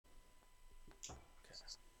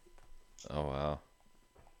Oh wow.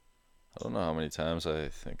 I don't know how many times I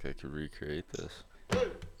think I could recreate this.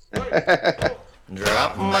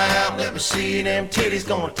 Drop 'em out, let me see them titties.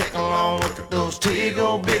 Gonna take a long look at those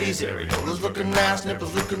tiggle bitties. Areolas looking nice,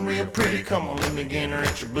 nipples looking real pretty. Come on, let me get her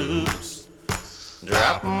at your boobs.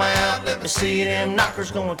 Drop 'em out, let me see them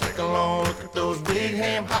knockers. Gonna take a long look at those big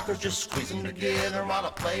ham hockers. Just squeeze them together while I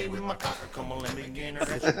play with my cocker. Come on, let me get her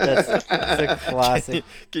at your That's a classic.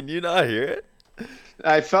 Can you not hear it?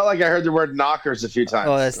 I felt like I heard the word knockers a few times.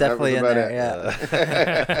 Oh, that's That was definitely in about there.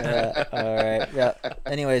 it. Yeah. All right. Yeah.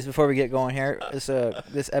 Anyways, before we get going here, this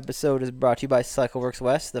episode is brought to you by CycleWorks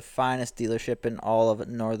West, the finest dealership in all of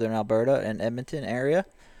northern Alberta and Edmonton area.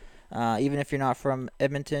 Even if you're not from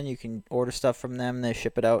Edmonton, you can order stuff from them. They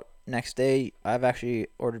ship it out next day. I've actually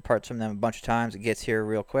ordered parts from them a bunch of times. It gets here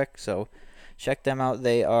real quick, so check them out.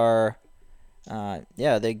 They are,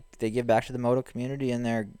 they give back to the moto community, and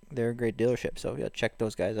they're a great dealership. So yeah, check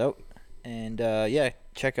those guys out, and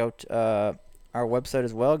check out our website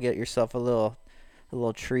as well. Get yourself a little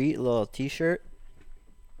treat, a little T-shirt,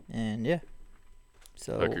 and yeah.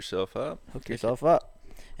 So Hook yourself up. Hook yourself up.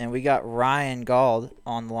 And we got Ryan Gauld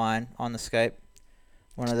on the line on the Skype,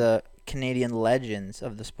 one of the Canadian legends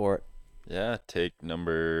of the sport. Yeah, take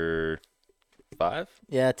number 5.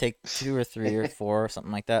 Yeah, take 2 or 3 or 4 or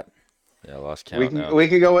something like that. Yeah, I lost count We can now. we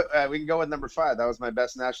can go with number 5. That was my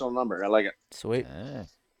best national number. I like it. Sweet. Yeah.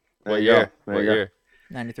 There What you go. year? There What you go. year?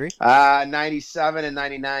 93. 97 and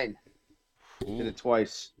 99. Did Ooh, it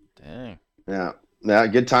twice. dang. Yeah. Yeah,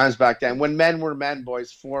 good times back then. When men were men,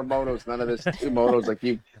 boys. 4 motos, none of this 2 motos like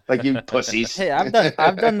you pussies. Hey, I've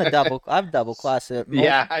done the double. I've double class it.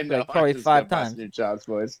 Yeah, I know. Like probably I'm just 5 busting times. your chops,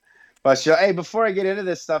 boys. But hey, before I get into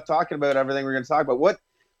this stuff, talking about everything we're going to talk about,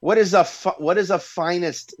 what is a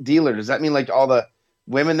finest dealer? Does that mean like all the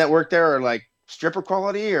women that work there are like stripper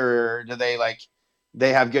quality, or do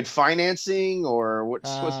they have good financing, or what's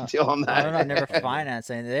the deal on that? I don't know. I've never financed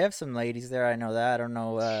anything. They have some ladies there. I know that. I don't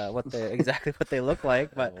know exactly what they look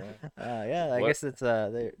like, but I What- guess it's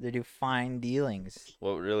they do fine dealings.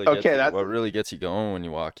 What really Okay, gets that's- what really gets you going when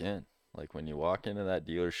you walk in? Like when you walk into that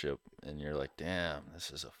dealership and you're like, "Damn,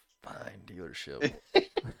 this is a fine dealership."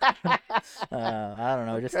 I don't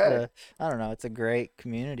know. Just Okay. I don't know. It's a great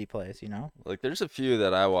community place, you know. Like there's a few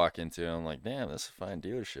that I walk into and I'm like, "Damn, this is a fine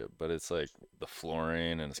dealership," but it's like the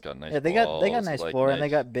flooring and it's got nice Yeah, they got walls, nice like, floor and they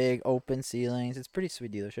nice- got big open ceilings. It's pretty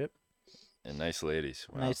sweet dealership. and nice ladies.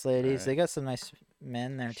 Wow. Nice ladies. All They right. got some nice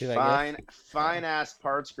men there too. Fine ass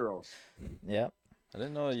parts girls. I guess. Yep. I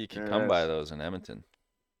didn't know you could There it come by is. those in Edmonton.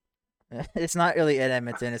 It's not really at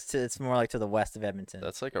Edmonton. It's more like to the west of Edmonton.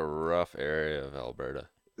 That's like a rough area of Alberta.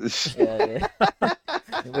 Yeah.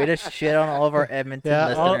 We just shit on all of our Edmonton Yeah,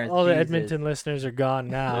 listeners. all the Jesus. Edmonton listeners are gone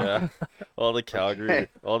now. Yeah. all the Calgary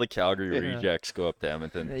Yeah. rejects go up to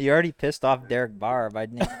Edmonton. You already pissed off Derek Barr by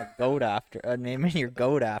naming your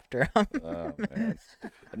goat after him. Oh, man.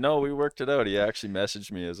 No, we worked it out. He actually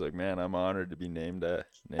messaged me. He was like, "Man, I'm honored to be named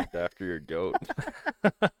after your goat."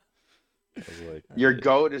 I was like, Your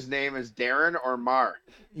goat, his name is Darren or Mar.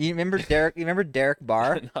 You remember Derek? You remember Derek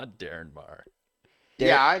Barr? Not Darren Barr.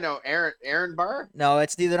 Derek- Yeah, I know. Aaron Barr? No,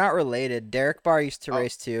 they're not related. Derek Barr used to Oh.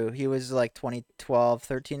 race too. He was like 2012,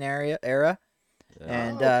 13 era. Yeah.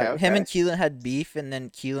 And okay, him and okay. Keelan had beef, and then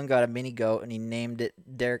Keelan got a mini goat, and he named it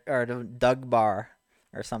Doug Barr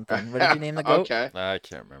or something. What did you name the goat? Okay. I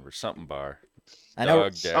can't remember. Something Barr. I know.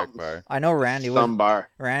 Doug, Derek something- Barr. I know Randy Some bar.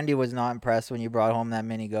 was not impressed when you brought home that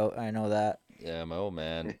mini goat. I know that. Yeah, my old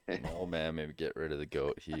man. Maybe get rid of the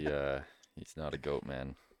goat. He's not a goat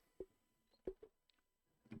man.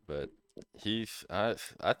 But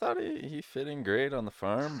I thought he fit in great on the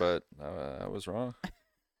farm, but I was wrong.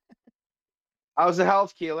 How's the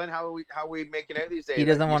health, Keelan? How we making out these days? He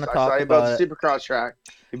doesn't You wanna saw- talk saw you built about the Supercross track.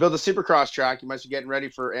 You built the Supercross track. You must be getting ready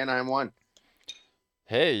for Anaheim 1.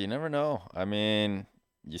 Hey, you never know. I mean,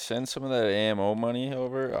 you send some of that AMO money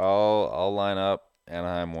over, I'll line up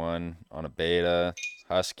Anaheim 1 on a Beta,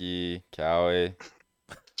 Husky, Cowie,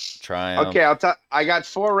 Triumph. Okay, I got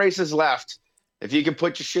 4 races left. If you can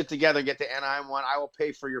put your shit together and get to Anaheim 1, I will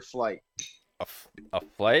pay for your flight. A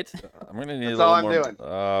flight? I'm gonna need That's a little all I'm more. doing.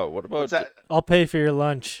 What about What's that? I'll pay for your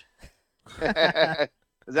lunch. Is that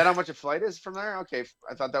how much a flight is from there? Okay,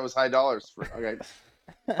 I thought that was high dollars. Okay,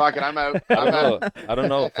 fuck it, I'm out. I I'm don't out. know. I don't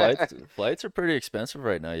know. Flights are pretty expensive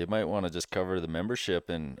right now. You might want to just cover the membership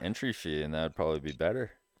and entry fee, and that would probably be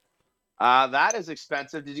better. That is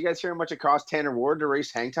expensive. Did you guys hear how much it cost Tanner Ward to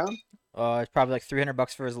race Hangtown? It's probably like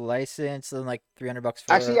 $300 for his license, and like $300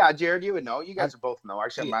 for. Actually, yeah, Jared, you would know. You guys are both know.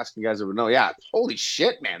 Actually, I'm asking you guys that would know. Yeah, holy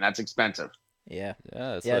shit, man, that's expensive. Yeah.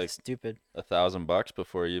 Yeah, it's Yeah, like it's stupid. $1,000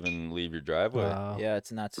 before you even leave your driveway. Wow. Yeah,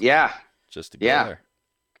 it's nuts. Yeah, just to go Yeah. there.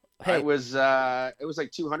 Hey, It was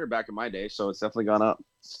like 200 back in my day, so it's definitely gone up.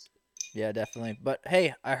 yeah, definitely. But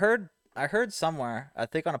hey, I heard somewhere, I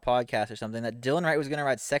think on a podcast or something, that Dylan Wright was gonna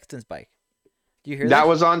ride Sexton's bike. Do you hear That that?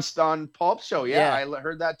 was on Pulp Show. Yeah, Yeah. I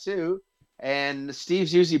heard that too. And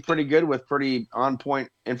Steve's usually pretty good with pretty on point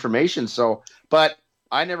information. So, but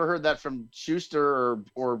I never heard that from Schuster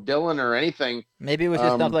or Dylan or anything. Maybe it was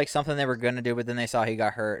just Um, like something they were gonna do, but then they saw he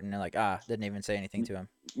got hurt and they're like, didn't even say anything to him.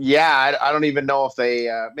 Yeah, I don't even know if they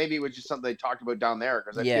maybe it was just something they talked about down there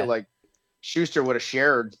because I Yeah. feel like Schuster would have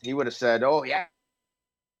shared. He would have said, "Oh yeah,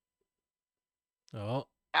 Oh,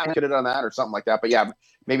 I could have done that or something like that." But yeah,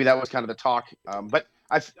 maybe that was kind of the talk. But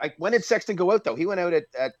when did Sexton go out though? He went out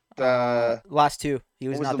at Last two, he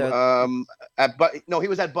was what not the, there. at no, he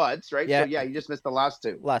was at Bud's, right? Yeah. So yeah, he just missed the last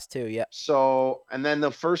two. Last two, yeah. So and then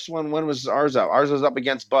the first one, when was ours up? Ours was up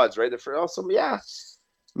against Bud's, right? The first, also, yeah.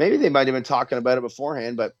 Maybe they might have been talking about it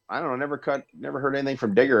beforehand, but I don't know. Never heard anything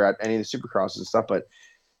from Digger at any of the Supercrosses and stuff. But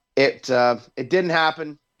it didn't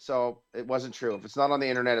happen, so it wasn't true. If it's not on the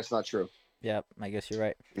internet, it's not true. Yeah, I guess you're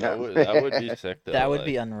right. That would be sick though. That would like,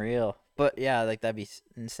 be unreal. But yeah, like that'd be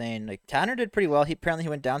insane. Like Tanner did pretty well. He apparently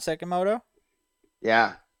went down second moto.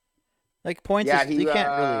 Yeah, Like points, yeah. you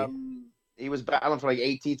can't really. He was battling for like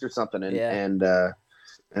 18th or something, Yeah. and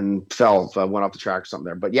went off the track or something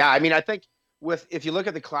there. But yeah, I mean, I think if you look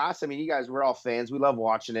at the class, I mean, you guys, we're all fans. We love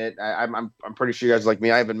watching it. I'm pretty sure you guys like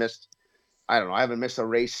me. I haven't missed a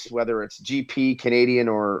race, whether it's GP, Canadian,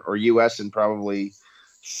 or US, in probably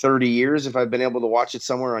 30 years if I've been able to watch it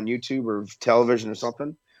somewhere on YouTube or television or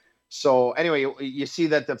something. So anyway, you see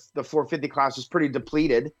that the 450 class is pretty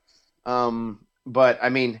depleted. But I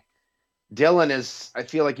mean, Dylan I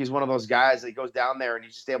feel like he's one of those guys that goes down there and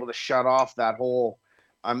he's just able to shut off that whole,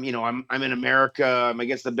 I'm in America, I'm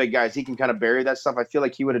against the big guys. He can kind of bury that stuff. I feel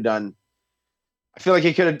like he would have done, he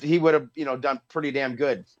would have, done pretty damn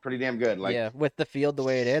good. Like, Yeah, with the field the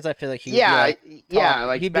way it is, I feel like he. yeah,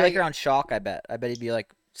 He'd be like around shock. I bet he'd be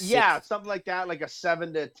like. yeah, sixth. something like that, like a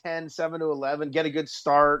 7-10, 7-11, get a good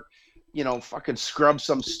start, fucking scrub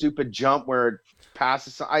some stupid jump where it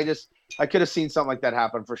passes. I could have seen something like that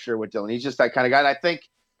happen for sure with Dylan. He's just that kind of guy. And I think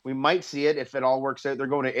we might see it if it all works out. They're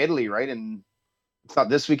going to Italy, right? And it's not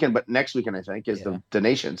this weekend, but next weekend, I think, is the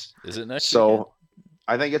Nations. Is it next? So weekend?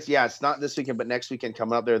 I think it's not this weekend, but next weekend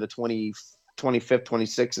coming up there, the 25th,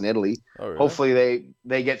 26th in Italy. Oh, really? Hopefully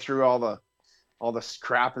they get through all the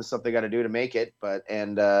crap and stuff they got to do to make it. But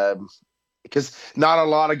because not a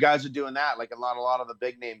lot of guys are doing that. Like a lot of the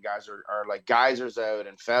big name guys are like Geyser's out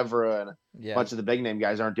and Fevra and a bunch of the big name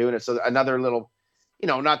guys aren't doing it. So another little,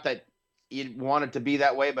 not that you want it to be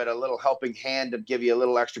that way, but a little helping hand to give you a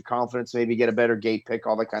little extra confidence, maybe get a better gate pick,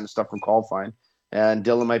 all that kind of stuff from qualifying. And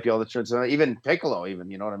Dylan might be able to turn some, even Piccolo, you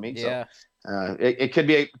know what I mean? Yeah. So it could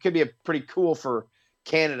be a pretty cool for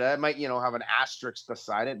Canada. It might, have an asterisk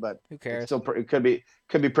beside it, but Who cares? it could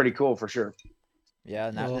be pretty cool for sure.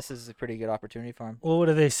 Yeah, Well- this is a pretty good opportunity for him. well, what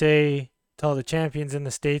do they say to all the champions in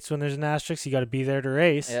the States when there's an asterisk? You got to be there to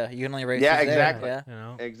race. Yeah, you can only race. Yeah, who's there, exactly. Yeah. You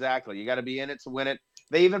know. Exactly. You got to be in it to win it.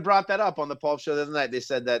 They even brought that up on the Pulp Show the other night. They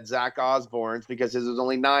said that Zach Osborne's, because his was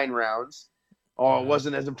only 9 rounds. Oh, it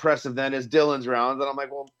wasn't as impressive then as Dylan's rounds. And I'm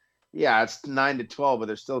like, well, yeah, it's 9-12, but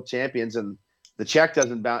they're still champions. And the check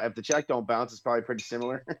doesn't bounce. If the check don't bounce, it's probably pretty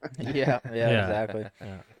similar. yeah, exactly.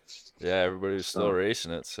 Yeah. Yeah, everybody was still So-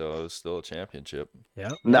 racing it, so it was still a championship.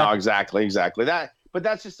 Yep. No, exactly. But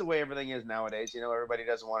that's just the way everything is nowadays. Everybody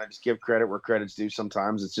doesn't want to just give credit where credit's due.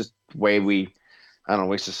 Sometimes it's just the way I don't know,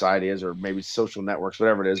 way society is, or maybe social networks,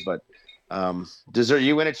 whatever it is. But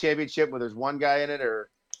you win a championship where there's one guy in it, or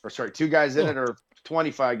sorry, 2 guys in it, or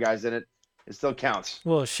 25 guys in it, it still counts.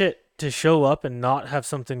 Well, shit, to show up and not have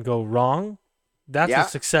something go wrong, that's Yeah. a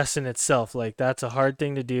success in itself. Like, that's a hard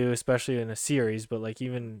thing to do, especially in a series. But like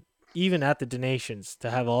even at the Donations, to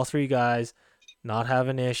have all 3 guys not have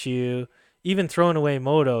an issue, even throwing away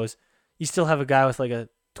motos, you still have a guy with like a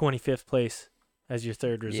 25th place as your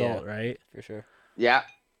third result, right? For sure. Yeah.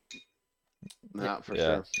 No, for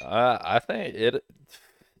Yeah, sure. I think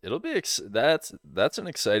it'll be that's an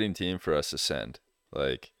exciting team for us to send.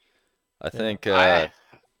 Like, I think. I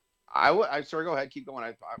would. Sorry, go ahead. Keep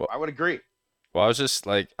going. I would agree. Well, I was just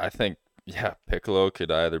like, I think, yeah, Piccolo could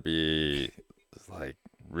either be like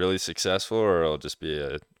really successful or it'll just be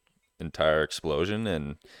a entire explosion.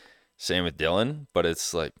 And same with Dylan, but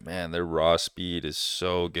it's like, man, their raw speed is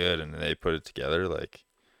so good, and they put it together. Like,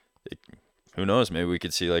 who knows? Maybe we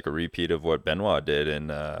could see like a repeat of what Benoit did in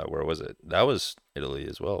where was it? That was Italy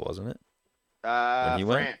as well, wasn't it? When he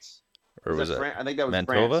went? France. Or was it I think that was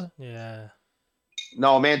Mantova? France. Yeah.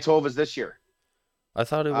 No, Mantova's this year. I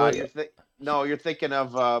thought it was No, you're thinking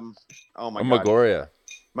of oh my god, Magoria.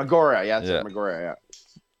 Magora. Yeah, that's Yeah. it, Magora.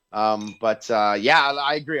 Yeah. But yeah,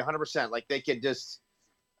 I agree 100%. Like they could just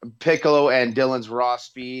Piccolo and Dylan's raw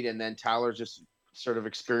speed, and then Tyler's just sort of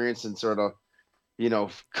experience and sort of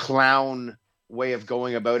clown way of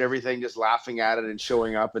going about everything, just laughing at it and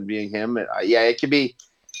showing up and being him. Yeah, it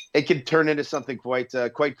could turn into something quite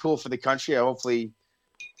cool for the country. Hopefully,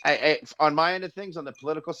 on my end of things, on the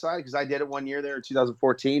political side, because I did it one year there in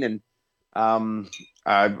 2014, and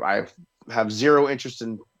I have zero interest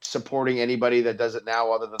in supporting anybody that does it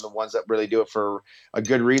now, other than the ones that really do it for a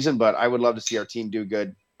good reason. But I would love to see our team do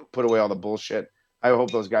good, put away all the bullshit. I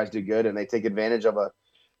hope those guys do good and they take advantage of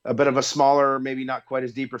a bit of a smaller, maybe not quite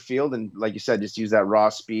as deeper field, and like you said, just use that raw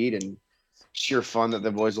speed and sheer fun that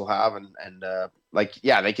the boys will have, and like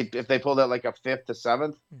yeah, they could if they pulled out like a 5th to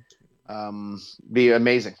 7th, be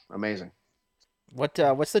amazing.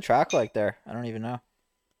 What's the track like there? I don't even know.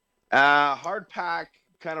 Hard pack,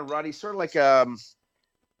 kind of ruddy, sort of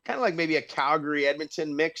like maybe a Calgary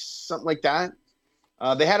Edmonton mix, something like that.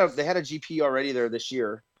 They had a GP already there this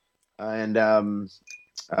year, and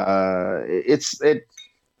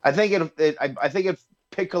I think if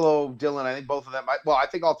Piccolo, Dylan, I think both of them. I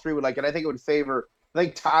think all three would like it. I think it would favor. I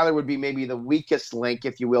think Tyler would be maybe the weakest link,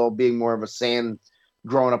 if you will, being more of a sand,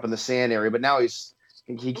 growing up in the sand area. But now he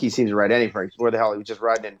seems to ride anything. Where the hell he was just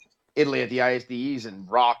riding in Italy at the ISDEs and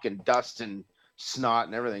rock and dust and snot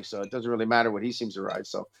and everything. So it doesn't really matter what he seems to ride.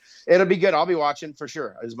 So it'll be good. I'll be watching for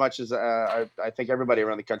sure. As much as I think everybody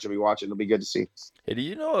around the country will be watching. It'll be good to see. Hey, do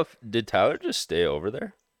you know did Tyler just stay over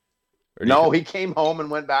there? No, he came home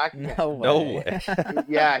and went back. No way. No way.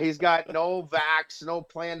 Yeah, he's got no vax, no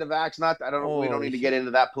plan to vax. Not, I don't know. We don't need to get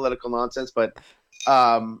into that political nonsense, but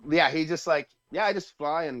yeah, he just I just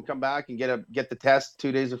fly and come back and get the test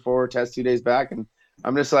 2 days before, test 2 days back, and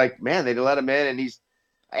I'm just like, man, they let him in, and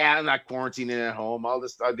I'm not quarantining at home. I'll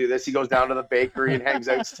do this. He goes down to the bakery and hangs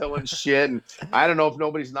out still and shit, and I don't know if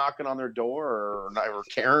nobody's knocking on their door or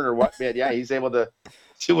Karen or what, but yeah, he's able to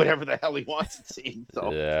do whatever the hell he wants, it seems.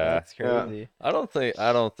 So Yeah. That's crazy. I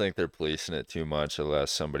don't think they're policing it too much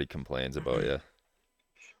unless somebody complains about you.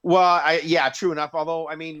 Well, yeah, true enough. Although,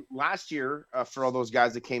 I mean, last year for all those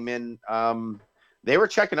guys that came in, they were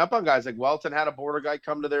checking up on guys. Like Welton had a border guy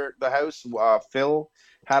come to the house. Phil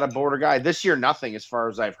had a border guy. This year, nothing as far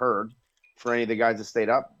as I've heard for any of the guys that stayed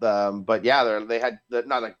up. But yeah, they had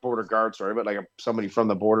not like border guard, sorry, but like somebody from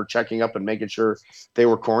the border checking up and making sure they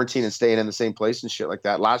were quarantined and staying in the same place and shit like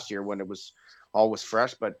that. Last year when it was always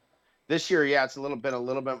fresh, but this year, yeah, it's a little bit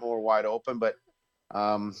more wide open. But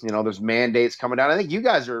there's mandates coming down. I think you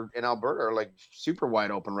guys are in Alberta are like super wide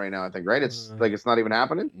open right now. I think, right? It's like it's not even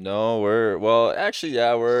happening. No, we're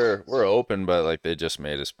open, but like they just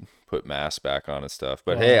made us put masks back on and stuff.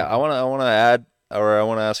 But hey, I want to add, or I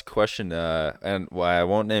want to ask a question, and why I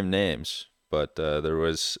won't name names, but there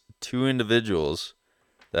was 2 individuals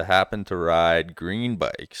that happened to ride green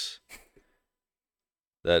bikes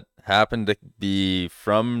that happened to be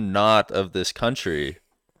from not of this country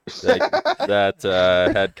that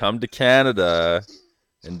had come to Canada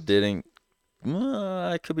and didn't.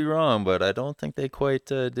 I could be wrong, but I don't think they quite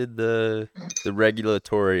did the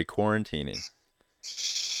regulatory quarantining.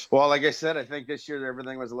 Well, like I said, I think this year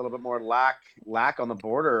everything was a little bit more lack on the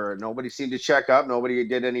border. Nobody seemed to check up. Nobody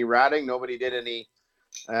did any ratting. Nobody did any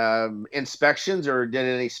inspections or did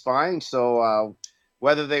any spying. So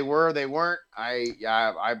whether they were or they weren't,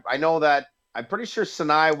 I know that I'm pretty sure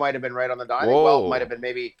Sinai might have been right on the dot. Well, might have been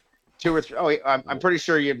maybe 2 or 3. Oh, I'm pretty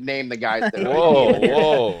sure you've named the guys there.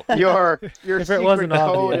 Whoa. Your If it secret wasn't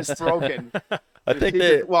code obvious. is broken. I think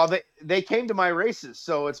they came to my races,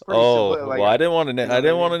 so it's pretty Oh, simple. Like, well, I didn't want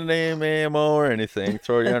to name AMO or anything.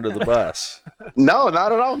 Throw you under the bus. No,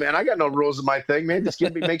 not at all, man. I got no rules in my thing, man. Just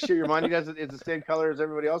make sure your money is the same color as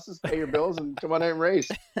everybody else's. Pay your bills and come on out and race.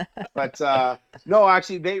 But no,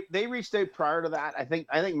 actually, they reached out prior to that. I think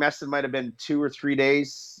Meston might have been 2 or 3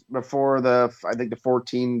 days before the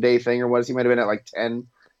 14-day thing, or was he might have been at like 10.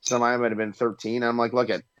 Some I might have been 13. I'm like, look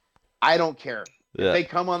I don't care. Yeah. If they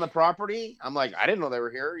come on the property, I'm like, I didn't know they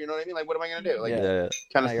were here. You know what I mean? Like, what am I gonna do? Like, Yeah.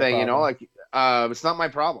 kind of Not your thing, problem. Like, it's not my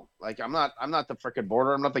problem. Like, I'm not the freaking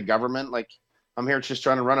border. I'm not the government. Like, I'm here just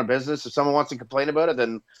trying to run a business. If someone wants to complain about it,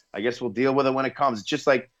 then I guess we'll deal with it when it comes. It's just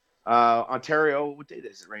like Ontario. What date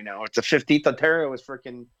is it right now? It's the 15th. Ontario is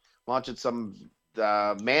freaking launching some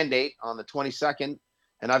mandate on the 22nd,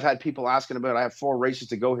 and I've had people asking about it. I have 4 races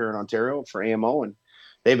to go here in Ontario for AMO, and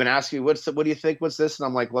they've been asking me, what do you think? What's this? And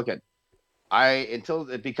I'm like, until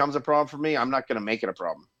it becomes a problem for me, I'm not going to make it a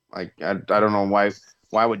problem. Like, I don't know why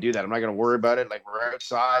I would do that. I'm not going to worry about it. Like, we're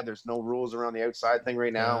outside. There's no rules around the outside thing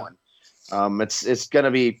right now. It's going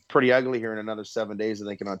to be pretty ugly here in another 7 days, I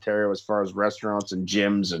think, in Ontario, as far as restaurants and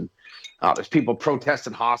gyms, and there's people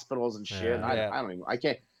protesting hospitals and shit. Yeah. I don't even.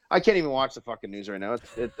 I can't even watch the fucking news right now.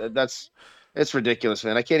 It's ridiculous,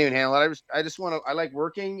 man. I can't even handle it. I just want to. I like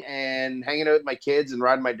working and hanging out with my kids and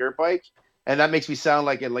riding my dirt bike, and that makes me sound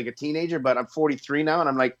like a teenager. But I'm 43 now, and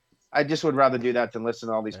I'm like, I just would rather do that than listen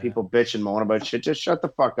to all these people bitch and moan about shit. Just shut the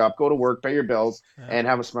fuck up, go to work, pay your bills, and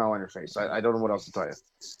have a smile on your face. I don't know what else to tell you.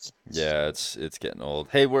 Yeah, it's getting old.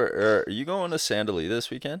 Hey, are you going to Sandali this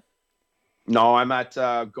weekend? No, I'm at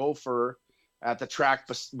Gopher at the track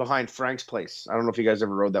behind Frank's place. I don't know if you guys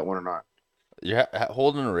ever rode that one or not. You're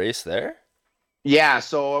holding a race there? Yeah,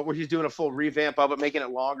 so he's doing a full revamp of it, making it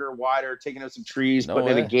longer, wider, taking out some trees, No putting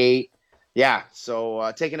in way. a gate. Yeah,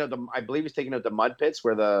 so taking out I believe he's taking out the mud pits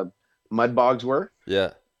where the mud bogs were.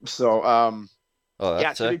 Yeah. So Oh, yeah,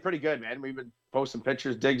 that's it's gonna be pretty good, man. We've been posting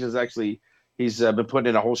pictures. Diggs is actually he's been putting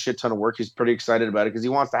in a whole shit ton of work. He's pretty excited about it because he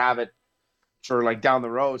wants to have it for like down the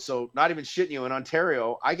road. So not even shitting you, in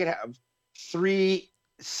Ontario, I could have 3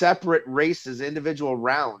 separate races, individual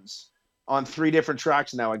rounds on 3 different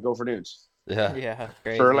tracks now at Gopher Dunes. Yeah. Yeah,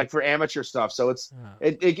 crazy. For amateur stuff. So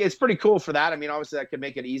it's pretty cool for that. I mean, obviously that could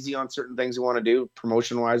make it easy on certain things you want to do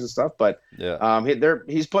promotion wise and stuff, but Yeah.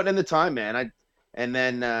 he's putting in the time, man. I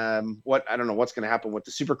don't know what's going to happen with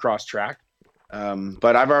the Supercross track.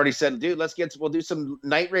 But I've already said, dude, we'll do some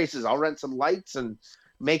night races. I'll rent some lights and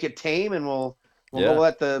make it tame, and we'll go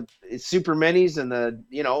at the super minis and the,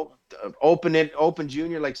 open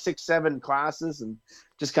junior, like 6-7 classes, and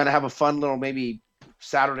just kind of have a fun little maybe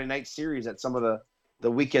Saturday night series at some of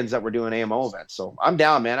the weekends that we're doing AMO events. So I'm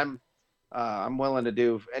down, man. I'm willing to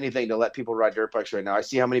do anything to let people ride dirt bikes right now. I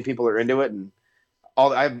see how many people are into it, and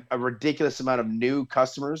I have a ridiculous amount of new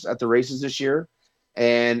customers at the races this year.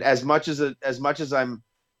 And as much as I'm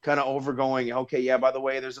kind of overgoing, okay, yeah, by the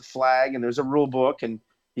way, there's a flag and there's a rule book, and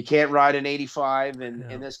you can't ride an 85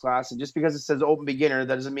 in this class. And just because it says open beginner,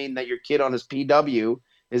 that doesn't mean that your kid on his PW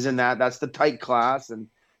is in that. That's the tight class, and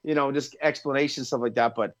just explanation, stuff like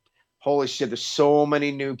that. But holy shit, there's so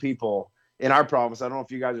many new people in our province. I don't know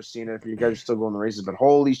if you guys are seeing it, if you guys are still going to races, but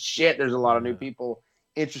holy shit, there's a lot of new people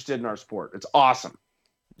interested in our sport. It's awesome.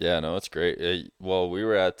 Yeah, no, it's great. Well, we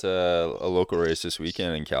were at a local race this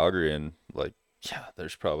weekend in Calgary, and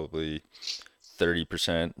there's probably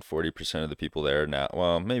 30%, 40% of the people there now.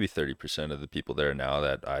 Well, maybe 30% of the people there now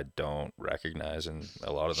that I don't recognize, and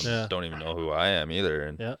a lot of them don't even know who I am either.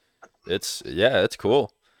 And it's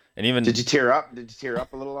cool. And even Did you tear up? Did you tear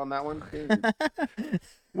up a little on that one?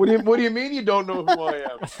 What do you mean you don't know who I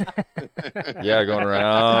am? yeah, going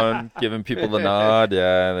around giving people the nod.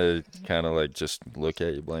 Yeah, they kind of like just look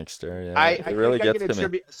at you, blank stare. Yeah, it really gets to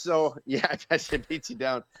me. So yeah, that shit beats you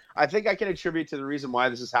down. I think I can attribute to the reason why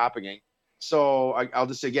this is happening. So I'll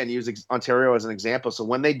just again use Ontario as an example. So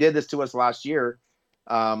when they did this to us last year,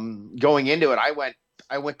 going into it,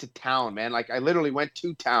 I went to town, man. Like I literally went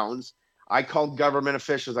to towns. I called government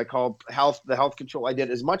officials. I called the health control. I did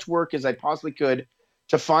as much work as I possibly could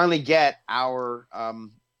to finally get our oh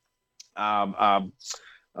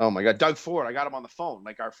my God, Doug Ford. I got him on the phone,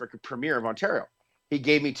 like our freaking premier of Ontario. He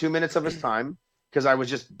gave me 2 minutes of his time because I was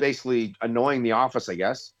just basically annoying the office, I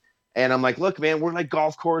guess. And I'm like, look, man, we're like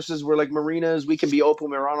golf courses. We're like marinas. We can be open.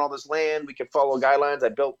 We're on all this land. We can follow guidelines. I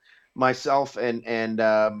built myself and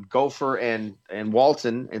Gopher and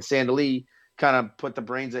Walton and Sandali kind of put the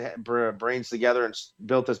brains together and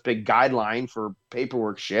built this big guideline for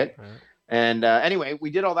paperwork shit. Right. And anyway,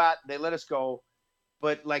 we did all that. They let us go.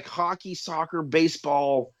 But like hockey, soccer,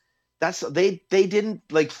 baseball, they didn't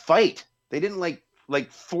like fight. They didn't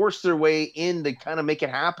like force their way in to kind of make it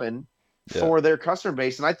happen for their customer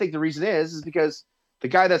base. And I think the reason is because the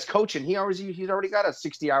guy that's coaching, he's already got a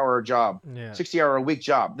 60-hour job, 60-hour a week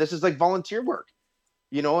job. This is like volunteer work.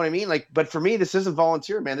 You know what I mean? Like, but for me, this isn't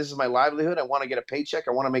volunteer, man. This is my livelihood. I want to get a paycheck.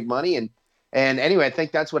 I want to make money. And anyway, I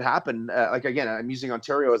think that's what happened. Like, again, I'm using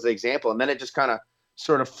Ontario as the example. And then it just kind of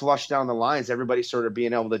sort of flushed down the lines. Everybody sort of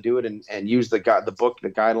being able to do it and use the book, the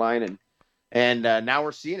guideline. And now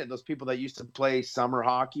we're seeing it. Those people that used to play summer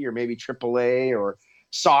hockey or maybe AAA or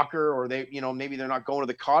soccer, or they, maybe they're not going to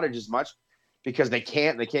the cottage as much because they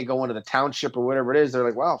can't go into the township or whatever it is. They're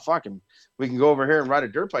like, well, fucking, we can go over here and ride a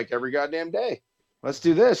dirt bike every goddamn day. Let's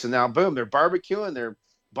do this. And now, boom, they're barbecuing, they're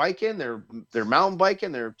biking, they're mountain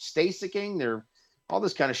biking, they're stay-sticking, they're all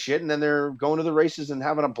this kind of shit. And then they're going to the races and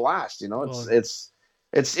having a blast.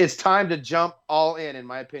 It's time to jump all in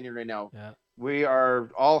my opinion, right now. Yeah. We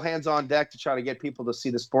are all hands on deck to try to get people to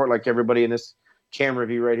see the sport like everybody in this camera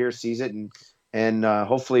view right here sees it, and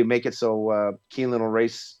hopefully make it so Keeneland will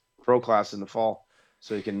race pro class in the fall.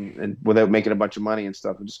 so you can, and without making a bunch of money and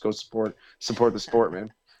stuff, and just go support the sport,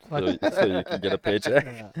 man. So you can get a paycheck.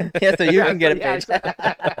 Yeah, so you can get a Yeah,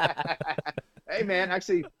 paycheck. Hey, man,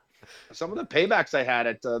 actually, some of the paybacks I had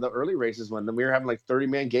at the early races when we were having like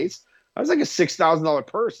 30-man gates, I was like a $6,000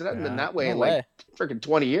 purse. It hasn't been Yeah. that way No in way. like freaking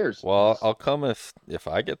 20 years. Well, I'll come if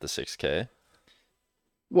I get the 6K.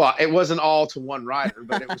 Well, it wasn't all to one rider,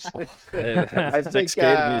 but it was. Hey, I think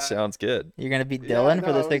 6K to me sounds good. You're gonna beat Yeah, Dylan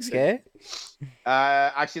for the no, 6K.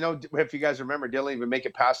 actually, no. If you guys remember, Dylan didn't even make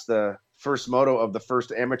it past the first moto of the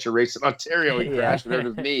first amateur race in Ontario. He Yeah. crashed and hurt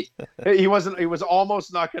his knee. He wasn't. He was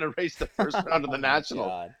almost not going to race the first round of the national.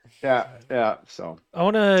 God. Yeah. So I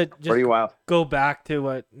want to pretty just wild. go back to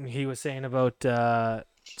what he was saying about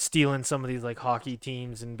stealing some of these like hockey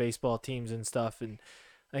teams and baseball teams and stuff. And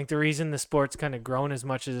I think the reason the sport's kind of grown as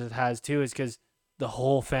much as it has too is because the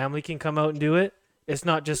whole family can come out and do it. It's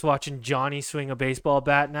not just watching Johnny swing a baseball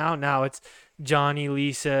bat now. Now it's Johnny,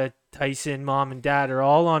 Lisa, Tyson, mom, and dad are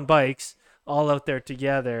all on bikes, all out there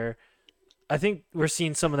together. I think we're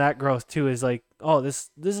seeing some of that growth too. Is like, oh, this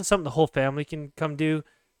is something the whole family can come do,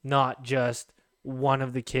 not just one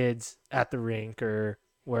of the kids at the rink or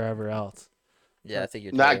wherever else. Yeah, I think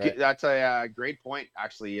you're totally right. That's a great point.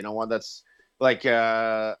 Actually, you know what? That's like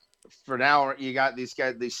for now you got these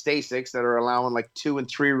guys, these Stasics that are allowing like 2 and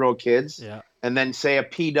 3 year old kids. Yeah. And then say a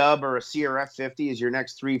P Dub or a CRF 50 is your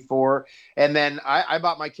next 3, 4. And then I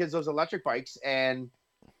bought my kids those electric bikes, and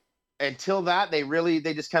until that they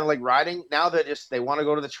just kind of like riding. Now they want to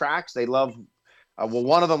go to the tracks. They love. Well,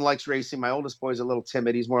 one of them likes racing. My oldest boy's a little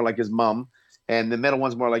timid. He's more like his mom, and the middle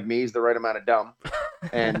one's more like me. He's the right amount of dumb.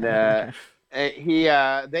 And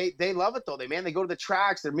they love it though. They go to the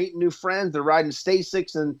tracks. They're meeting new friends. They're riding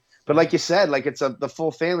Stasics, but like you said, like it's the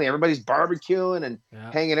full family. Everybody's barbecuing and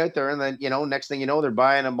hanging out there. And then next thing you know, they're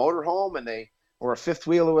buying a motorhome or a fifth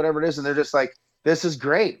wheel or whatever it is, and they're just like, this is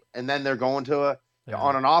great. And then they're going to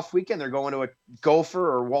on an off weekend, they're going to a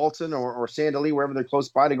Gopher or Walton or Sandalye, wherever they're close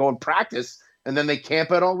by, to go and practice, and then they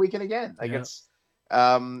camp out all weekend again. Like it's,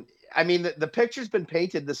 I mean, the picture's been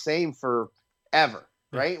painted the same forever,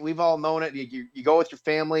 right? We've all known it. You go with your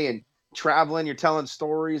family and traveling, you're telling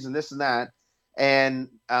stories and this and that. And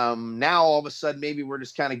now all of a sudden, maybe we're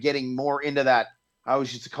just kind of getting more into that. I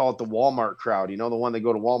always used to call it the Walmart crowd. The one that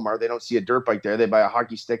go to Walmart, they don't see a dirt bike there. They buy a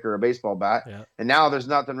hockey stick or a baseball bat. Yeah. And now there's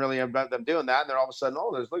nothing really about them doing that. And they're all of a sudden,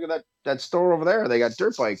 look at that store over there. They got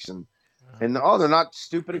dirt bikes and they're not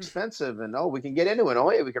stupid expensive. And we can get into it. Oh,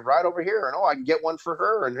 hey, we can ride over here. And I can get one for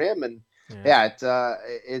her and him. And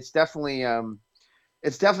it's definitely a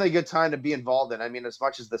good time to be involved in. I mean, as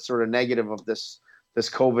much as the sort of negative of this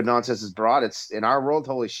COVID nonsense is brought, it's in our world.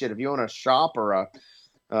 Holy shit! If you own a shop or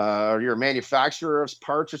you're a manufacturer of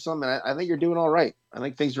parts or something, I think you're doing all right. I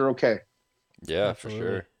think things are okay. Yeah, Absolutely. for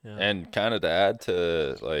sure. Yeah. And kind of to add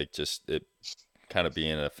to like just it kind of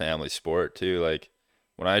being a family sport too. Like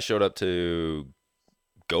when I showed up to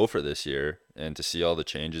Gopher this year and to see all the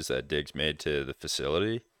changes that Diggs made to the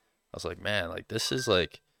facility, I was like, man, like this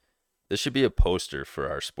should be a poster for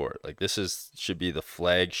our sport. Like should be the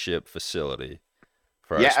flagship facility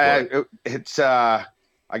for our sport. It's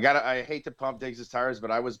I hate to pump Diggs' tires, but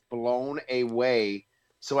I was blown away.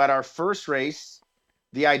 So at our first race,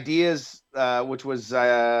 the ideas, which was,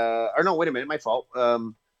 or no, wait a minute, my fault.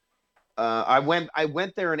 I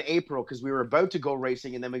went there in April because we were about to go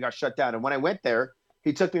racing, and then we got shut down. And when I went there,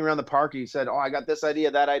 he took me around the park. And he said, I got this idea,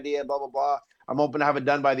 that idea, blah, blah, blah. I'm hoping to have it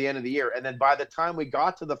done by the end of the year. And then by the time we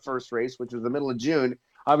got to the first race, which was the middle of June,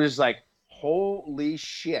 I was just like, holy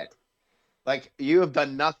shit. Like, you have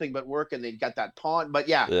done nothing but work, and they got that pond. But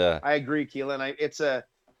yeah. I agree, Keelan.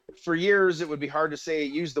 For years, it would be hard to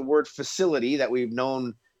use the word facility that we've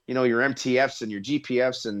known, your MTFs and your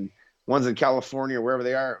GPFs and ones in California or wherever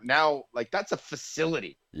they are. Now, like, that's a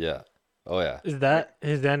facility. Yeah. Oh, yeah. Is that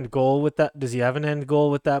his end goal with that? Does he have an end goal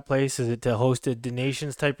with that place? Is it to host a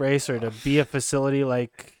Donations type race or to be a facility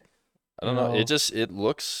like? I don't know.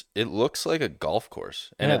 It looks like a golf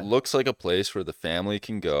course, and it looks like a place where the family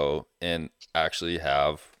can go and actually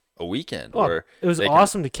have a weekend. Where it was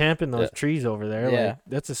awesome to camp in those trees over there. Yeah. Like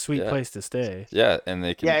that's a sweet place to stay. Yeah, and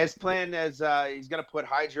they can. Yeah, his plan is he's gonna put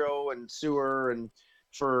hydro and sewer and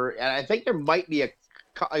I think there might be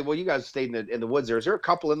well, you guys stayed in the woods there. Is there a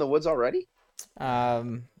couple in the woods already? I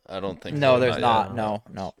don't think. No, so, there's not.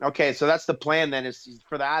 yet. No. Okay, so that's the plan then, is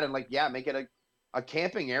for that, and make it a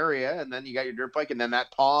camping area, and then you got your dirt bike, and then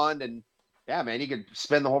that pond, and yeah, man, you could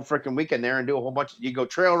spend the whole freaking weekend there and do a whole bunch. You go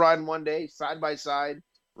trail riding one day, side by side,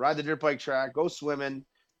 ride the dirt bike track, go swimming.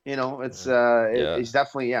 It's it's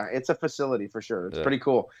definitely it's a facility for sure. It's pretty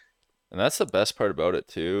cool. And that's the best part about it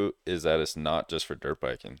too, is that it's not just for dirt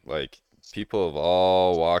biking. Like people of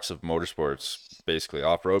all walks of motorsports, basically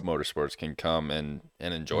off-road motorsports, can come and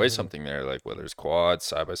enjoy something there, like whether it's quads,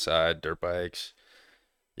 side by side, dirt bikes.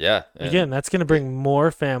 Yeah, and Again, that's going to bring more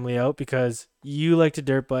family out because you like to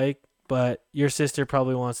dirt bike, but your sister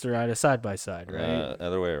probably wants to ride a side by side, right?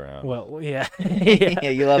 other way around. Well, yeah. Yeah,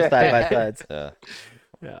 you love side by sides. Yeah.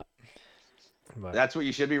 Yeah. But That's what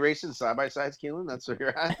you should be racing, side by sides, Keelan. That's where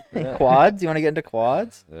you're at. Yeah. Quads? You want to get into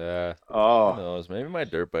quads? Yeah. Who Oh, knows? Maybe my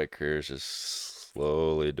dirt bike career is just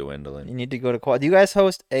slowly You dwindling. need to go to quad. Do you guys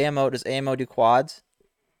host AMO? Does AMO do quads?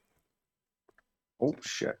 oh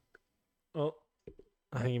shit. oh,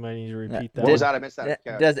 I think you might need to repeat What that. was that? I missed that.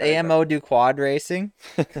 Okay, Does okay, AMO do quad racing?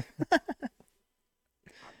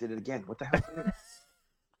 did it again. What the hell?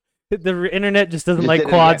 The internet just doesn't You like did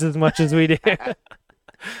it quads again. as much as we do.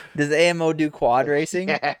 Does AMO do quad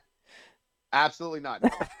racing? Absolutely not.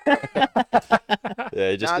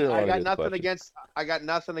 Yeah, you just didn't I want to got get the nothing question. against. I got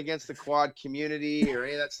nothing against the quad community or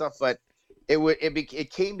any of that stuff, but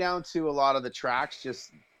it came down to a lot of the tracks.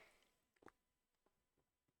 Just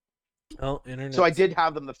Oh, internet. so I did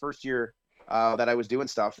have them the first year that I was doing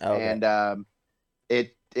stuff, Okay. and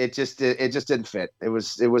it just didn't fit. It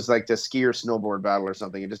was like the ski or snowboard battle or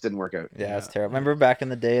something. It just didn't work out. Yeah, it's terrible. Remember back in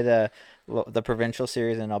the day, the provincial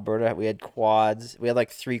series in Alberta, we had quads. We had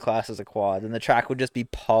like 3 classes of quads, and the track would just be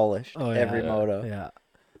polished Oh, yeah. every Yeah. moto. Yeah.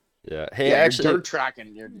 Yeah. Hey, Yeah, actually, you're dirt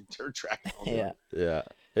tracking. You're dirt tracking. all day. Yeah. yeah.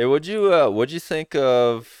 Hey, what'd you think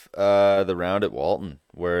of the round at Walton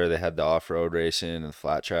where they had the off-road racing and the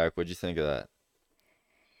flat track? What'd you think of that?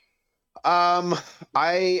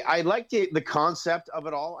 I liked the concept of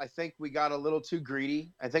it all. I think we got a little too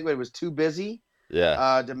greedy. I think it was too busy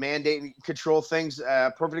Yeah. to mandate and control things.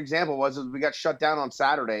 Perfect example was we got shut down on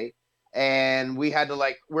Saturday, and we had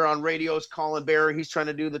to we're on radios calling Barry. He's trying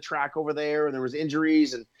to do the track over there, and there was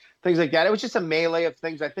injuries and things like that. It was just a melee of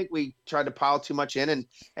things. I think we tried to pile too much in,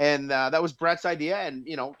 and that was Brett's idea. And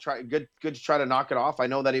good to try to knock it off. I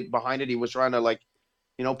know that behind it he was trying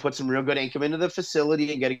to put some real good income into the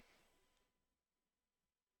facility and get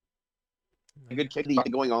a good kick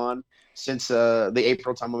going on since the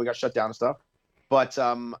April time when we got shut down and stuff. But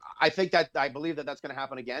I believe that that's going to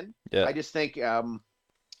happen again. Yeah. I just think I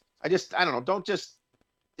don't know. Don't just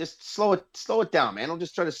slow it down, man. Don't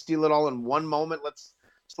just try to steal it all in one moment. Let's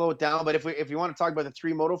slow it down. But if you want to talk about the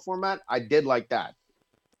 3 moto format, I did like that.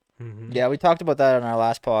 Mhm. Yeah, we talked about that on our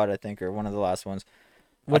last pod, I think, or one of the last ones.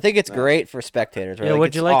 I think it's great for spectators. Right? Yeah,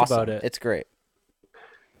 what'd it's you like awesome. about it? It's great.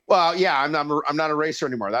 Well, yeah, I'm not a racer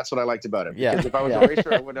anymore. That's what I liked about it. Yeah, Because if I was yeah. a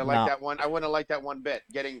racer, I wouldn't have liked No. that one. I wouldn't have liked that one bit.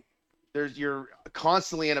 You're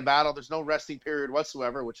constantly in a battle. There's no resting period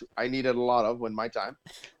whatsoever, which I needed a lot of in my time.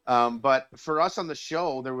 But for us on the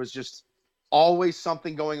show, there was just always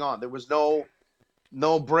something going on. There was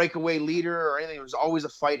no breakaway leader or anything. There was always a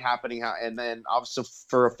fight happening. And then obviously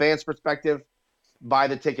for a fan's perspective, buy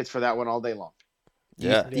the tickets for that one all day long.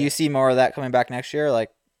 Yeah. Do you see more of that coming back next year? Like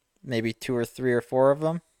maybe 2 or 3 or 4 of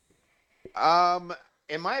them?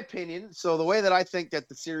 In my opinion, so the way that I think that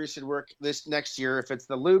the series should work this next year, if it's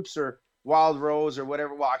the Loops or Wild Rose or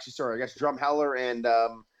whatever, well, actually, sorry, I guess Drumheller and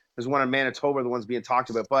there's one in Manitoba, the ones being talked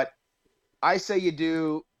about. But I say you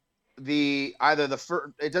do either the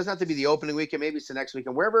first, it doesn't have to be the opening weekend, maybe it's the next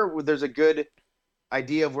weekend, wherever there's a good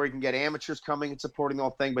idea of where you can get amateurs coming and supporting the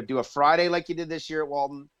whole thing, but do a Friday like you did this year at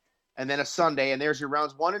Walton, and then a Sunday, and there's your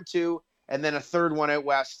rounds 1 and 2, and then a third one out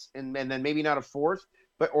west, and then maybe not a fourth,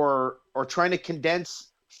 but or trying to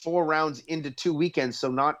condense 4 rounds into 2 weekends so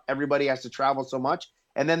not everybody has to travel so much.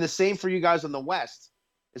 And then the same for you guys on the west.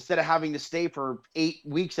 Instead of having to stay for 8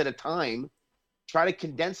 weeks at a time, try to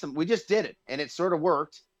condense them. We just did it, and it sort of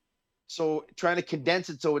worked. So trying to condense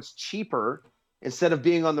it so it's cheaper instead of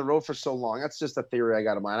being on the road for so long. That's just a theory I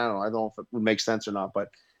got in mind. I don't know if it would make sense or not, but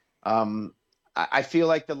I feel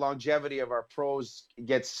like the longevity of our pros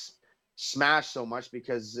gets smashed so much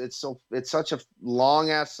because it's such a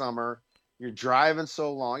long ass summer. You're driving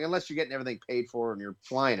so long, unless you're getting everything paid for and you're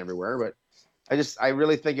flying everywhere. But I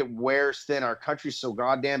really think it wears thin. Our country's so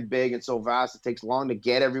goddamn big and so vast. It takes long to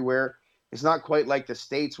get everywhere. It's not quite like the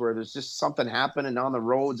States where there's just something happening on the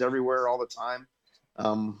roads everywhere all the time. I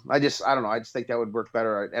don't know. I just think that would work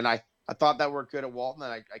better. And I thought that worked good at Walton,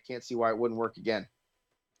 and I can't see why it wouldn't work again.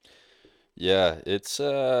 Yeah, it's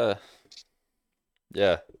yeah,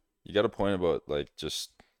 you got a point about like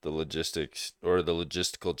just the logistics or the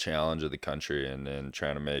logistical challenge of the country and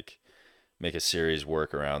trying to make a series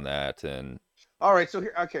work around that. And All right, so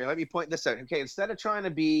here, okay, let me point this out. Okay, instead of trying to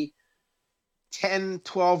be 10,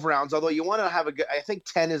 12 rounds, although you want to have I think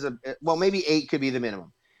 10 is maybe 8 could be the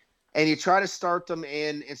minimum. And you try to start them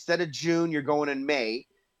instead of June, you're going in May.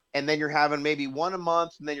 and then you're having maybe one a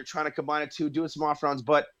month, and then you're trying to combine it two, doing some off rounds,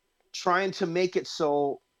 but trying to make it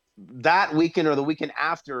so that weekend or the weekend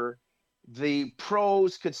after, the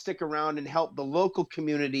pros could stick around and help the local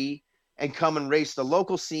community and come and race the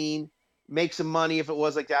local scene, make some money if it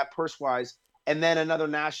was like that purse wise, and then another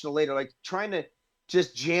national later, like trying to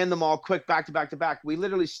just jam them all quick back to back to back. We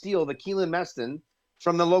literally steal the Keelan Meston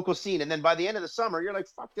from the local scene. And then by the end of the summer, you're like,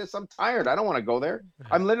 fuck this, I'm tired. I don't want to go there.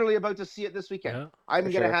 I'm literally about to see it this weekend. Yeah, I'm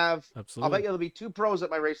going to have, absolutely. I'll bet you there'll be 2 pros at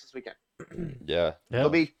my race this weekend. Yeah. They'll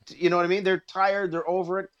be, you know what I mean? They're tired, they're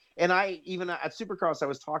over it. And I, even at Supercross, I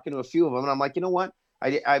was talking to a few of them, and I'm like, you know what?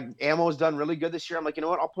 Ammo's done really good this year. I'm like, you know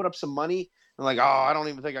what? I'll put up some money. I'm like, oh, I don't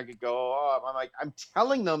even think I could go up. I'm like, I'm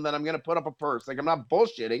telling them that I'm going to put up a purse. Like, I'm not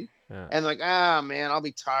bullshitting. Yeah. And like, man, I'll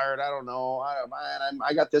be tired. I don't know.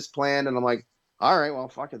 I got this planned. And I'm like, all right, well,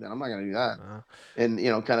 fuck it then. I'm not going to do that. And, you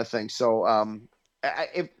know, kind of thing. So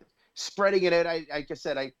if spreading it out, like I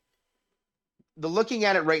said, the looking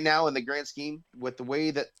at it right now in the grand scheme with the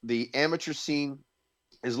way that the amateur scene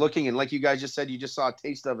is looking, and like you guys just said, you just saw a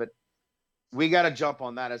taste of it. We got to jump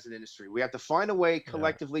on that as an industry. We have to find a way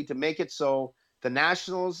collectively to make it so the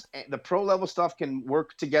nationals, the pro level stuff can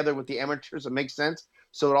work together with the amateurs. It makes sense.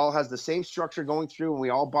 So it all has the same structure going through, and we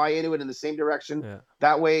all buy into it in the same direction. Yeah.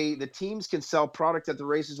 That way the teams can sell product at the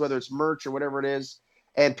races, whether it's merch or whatever it is,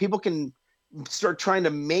 and people can start trying to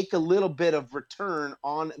make a little bit of return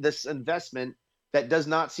on this investment that does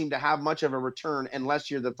not seem to have much of a return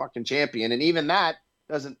unless you're the fucking champion. And even that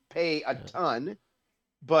doesn't pay a ton,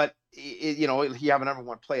 but you know, you have a number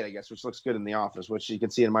 1 plate, I guess, which looks good in the office, which you can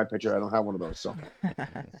see in my picture. I don't have one of those. So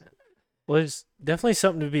Well, there's definitely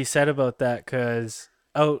something to be said about that, because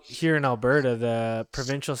out here in Alberta, the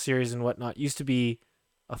provincial series and whatnot used to be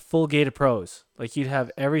a full gate of pros. Like, you'd have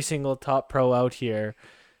every single top pro out here.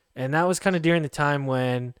 And that was kind of during the time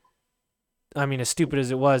when, I mean, as stupid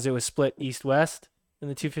as it was split east-west in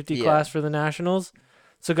the 250 class for the nationals.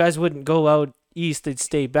 So guys wouldn't go out east, they'd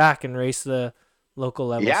stay back and race the local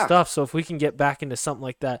level stuff. So if we can get back into something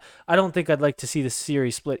like that, I don't think I'd like to see the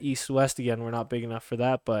series split east-west again. We're not big enough for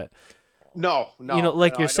that, but no, you know,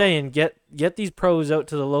 like you're saying, get these pros out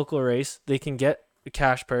to the local race. They can get a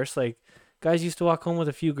cash purse. Like, guys used to walk home with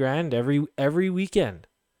a few grand every weekend.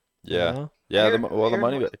 Yeah. You know? Yeah. The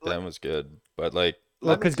money back then was good, but like,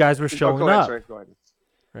 because guys were showing up. Go ahead.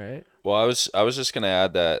 Right. well, I was just gonna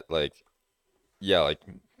add that, like, yeah, like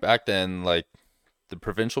back then, like the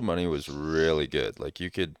provincial money was really good. Like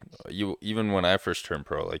you even when I first turned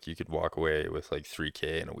pro, like you could walk away with like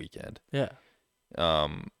 $3,000 in a weekend. Yeah.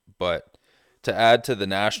 But to add to the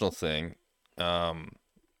national thing,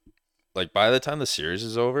 like by the time the series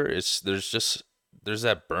is over, there's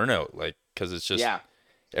that burnout, like, because it's just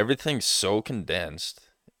everything's so condensed,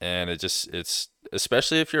 and it's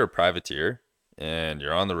especially if you're a privateer and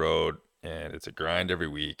you're on the road and it's a grind every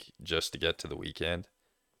week just to get to the weekend.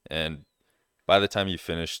 And by the time you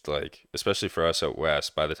finished, like, especially for us out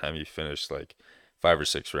west, by the time you finished like 5 or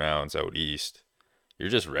 6 rounds out east, you're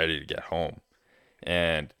just ready to get home.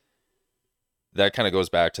 And that kind of goes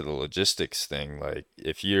back to the logistics thing. Like,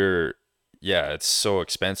 if you're, it's so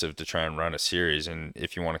expensive to try and run a series, and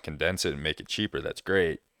if you want to condense it and make it cheaper, that's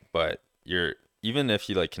great. But even if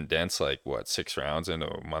you like condense like 6 rounds into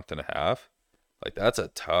a month and a half, like that's a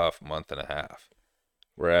tough month and a half.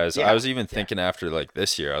 Whereas I was even thinking after like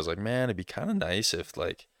this year, I was like, man, it'd be kind of nice if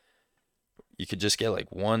like you could just get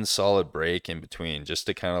like one solid break in between, just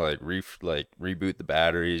to kind of like reboot the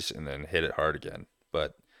batteries and then hit it hard again.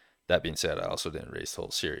 But that being said, I also didn't race the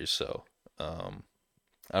whole series, so I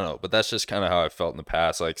don't know. But that's just kind of how I felt in the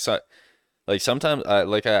past. Like, sometimes I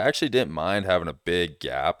actually didn't mind having a big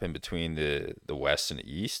gap in between the west and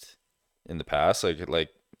east in the past. Like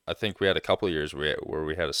I think we had a couple of years where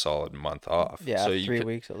we had a solid month off. Yeah, so 3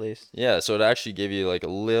 weeks at least. Yeah, so it actually gave you like a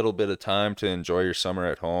little bit of time to enjoy your summer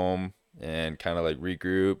at home and kind of like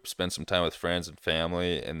regroup, spend some time with friends and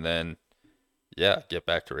family, and then get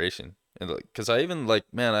back to racing. And because I even like,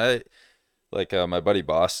 man, my buddy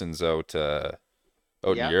Boston's out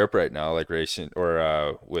in Europe right now, like racing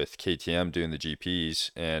or with KTM doing the GPs,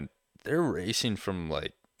 and they're racing from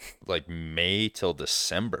like May till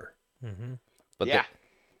December. Mm-hmm.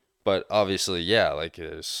 But obviously, like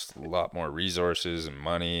there's a lot more resources and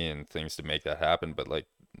money and things to make that happen. But like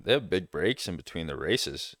they have big breaks in between the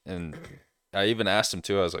races, and I even asked him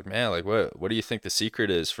too. I was like, man, like what do you think the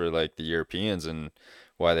secret is for like the Europeans and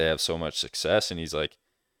why they have so much success? And he's like,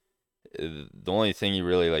 the only thing he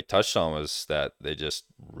really like touched on was that they just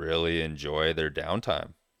really enjoy their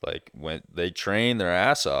downtime. Like when they train their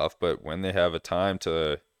ass off, but when they have a time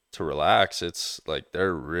to relax, it's like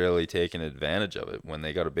they're really taking advantage of it when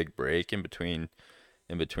they got a big break in between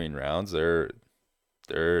in between rounds, they're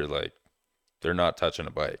like they're not touching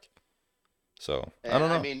a bike. So I don't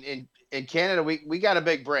know. I mean, in Canada, we got a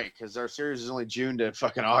big break because our series is only June to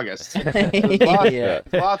fucking August. Yeah.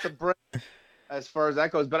 Lots of break as far as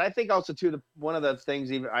that goes. But I think also too, one of the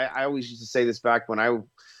things, even I always used to say this back when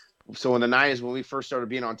so in the 90s when we first started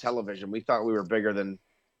being on television, we thought we were bigger than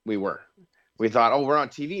we were. We thought, oh, we're on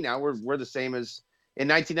TV now. We're the same as in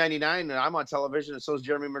 1999, and I'm on television, and so is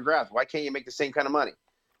Jeremy McGrath. Why can't you make the same kind of money?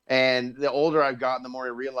 And the older I've gotten, the more I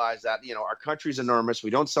realize that, our country's enormous. We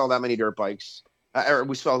don't sell that many dirt bikes. Or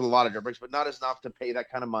we sell a lot of dirt bikes, but not enough to pay that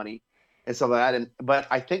kind of money and stuff like that. But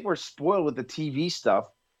I think we're spoiled with the TV stuff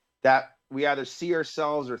that we either see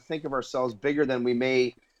ourselves or think of ourselves bigger than we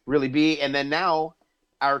may really be. And then now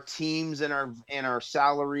our teams and our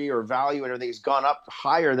salary or value and everything has gone up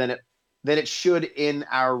higher than it should in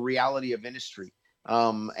our reality of industry.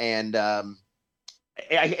 It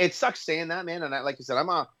sucks saying that, man. And like I said,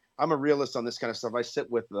 I'm a realist on this kind of stuff. I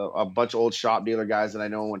sit with a bunch of old shop dealer guys that I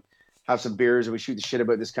know and have some beers and we shoot the shit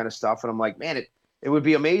about this kind of stuff. And I'm like, man, it would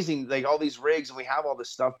be amazing. Like all these rigs and we have all this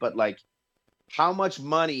stuff, but like how much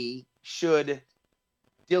money should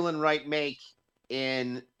Dylan Wright make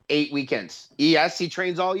in 8 weekends? Yes, he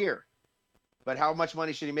trains all year, but how much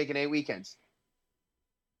money should he make in 8 weekends?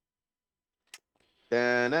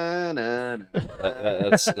 That's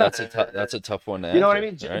a tough one to answer. You know what I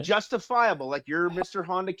mean? Right? Justifiable. Like you're Mr.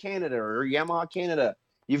 Honda Canada or Yamaha Canada.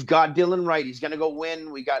 You've got Dylan Wright. He's going to go win.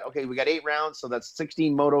 We got 8 rounds, so that's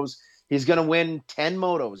 16 motos. He's going to win 10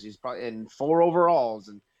 motos. He's probably in 4 overalls,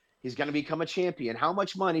 and he's going to become a champion. How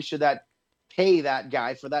much money should that pay that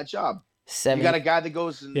guy for that job? 70. You got a guy that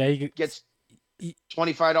goes and gets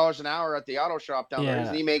 $25 an hour at the auto shop down there,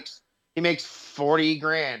 and he makes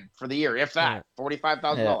 $40,000 for the year, if that,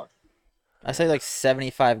 $45,000. I say like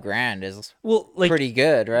 75 grand is like pretty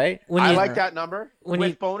good, right? I like that number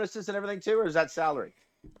with bonuses and everything too, or is that salary?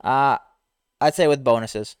 I'd say with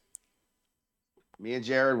bonuses. Me and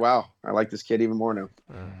Jared, wow, I like this kid even more now.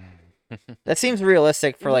 That seems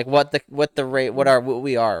realistic for like what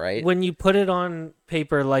we are, right? When you put it on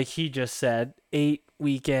paper, like he just said, 8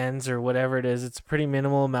 weekends or whatever it is, it's a pretty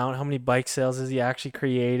minimal amount. How many bike sales is he actually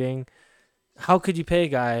creating? How could you pay a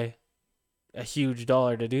guy a huge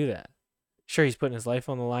dollar to do that? Sure, he's putting his life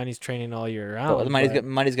on the line. He's training all year round. But the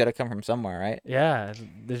money's got to come from somewhere, right? Yeah,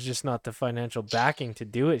 there's just not the financial backing to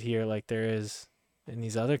do it here like there is in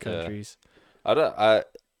these other countries.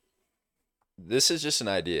 This is just an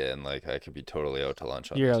idea, and like I could be totally out to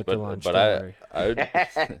lunch on You're this. out to lunch, but don't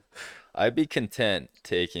worry. I'd be content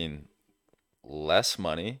taking less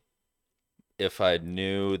money if I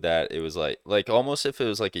knew that it was like almost if it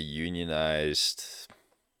was like a unionized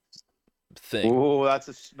thing. Ooh, that's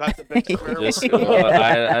a big swear Just, word.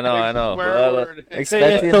 I know. Swear word.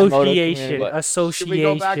 Especially in the moto Association. community. Should we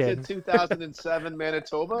go back to 2007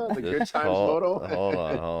 Manitoba, the Good Times Moto? Hold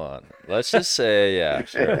on. Let's just say, yeah,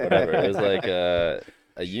 sure, whatever. It was like a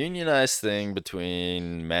unionized thing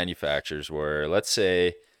between manufacturers where, let's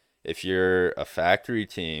say, if you're a factory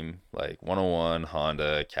team like 101,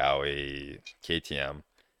 Honda, Cowie, KTM,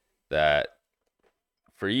 that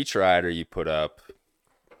for each rider you put up,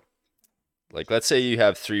 like let's say you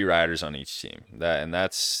have 3 riders on each team,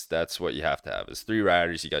 that's what you have to have is 3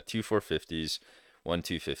 riders. You got 2 450s, 1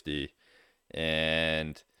 250,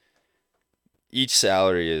 and each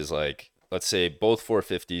salary is like, let's say both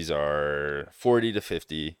 450s are 40 to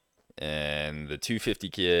 50, and the 250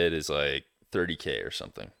 kid is like 30K or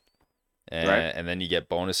something. And then you get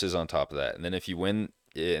bonuses on top of that. And then if you win,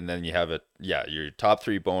 and then you have your top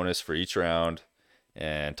 3 bonus for each round,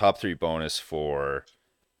 and top 3 bonus for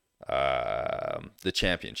the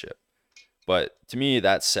championship. But to me,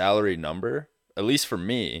 that salary number, at least for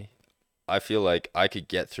me, I feel like I could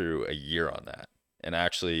get through a year on that and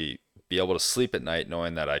actually be able to sleep at night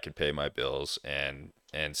knowing that I could pay my bills and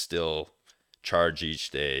still charge each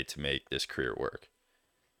day to make this career work.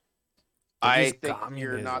 I think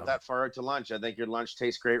you're not that far out to lunch. I think your lunch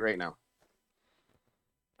tastes great right now.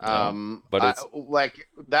 But it's like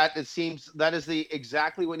that. It seems that is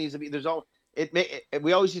exactly what needs to be.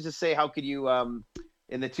 We always used to say, how could you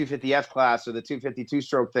in the 250F class or the 252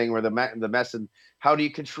 stroke thing where the mess and how do you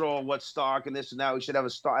control what stock and this and that? We should have a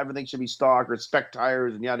stock. Everything should be stock or spec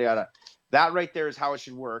tires and yada yada. That right there is how it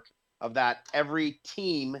should work. Of that, every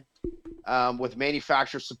team with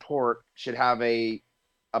manufacturer support should have a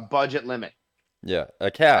budget limit. Yeah, a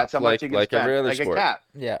cap. That's how much you can spend. Every other like sport. A cap.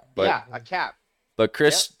 Yeah. A cap. But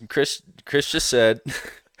Chris just said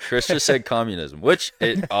communism, which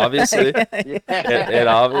it obviously it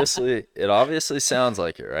obviously sounds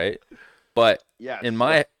like it, right? But Yeah. in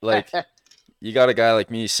my you got a guy like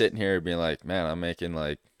me sitting here being like, man, I'm making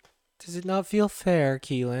like, Does it not feel fair,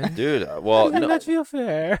 Keelan? dude, well, Does it no, not feel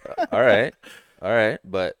fair? all right,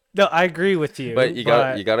 but No, I agree with you. you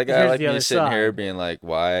got a guy here's like the me other sitting here side. being like,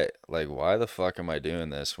 why the fuck am I doing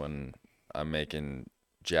this when I'm making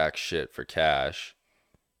jack shit for cash?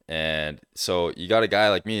 And so you got a guy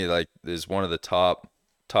like me, like, is one of the top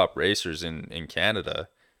racers in Canada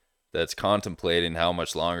that's contemplating how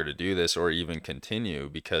much longer to do this or even continue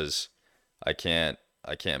because I can't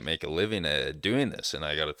make a living at doing this, and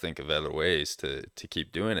I got to think of other ways to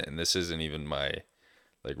keep doing it. And this isn't even my,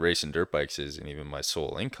 like, racing dirt bikes isn't even my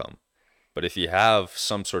sole income. But if you have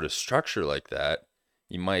some sort of structure like that,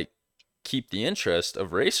 you might keep the interest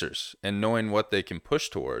of racers and knowing what they can push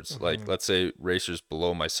towards. Like, let's say racers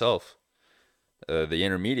below myself, the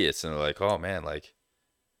intermediates, and they're like, oh man, like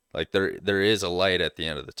there is a light at the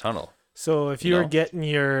end of the tunnel. So if You you were know? getting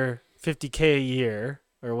your 50K a year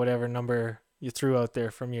or whatever number you threw out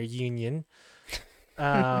there from your union,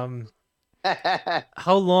 how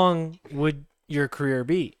long would your career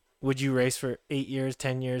be? Would you race for 8 years,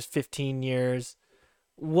 10 years, 15 years?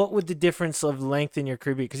 What would the difference of length in your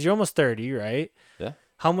career be? Because you're almost 30, right? Yeah.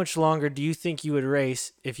 How much longer do you think you would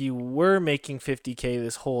race if you were making 50K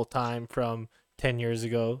this whole time from 10 years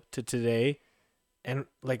ago to today? And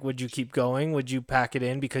like, would you keep going? Would you pack it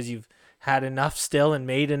in because you've had enough still and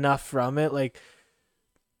made enough from it? Like,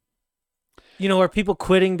 you know, are people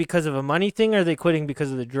quitting because of a money thing? Or are they quitting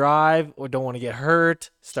because of the drive or don't want to get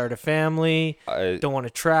hurt, start a family, don't want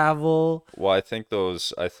to travel? Well, I think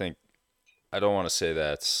I don't want to say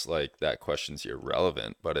that's like that question's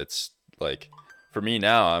irrelevant, but it's like for me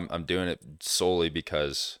now, I'm doing it solely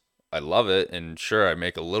because I love it, and sure, I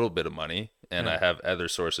make a little bit of money and I have other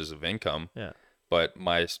sources of income. Yeah. But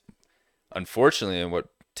unfortunately, and what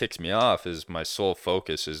ticks me off is my sole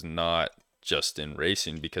focus is not just in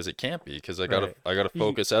racing, because it can't be, because I gotta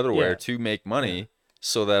focus everywhere to make money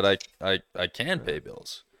so that I can pay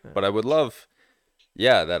bills. But I would love,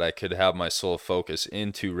 that I could have my sole focus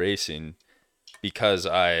into racing because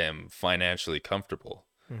I am financially comfortable.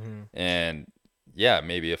 And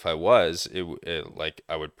maybe if I was, it like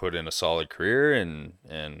I would put in a solid career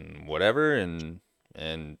and whatever, and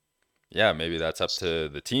maybe that's up to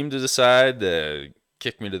the team to decide to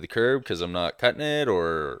kick me to the curb because I'm not cutting it,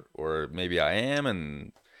 or maybe I am,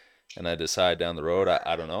 and I decide down the road.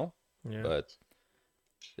 I don't know, but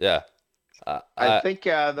I think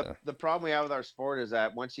the problem we have with our sport is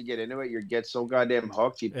that once you get into it, you get so goddamn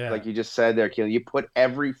hooked. Like you just said there, Keelan, you put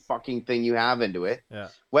every fucking thing you have into it. Yeah.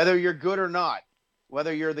 Whether you're good or not,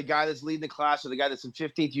 whether you're the guy that's leading the class or the guy that's in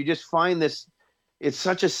 15th, you just find this. It's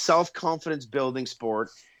such a self-confidence building sport.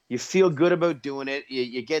 You feel good about doing it.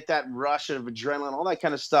 You get that rush of adrenaline, all that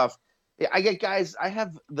kind of stuff. I get guys. I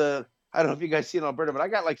don't know if you guys see in Alberta, but I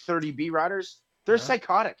got like 30 B riders. They're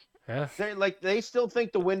psychotic. Yeah. They're like, they still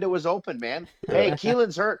think the window is open, man. Hey,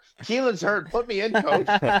 Keelan's hurt. Put me in, coach.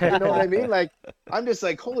 You know what I mean? Like, I'm just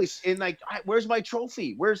like, where's my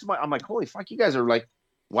trophy? I'm like, holy fuck, you guys are like,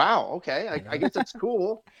 wow, okay. I guess that's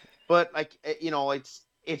cool. But like,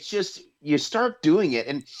 it's just, you start doing it.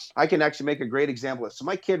 And I can actually make a great example of. So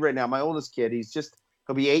my kid right now, my oldest kid,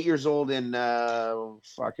 he'll be 8 years old in, I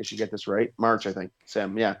should get this right. March, I think.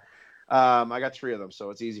 Sam. Yeah. I got 3 of them,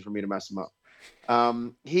 so it's easy for me to mess them up.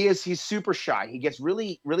 He's super shy. He gets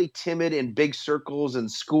really, really timid in big circles and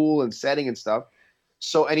school and setting and stuff.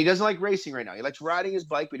 So, and he doesn't like racing right now. He likes riding his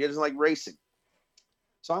bike, but he doesn't like racing.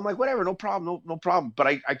 So I'm like, whatever, no problem, no problem. But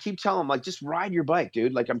I keep telling him, like, just ride your bike,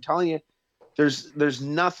 dude. Like, I'm telling you, there's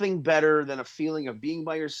nothing better than a feeling of being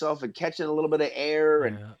by yourself and catching a little bit of air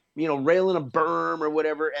and, railing a berm or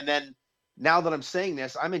whatever. And then now that I'm saying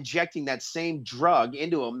this, I'm injecting that same drug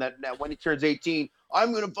into him that when he turns 18,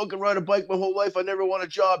 I'm going to fucking ride a bike my whole life. I never want a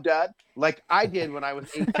job, Dad. Like I did when I was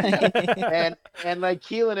 18. and like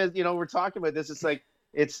Keelan is, we're talking about this. It's like,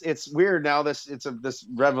 it's weird now. This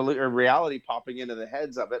reality popping into the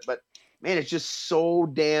heads of it. But man, it's just so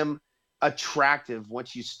damn attractive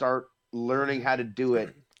once you start learning how to do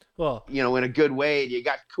it. Well, in a good way. And you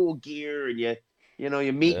got cool gear, and you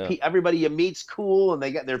meet everybody you meet's cool, and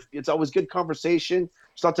it's always good conversation.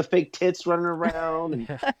 There's lots of fake tits running around,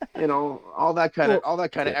 and all that kind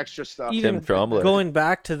of extra stuff. Even going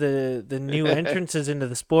back to the new entrances into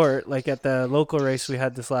the sport, like at the local race we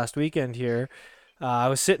had this last weekend here, I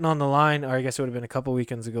was sitting on the line, or I guess it would have been a couple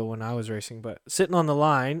weekends ago when I was racing, but sitting on the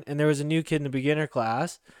line, and there was a new kid in the beginner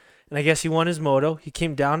class, and I guess he won his moto. He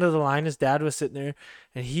came down to the line, his dad was sitting there,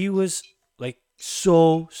 and he was like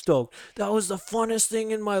so stoked. That was the funnest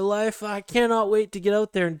thing in my life. I cannot wait to get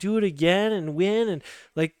out there and do it again and win. And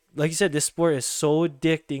like you said, this sport is so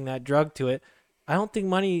addicting, that drug to it. I don't think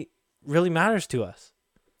money really matters to us.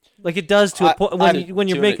 Like it does to a point when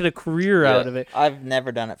you're to making a career out of it. I've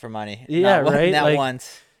never done it for money. Yeah, Not, right? Not Like,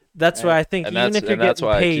 once. That's why I think And even that's- if you're and that's getting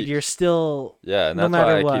why I paid, keep- you're still Yeah, and no that's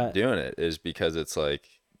matter why I what. keep doing it, is because it's like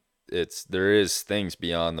there is things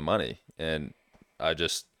beyond the money, and I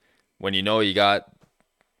just, when you know you got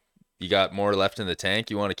more left in the tank,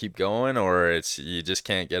 you want to keep going, or you just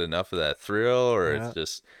can't get enough of that thrill, or Yeah. it's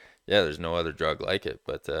just there's no other drug like it.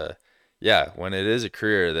 But when it is a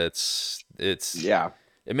career,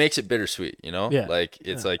 it makes it bittersweet, you know? Yeah. Like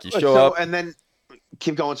it's like you So, show up. and then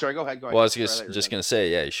keep going. Sorry, go ahead. Well, I was Sorry, I thought you were just done. gonna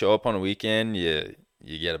say, you show up on a weekend, you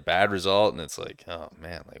get a bad result, and it's like, oh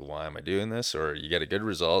man, like why am I doing this? Or you get a good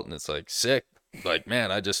result, and it's like sick, like man,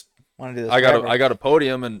 Want to do this I forever. got a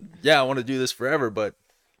podium, and I want to do this forever, but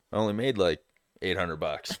I only made like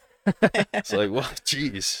 $800. It's like, well,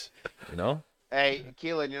 geez, you know? Hey,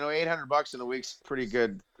 Keelan, $800 in a week's pretty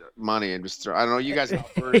good money. And just I don't know, you guys have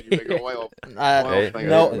heard you big oil. Hey, thing,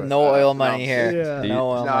 no, but, no oil money no. here. Yeah. No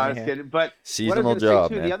oil No, I money was here. kidding. But Seasonal what I was gonna job,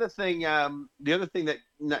 say too, man. the other thing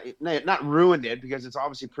that not ruined it, because it's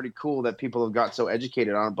obviously pretty cool that people have got so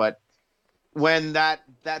educated on it, but when that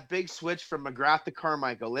big switch from McGrath to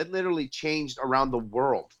Carmichael, it literally changed around the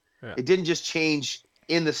world. Yeah. It didn't just change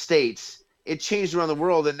in the States. It changed around the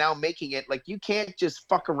world, and now making it like you can't just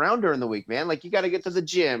fuck around during the week, man. Like you got to get to the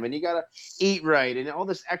gym and you got to eat right and all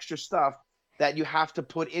this extra stuff that you have to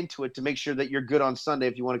put into it to make sure that you're good on Sunday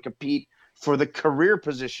if you want to compete for the career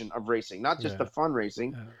position of racing, not just Yeah. the fun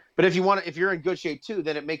racing. Yeah. But if you're in good shape too,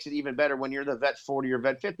 then it makes it even better when you're the vet 40 or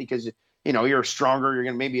vet 50, because you're stronger, you're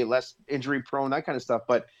going to maybe less injury prone, that kind of stuff.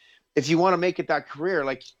 But if you want to make it that career,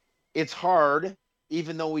 like it's hard,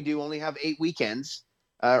 even though we do only have 8 weekends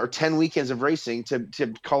or 10 weekends of racing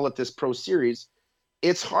to call it this pro series.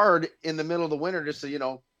 It's hard in the middle of the winter just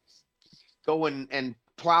to, go and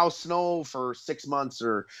plow snow for 6 months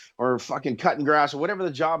or fucking cutting grass or whatever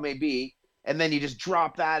the job may be. And then you just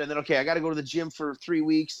drop that. And then, okay, I got to go to the gym for 3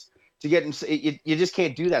 weeks to get you just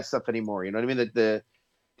can't do that stuff anymore. You know what I mean? The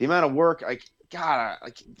amount of work, I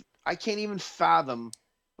can't even fathom.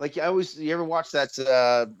 Like you ever watch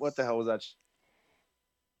that, what the hell was that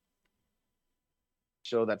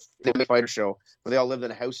show, that's the fighter show where they all lived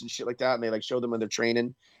in a house and shit like that, and they like show them when they're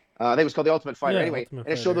training. I think it was called The Ultimate Fighter. Yeah, Anyway, Ultimate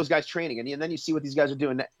and it showed Fighter. those guys training, and then you see what these guys are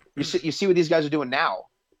doing. You see what these guys are doing now,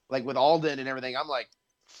 like with Alden and everything. I'm like,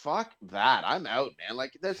 fuck that, I'm out, man.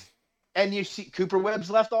 Like this, and you see Cooper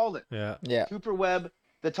Webb's left Alden. Yeah. Yeah. Cooper Webb,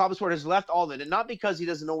 the top of sport, has left Alden, and not because he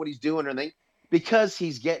doesn't know what he's doing or anything, because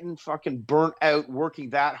he's getting fucking burnt out working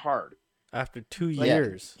that hard. After 2 Like,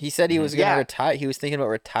 years. He said he was going to Yeah. retire. He was thinking about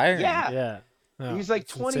retiring. Yeah. Yeah. Yeah, He's like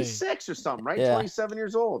it's insane. 26 or something, right? Yeah. 27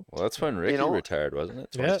 years old. Well, that's when Ricky know? retired, wasn't it?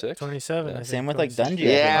 Yeah, 26. 27. Yeah. I think, Same with, like, 26. Dungey, I think.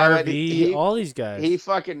 Yeah, but RV, all these guys.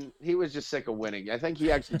 He was just sick of winning. I think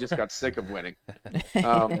he actually just got sick of winning.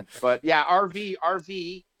 But yeah,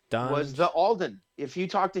 RV Done. was the Alden. If you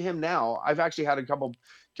talk to him now, I've actually had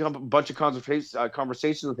a bunch of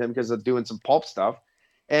conversations with him because of doing some pulp stuff.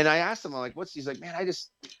 And I asked him, I'm like, he's like, man, I just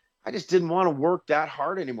didn't want to work that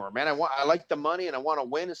hard anymore, man. I like the money and I want to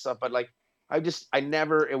win and stuff, but like,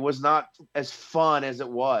 it was not as fun as it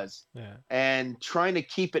was. Yeah. And trying to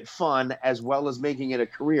keep it fun as well as making it a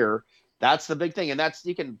career, that's the big thing. And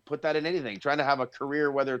you can put that in anything. Trying to have a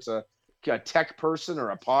career, whether it's a tech person or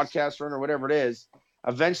a podcast runner or whatever it is,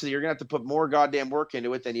 eventually you're gonna have to put more goddamn work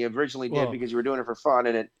into it than you originally did Well, because you were doing it for fun,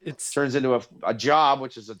 and it It's turns into a job,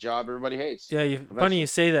 which is a job everybody hates. Yeah, funny you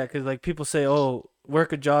say that because like people say, "Oh,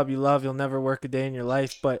 work a job you love, you'll never work a day in your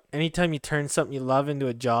life." But anytime you turn something you love into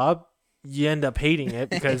a job, you end up hating it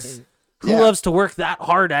because who Yeah. loves to work that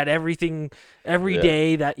hard at everything every Yeah.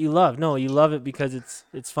 day that you love? No, you love it because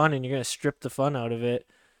it's fun and you're gonna strip the fun out of it.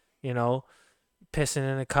 You know, pissing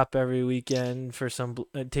in a cup every weekend for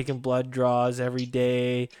taking blood draws every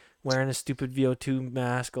day, wearing a stupid VO2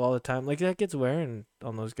 mask all the time. Like that gets wearing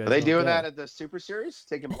on those guys. Are they all doing day. that at the Super Series,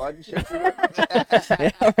 taking blood and shit?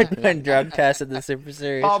 Yeah, we're doing drug tests at the Super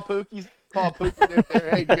Series. Paul Pookie's there.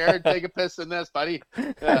 Hey, Jared, take a piss in this, buddy.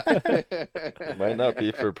 It might not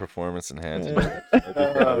be for performance enhancing. It might be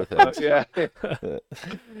for other things. Yeah.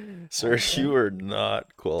 Sir, you are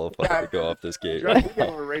not qualified to go off this gate Drug right people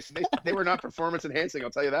now. were racing. They were not performance enhancing,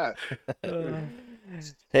 I'll tell you that.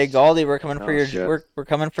 Hey Galdi, we're coming for Oh, your shit. we're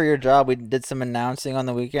coming for your job. We did some announcing on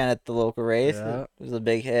the weekend at the local race. Yeah. It was a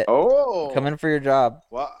big hit. Oh, Coming for your job.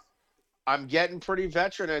 well, I'm getting pretty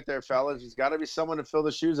veteran out there, fellas. There's got to be someone to fill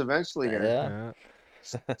the shoes eventually here. Yeah.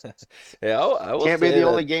 Yeah. Yeah, I will Can't be say the that,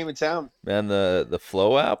 only game in town. man, the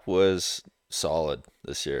Flow app was solid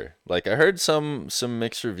this year. Like I heard some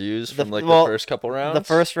mixed reviews The- from like well, the first couple rounds. The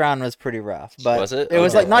first round was pretty rough, but Was it? it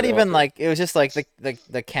was Okay. like not even Okay. like it was just like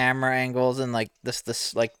the camera angles and like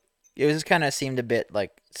this like it was just kind of seemed a bit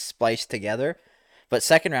like spliced together. But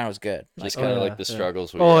second round was good. just Like, kind of yeah, like the yeah.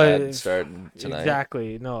 struggles we Oh, had it's- starting tonight.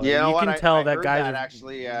 Exactly. No, You know you what? can tell I that heard guys that are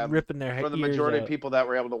actually, ripping their for the ears majority out. of people that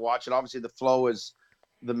were able to watch it. Obviously, the flow is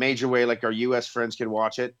the major way like our U.S. friends could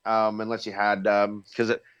watch it, unless you had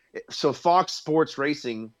because so Fox Sports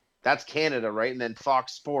Racing, that's Canada, right? And then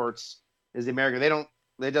Fox Sports is the American.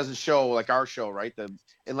 It doesn't show like our show, right?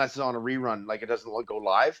 Unless it's on a rerun, like it doesn't go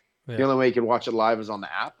live. Yeah. The only way you can watch it live is on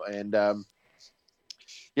the app. And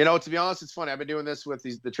to be honest, it's funny. I've been doing this with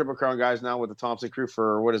the Triple Crown guys now with the Thompson crew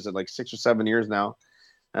for what is it, like 6 or 7 years now?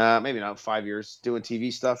 Maybe not 5 years doing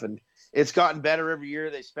TV stuff, and it's gotten better every year.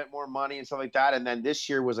 They spent more money and stuff like that. And then this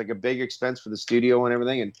year was like a big expense for the studio and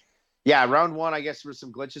everything. And yeah, round one, I guess there were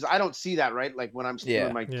some glitches. I don't see that, right? Like when I'm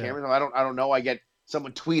doing my Yeah. camera, I don't know. I get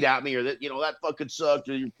someone tweet at me or that, that fucking sucked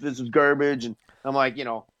or this is garbage. And I'm like,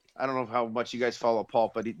 I don't know how much you guys follow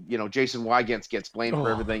Paul, but Jason Wygant gets blamed for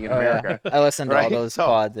everything in oh, yeah. America. I listened to all Right? those So,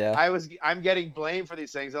 pods. Yeah. I'm getting blamed for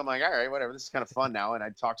these things. I'm like, all right, whatever. This is kind of fun now. And I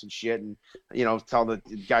talk some shit and, tell the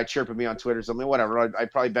guy chirping me on Twitter or something, whatever.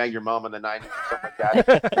 I'd probably bang your mom in the 90s or something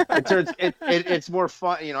like that. It's more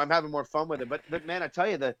fun. I'm having more fun with it. But man, I tell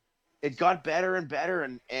you it got better and better.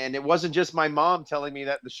 And it wasn't just my mom telling me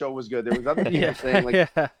that the show was good. There was other people saying like,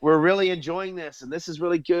 yeah. we're really enjoying this and this is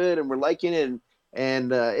really good and we're liking it.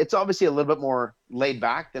 And it's obviously a little bit more laid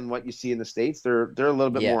back than what you see in the States. They're a little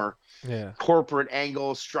bit Yeah. more Yeah. corporate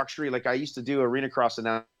angle, structure. Like I used to do arena cross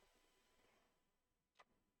That's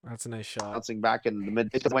a nice shot. announcing back in the mid.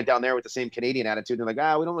 It went down there with the same Canadian attitude. They're like,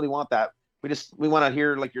 we don't really want that. We want to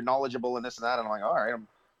hear like you're knowledgeable and this and that. And I'm like, all right.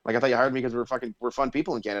 I thought you hired me because we're fun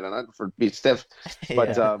people in Canada, not for be stiff.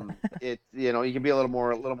 But Yeah. you can be a little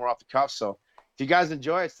more off the cuff. So if you guys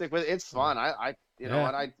enjoy it, stick with it. It's fun. I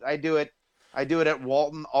do it. I do it at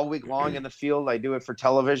Walton all week long in the field. I do it for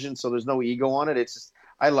television, so there's no ego on it. It's just,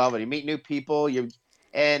 I love it. You meet new people.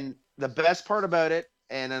 And the best part about it,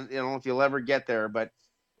 and I don't know if you'll ever get there, but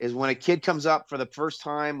is when a kid comes up for the first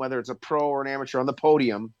time, whether it's a pro or an amateur on the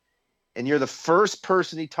podium, and you're the first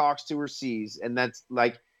person he talks to or sees, and that's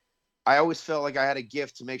like, I always felt like I had a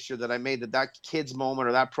gift to make sure that I made that kid's moment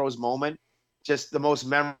or that pro's moment just the most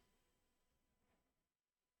memorable,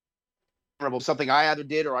 something I either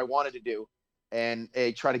did or I wanted to do. And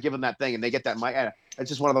try to give them that thing, and they get that. It's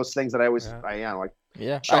just one of those things that I always,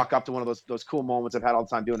 Yeah. chalk up to one of those cool moments I've had all the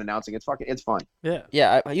time doing announcing. It's fun. Yeah.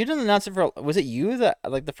 Yeah, you didn't announce it for. Was it you that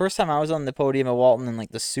like the first time I was on the podium at Walton in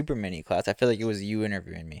like the super mini class? I feel like it was you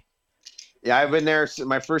interviewing me. Yeah, I've been there.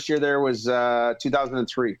 My first year there was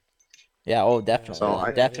 2003. Yeah. Oh, definitely.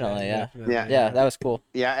 So definitely. Yeah. Yeah, that was cool.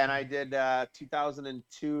 Yeah, and I did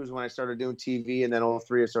 2002 is when I started doing TV, and then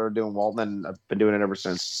 2003 I started doing Walton, and I've been doing it ever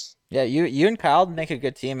since. Yeah, you and Kyle make a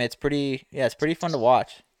good team. It's pretty fun to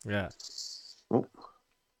watch. Yeah. Oh.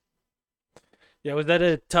 Yeah. Was that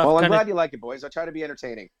a tough Well, I'm kind glad of? you like it, boys. I try to be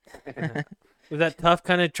entertaining. Was that tough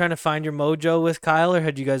kind of trying to find your mojo with Kyle, or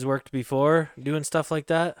had you guys worked before doing stuff like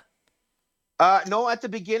that? No, at the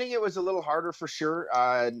beginning it was a little harder for sure.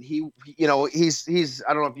 He's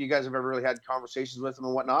I don't know if you guys have ever really had conversations with him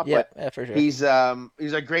and whatnot, Yeah, but yeah, for sure. he's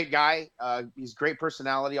a great guy. He's great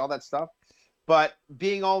personality, all that stuff. But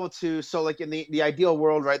being able to, so like in the ideal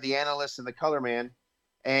world, right, the analyst and the color man,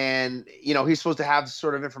 and he's supposed to have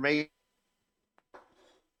sort of information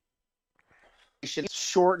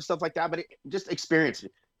short and stuff like that, but just experience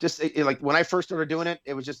it. Like when I first started doing it,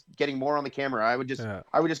 it was just getting more on the camera. I would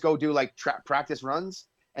just go do like practice runs,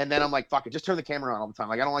 and then I'm like, fuck it, just turn the camera on all the time.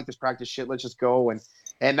 Like I don't like this practice shit. Let's just go. And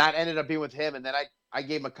that ended up being with him. And then I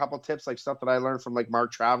gave him a couple tips, like stuff that I learned from like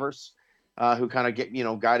Mark Travers, who kind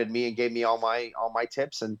of guided me and gave me all my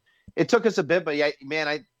tips. And it took us a bit, but yeah,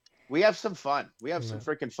 man, we have some fun. We have some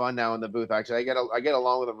freaking fun now in the booth. Actually, I get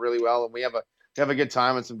along with him really well, and we have a good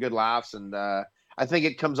time and some good laughs. And I think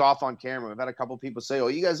it comes off on camera. We've had a couple people say, "Oh,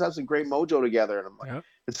 you guys have some great mojo together," and I'm like,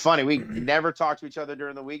 It's funny. We never talk to each other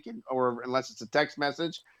during the weekend, or unless it's a text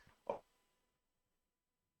message,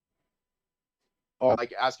 or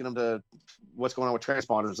like asking them to what's going on with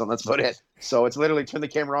transponders, and that's about it. So it's literally turn the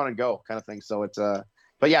camera on and go kind of thing. So it's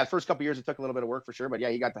but yeah, the first couple of years it took a little bit of work for sure. But yeah,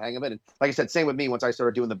 he got the hang of it. And like I said, same with me. Once I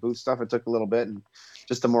started doing the booth stuff, it took a little bit, and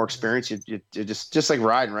just the more experience, you just like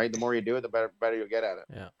riding, right? The more you do it, the better you'll get at it.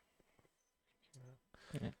 Yeah.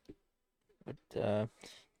 But,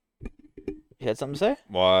 you had something to say?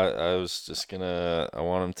 Well, I was just I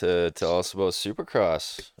want him to tell us about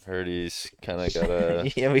Supercross. I heard he's kind of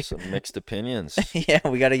got Yeah, some mixed opinions. Yeah,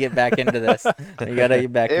 we got to get back into this. We got to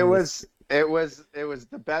get back. It into was It was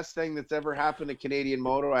the best thing that's ever happened to Canadian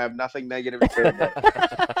Moto. I have nothing negative to say about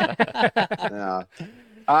it. No.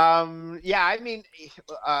 Yeah, I mean,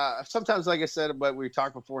 sometimes, like I said, but we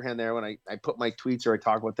talked beforehand there, when I put my tweets or I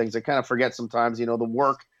talk about things, I kind of forget sometimes, the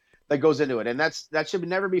work that goes into it. And that should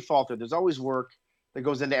never be faltered. There's always work that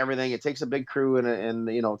goes into everything. It takes a big crew and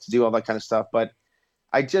to do all that kind of stuff. But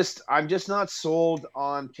I'm just not sold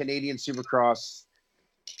on Canadian Supercross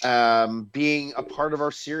being a part of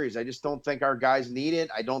our series. I just don't think our guys need it.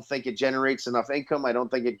 I don't think it generates enough income. I don't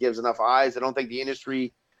think it gives enough eyes. I don't think the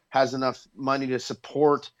industry has enough money to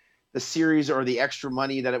support the series, or the extra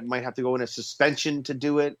money that it might have to go in a suspension to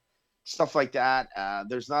do it, stuff like that.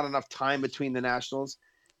 There's not enough time between the nationals.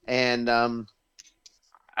 And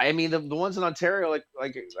I mean, the ones in Ontario, like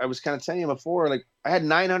I was kind of telling you before, like I had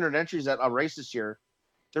 900 entries at a race this year.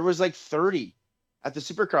 There was like 30 at the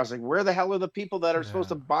Supercross. Like, where the hell are the people that are supposed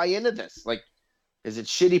to buy into this? Like, is it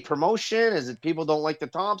shitty promotion? Is it people don't like the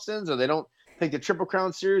Thompsons, or they don't think the Triple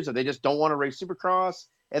Crown series, or they just don't want to race Supercross?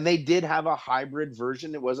 And they did have a hybrid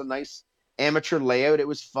version. It was a nice amateur layout. It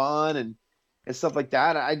was fun and stuff like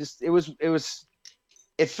that.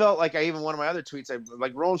 It felt like, even one of my other tweets, I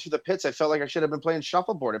like rolling through the pits. I felt like I should have been playing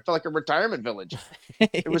shuffleboard. It felt like a retirement village.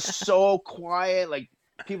 It was so quiet. Like,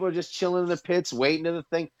 people are just chilling in the pits, waiting to the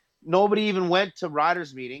thing. Nobody even went to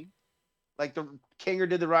riders meeting. Like, the Kinger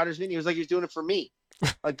did the riders meeting. He was like, he was doing it for me.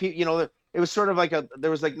 Like, it was sort of like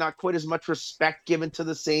there was like not quite as much respect given to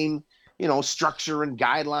the same, structure and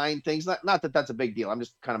guideline things. Not that that's a big deal. I'm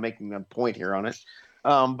just kind of making a point here on it.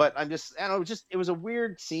 But I'm just, it was a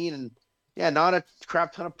weird scene, and yeah, not a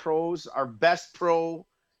crap ton of pros. Our best pro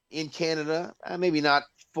in Canada, maybe not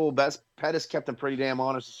full best. Pettis kept him pretty damn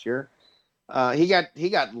honest this year. He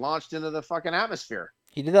got launched into the fucking atmosphere.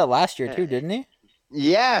 He did that last year too, didn't he?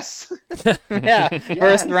 Yes. Yeah,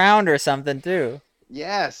 first round or something too.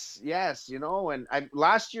 Yes. And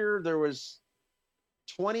last year there was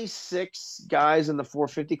 26 guys in the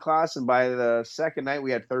 450 class, and by the second night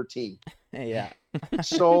we had 13. Yeah.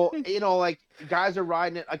 So, like, guys are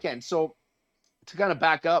riding it again. So to kind of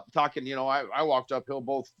back up talking, I walked uphill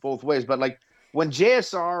both ways, but like when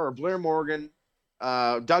JSR or Blair Morgan,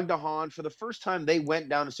 Doug DeHaan, for the first time they went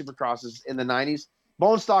down to Supercrosses in the 90s,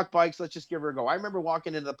 bone stock bikes, let's just give her a go. I remember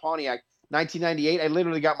walking into the Pontiac 1998. I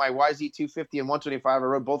literally got my YZ250 and 125. I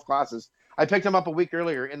rode both classes. I picked them up a week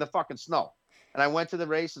earlier in the fucking snow. And I went to the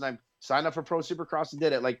race and I signed up for Pro Supercross and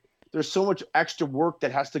did it. Like, there's so much extra work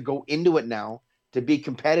that has to go into it now to be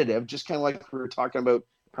competitive. Just kind of like we were talking about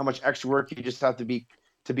how much extra work you just have to be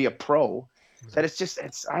a pro. That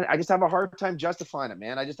I just have a hard time justifying it,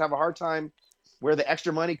 man. I just have a hard time where the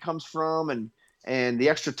extra money comes from and the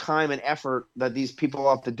extra time and effort that these people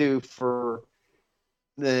have to do for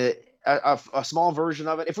a small version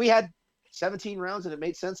of it. If we had 17 rounds and it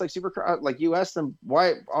made sense, like Supercross, like US, then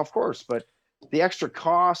why? Of course, but the extra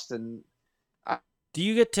cost and do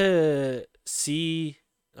you get to see?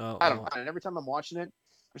 I don't know. And every time I'm watching it,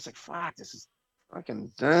 I'm just like, fuck, this is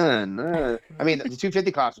fucking done. I mean, the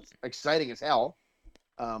 250 class was exciting as hell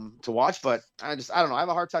to watch, but I don't know. I have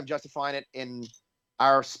a hard time justifying it in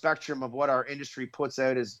our spectrum of what our industry puts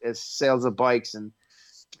out as sales of bikes and,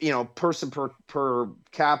 person per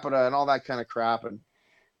capita and all that kind of crap.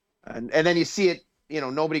 And then you see it,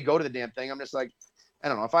 nobody go to the damn thing. I'm just like, I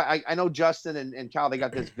don't know. If I know Justin and Cal, they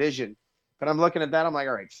got this vision, but I'm looking at that. I'm like,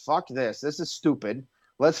 all right, fuck this. This is stupid.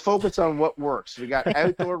 Let's focus on what works. We got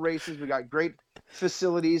outdoor races. We got great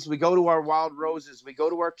facilities. We go to our Wild Roses. We go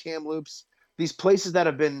to our Kamloops. These places that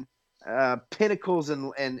have been pinnacles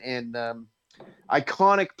and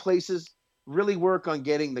iconic places. Really work on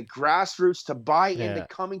getting the grassroots to buy into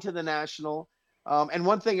coming to the national. And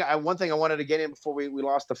one thing I wanted to get in before we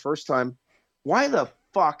lost the first time. Why the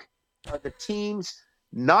fuck are the teams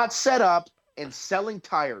not set up and selling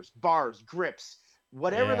tires, bars, grips,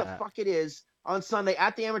 whatever the fuck it is on Sunday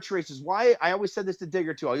at the amateur races? Why? I always said this to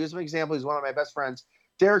Digger too. I'll use an example. He's one of my best friends,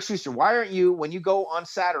 Derek Schuster. Why aren't you, when you go on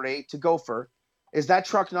Saturday to Gopher, is that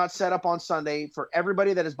truck not set up on Sunday for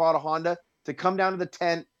everybody that has bought a Honda to come down to the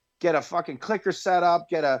tent, get a fucking clicker set up,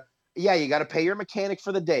 you got to pay your mechanic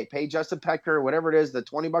for the day, pay Justin Pecker, whatever it is, the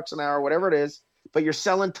 $20 an hour, whatever it is. But you're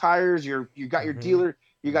selling tires, you got your dealer,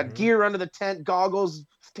 you got gear under the tent, goggles,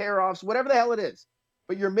 tear-offs, whatever the hell it is.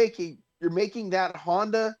 But you're making that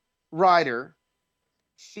Honda rider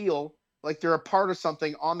feel like they're a part of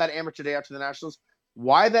something on that amateur day after the nationals.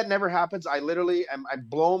 Why that never happens, I'm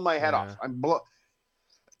blowing my head off.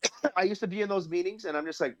 I used to be in those meetings and I'm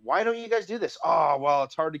just like, why don't you guys do this? Oh, well,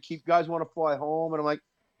 it's hard to keep, guys want to fly home. And I'm like,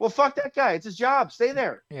 well, fuck that guy. It's his job. Stay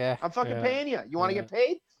there. Yeah. I'm fucking paying you. You want to get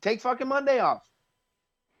paid? Take fucking Monday off.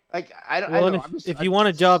 Like I Well, don't and know. I'm just, if I- you want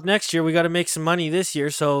a job next year, we got to make some money this year.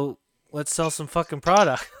 So let's sell some fucking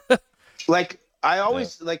product. like I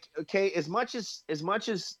always like okay, as much as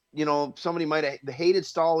somebody might have hated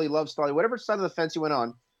Stolly, loved Stolly, whatever side of the fence he went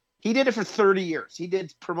on, he did it for 30 years. He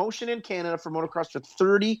did promotion in Canada for motocross for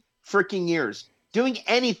 30 freaking years. Doing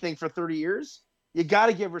anything for 30 years, you got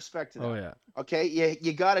to give respect to that. Oh yeah. Okay,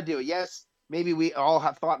 you got to do it. Yes, maybe we all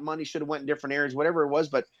have thought money should have went in different areas, whatever it was,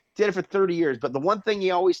 but did it for 30 years. But the one thing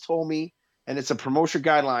he always told me, and it's a promotion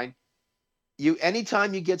guideline,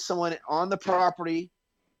 anytime you get someone on the property,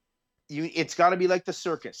 it's got to be like the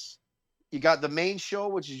circus. You got the main show,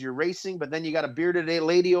 which is your racing, but then you got a bearded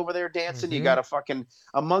lady over there dancing. You got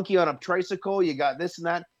a monkey on a tricycle. You got this and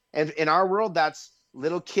that. And in our world, that's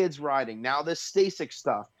little kids riding. Now this Stasic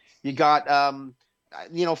stuff. You got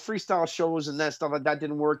freestyle shows and that stuff like that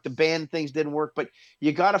didn't work. The band things didn't work, but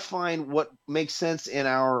you got to find what makes sense in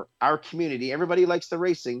our community. Everybody likes the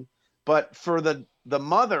racing, but for the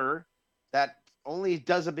mother that only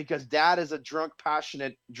does it because dad is a drunk,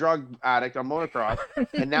 passionate drug addict on motocross,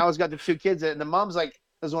 and now he's got the two kids, and the mom's like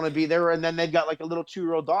doesn't want to be there, and then they've got like a little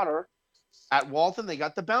 2-year-old daughter at Walton. They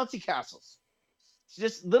got the bouncy castles. It's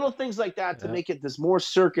just little things like that to make it this more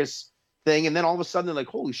circus thing, and then all of a sudden they're like,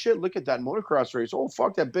 holy shit, look at that motocross race. Oh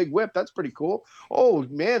fuck, that big whip, that's pretty cool. Oh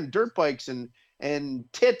man, dirt bikes and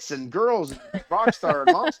tits and girls, and Rockstar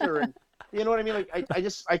and Monster, and you know what I mean?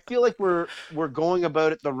 Like I feel like we're going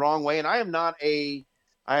about it the wrong way, and I'm not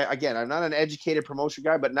I'm not an educated promotion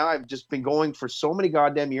guy, but now I've just been going for so many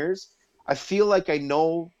goddamn years. I feel like I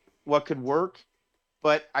know what could work,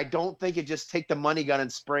 but I don't think it just take the money gun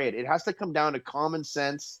and spray it. It has to come down to common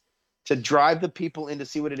sense to drive the people in to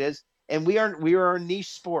see what it is. And we are a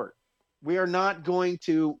niche sport. We are not going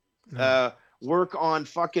to work on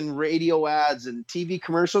fucking radio ads and TV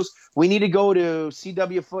commercials. We need to go to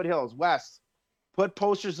CW Foothills West, put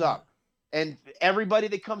posters up, and everybody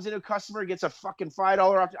that comes into a customer gets a fucking $5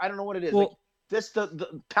 off. I don't know what it is. Well, like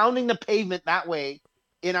the pounding the pavement that way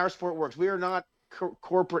in our sport works. We are not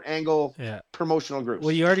corporate angle promotional groups.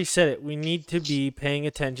 Well, you already said it. We need to be paying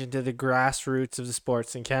attention to the grassroots of the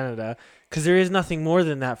sports in Canada, because there is nothing more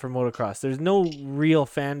than that for motocross. There's no real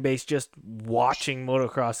fan base just watching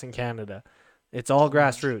motocross in Canada. It's all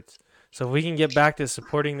grassroots. So if we can get back to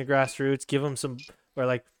supporting the grassroots, give them some, or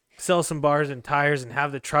like sell some bars and tires and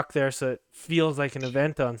have the truck there so it feels like an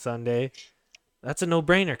event on Sunday, that's a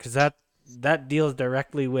no-brainer, because that deals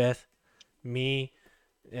directly with me,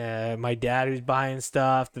 my dad who's buying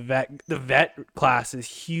stuff. The vet class is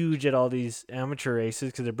huge at all these amateur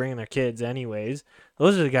races because they're bringing their kids anyways.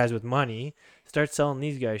 Those are the guys with money. Start selling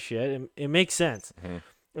these guys shit. It makes sense. Mm-hmm.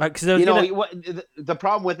 Because the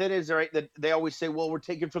problem with it is, right, that they always say, well, we're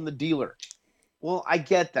taking from the dealer. Well, I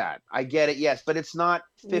get that. I get it, yes, but it's not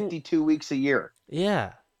 52 weeks a year.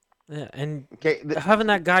 Yeah, and having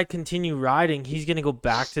that guy continue riding, he's gonna go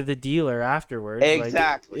back to the dealer afterwards.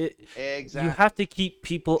 Exactly. Exactly. You have to keep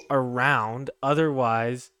people around,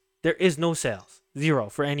 otherwise there is no sales, zero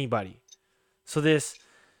for anybody. So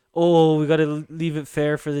we got to leave it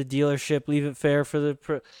fair for the dealership, leave it fair for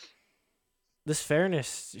the this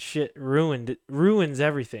fairness shit ruins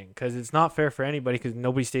everything, because it's not fair for anybody, because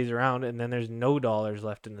nobody stays around, and then there's no dollars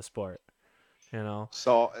left in the sport.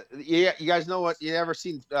 So you guys know what? You ever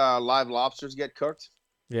seen live lobsters get cooked?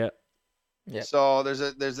 Yeah. So there's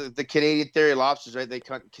the Canadian theory of lobsters, right? They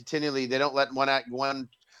continually, they don't let one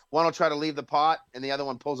will try to leave the pot and the other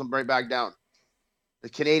one pulls them right back down. The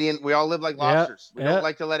Canadian, we all live like lobsters. We don't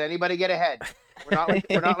like to let anybody get ahead.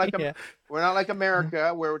 We're not like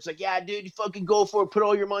America, where it's like, yeah, dude, you fucking go for it. Put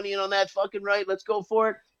all your money in on that fucking right. Let's go for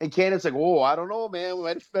it. And Canada's like, oh, I don't know, man.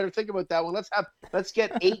 We better think about that one. Let's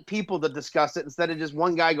get 8 people to discuss it instead of just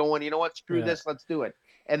one guy going, you know what, screw this, let's do it.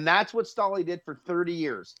 And that's what Stolly did for 30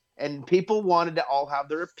 years. And people wanted to all have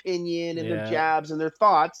their opinion and their jabs and their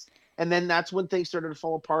thoughts. And then that's when things started to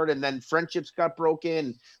fall apart, and then friendships got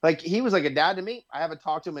broken. Like, he was like a dad to me. I haven't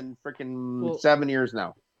talked to him in freaking 7 years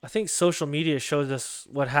now. I think social media shows us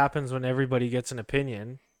what happens when everybody gets an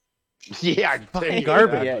opinion. Yeah, fucking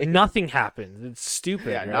garbage. Yeah. Nothing happens. It's stupid.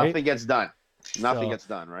 Yeah, right? Nothing gets done. Nothing gets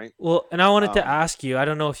done, right? Well, and I wanted to ask you, I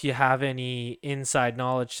don't know if you have any inside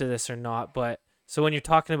knowledge to this or not, but so when you're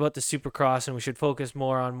talking about the Supercross, and we should focus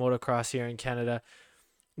more on motocross here in Canada,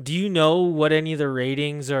 do you know what any of the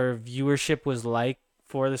ratings or viewership was like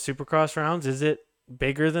for the Supercross rounds? Is it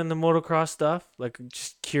bigger than the motocross stuff? Like,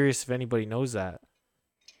 just curious if anybody knows that.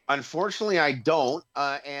 Unfortunately, I don't.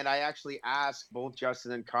 And I actually asked both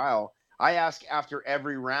Justin and Kyle. I ask after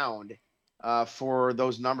every round for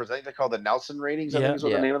those numbers. I think they're called the Nelson ratings. I think is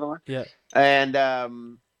what the name of them are. Yeah.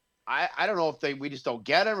 And I don't know if we just don't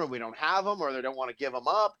get them or we don't have them or they don't want to give them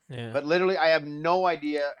up. Yeah. But literally, I have no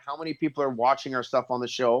idea how many people are watching our stuff on the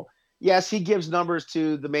show. Yes, he gives numbers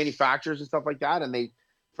to the manufacturers and stuff like that, and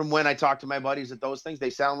from when I talk to my buddies at those things, they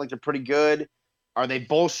sound like they're pretty good. Are they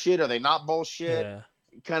bullshit? Are they not bullshit? Yeah.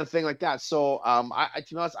 Kind of thing like that. So, to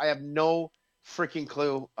be honest, I have no freaking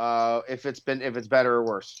clue if it's better or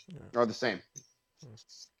worse or the same.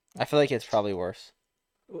 I feel like it's probably worse.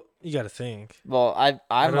 You got to think. Well, I'm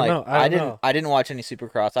don't like know. I don't know. I didn't watch any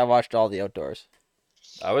Supercross. I watched all the outdoors.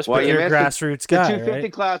 I was Well, pretty, you You're a missed grassroots The guy, 250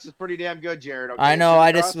 right? class is pretty damn good, Jared. Okay? I know.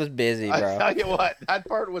 I Supercross, just was busy, I bro. tell you what, that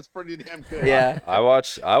part was pretty damn good. Yeah. I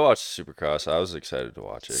watched Supercross. I was excited to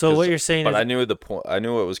watch it. So 'cause- what you're saying but is I knew I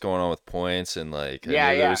knew what was going on with points and like I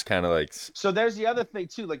Yeah, knew yeah. It was kind of like So there's the other thing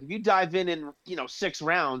too. Like if you dive in 6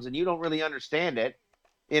 rounds and you don't really understand it,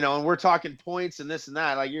 and we're talking points and this and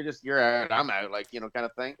that, like you're out, I'm out, like kind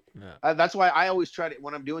of thing. Yeah. That's why I always try to,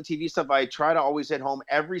 when I'm doing TV stuff, I try to always hit home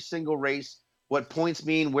every single race, what points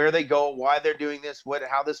mean, where they go, why they're doing this,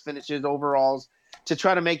 how this finishes, overalls, to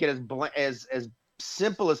try to make it as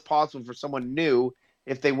simple as possible for someone new.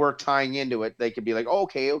 If they were tying into it, they could be like,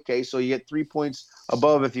 okay, so you get 3 points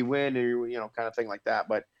above if you win, or kind of thing like that.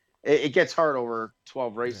 But it gets hard over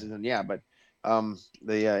 12 races, and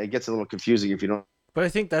it gets a little confusing if you don't. But I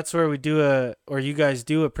think that's where you guys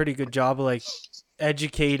do a pretty good job of like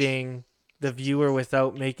educating the viewer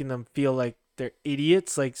without making them feel like they're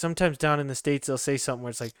idiots. Like sometimes down in the States, they'll say something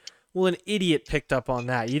where it's like, well, an idiot picked up on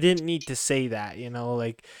that. You didn't need to say that,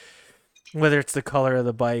 like whether it's the color of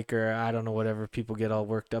the bike or I don't know, whatever people get all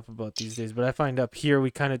worked up about these days. But I find up here,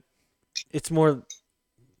 it's more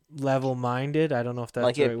level-minded. I don't know if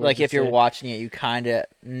that's the right word to if you're say. watching it, you kind of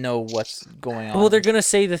know what's going on. Well, they're gonna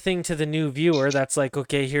say the thing to the new viewer that's like,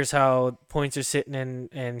 okay, here's how points are sitting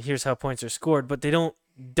and here's how points are scored, but they don't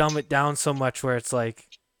dumb it down so much where it's like,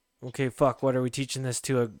 okay, fuck, what are we teaching this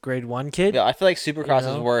to a grade 1 kid? Yeah, I feel like Supercross is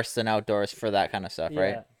know? worse than outdoors for that kind of stuff,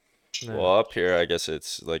 right? Yeah. well up here. I guess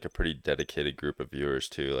it's like a pretty dedicated group of viewers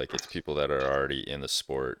too. Like it's people that are already in the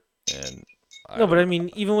sport and. No, but I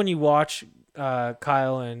mean, even when you watch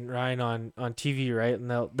Kyle and Ryan on TV, right, and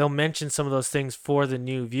they'll mention some of those things for the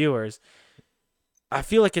new viewers. I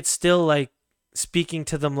feel like it's still like speaking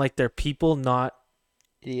to them like they're people, not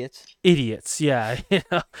idiots. Yeah,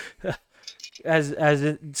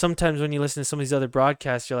 sometimes when you listen to some of these other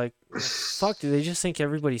broadcasts, you're like, fuck, do they just think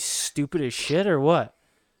everybody's stupid as shit or what?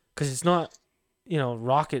 Because it's not,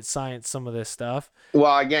 rocket science, some of this stuff.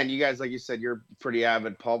 Well, again, you guys, like you said, you're pretty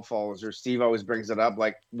avid pulp followers. Or Steve always brings it up.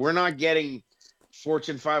 Like, we're not getting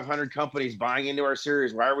Fortune 500 companies buying into our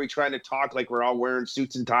series. Why are we trying to talk like we're all wearing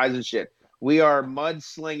suits and ties and shit? We are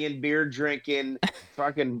mudslinging, beer drinking,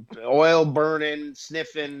 fucking oil burning,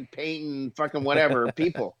 sniffing, painting, fucking whatever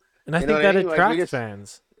people. And I You think know what I that mean? Like, we attracts just-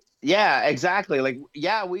 fans. Yeah, exactly. Like,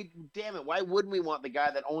 yeah, damn it. Why wouldn't we want the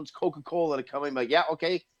guy that owns Coca-Cola to come in? Like, yeah,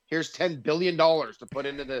 okay, here's $10 billion to put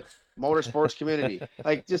into the motorsports community.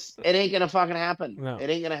 Like, just, it ain't going to fucking happen. No.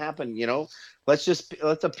 It ain't going to happen. Let's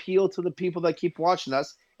appeal to the people that keep watching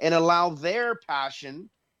us and allow their passion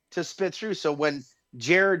to spit through. So when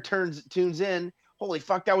Jared tunes in, holy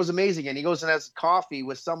fuck, that was amazing. And he goes and has coffee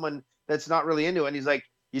with someone that's not really into it. And he's like,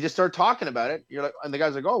 you just start talking about it. You're like, and the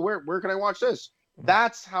guy's like, oh, where can I watch this?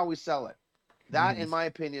 That's how we sell it. That, in my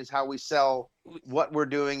opinion, is how we sell what we're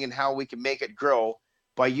doing and how we can make it grow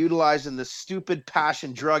by utilizing the stupid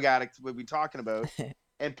passion drug addicts we've been talking about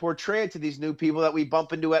and portray it to these new people that we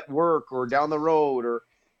bump into at work or down the road or,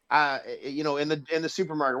 in the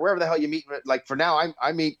supermarket, wherever the hell you meet. Like for now,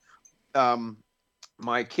 I meet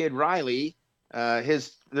my kid Riley.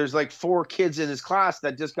 There's like 4 kids in his class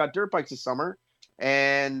that just got dirt bikes this summer.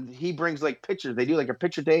 And he brings like pictures. They do like a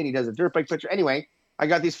picture day and he does a dirt bike picture. Anyway, I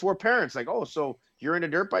got these 4 parents like, oh, so you're into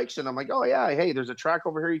dirt bikes? And I'm like, oh yeah. Hey, there's a track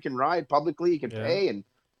over here. You can ride publicly. You can pay. And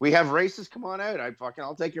we have races. Come on out.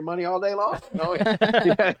 I'll take your money all day long.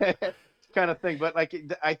 Kind of thing. But like,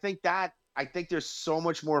 I think there's so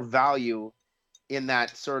much more value in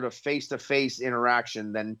that sort of face-to-face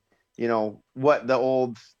interaction than, what the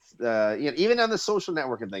old, even on the social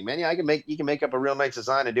networking thing, man. Yeah, you can make up a real nice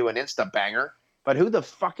design and do an Insta banger. But who the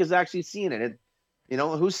fuck is actually seeing it?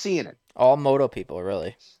 Who's seeing it? All moto people,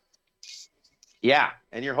 really. Yeah,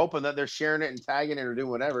 and you're hoping that they're sharing it and tagging it or doing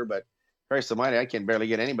whatever. But Christ almighty, I can barely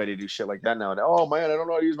get anybody to do shit like that now. Oh man, I don't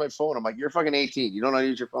know how to use my phone. I'm like, you're fucking 18. You don't know how to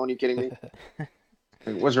use your phone? Are you kidding me? Like,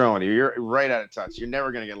 what's wrong with you? You're right out of touch. You're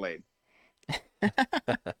never gonna get laid.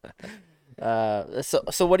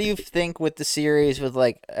 So what do you think with the series with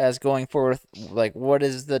like as going forward, like what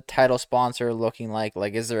is the title sponsor looking like?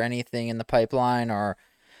 Like is there anything in the pipeline or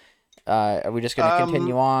are we just going to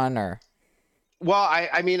continue on or Well,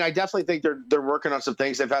 I mean, I definitely think they're working on some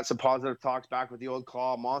things. They've had some positive talks back with the old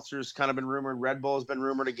claw. Monsters kind of been rumored. Red Bull's been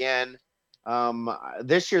rumored again.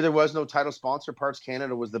 This year there was no title sponsor. Parts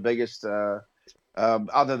Canada was the biggest,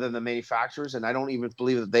 other than the manufacturers, and I don't even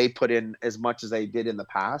believe that they put in as much as they did in the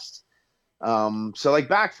past. So like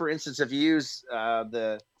back, for instance, if you use I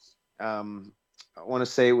want to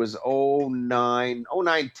say it was 09,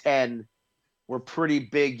 10 were pretty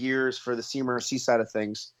big years for the CMRC side of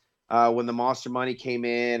things. When the Monster money came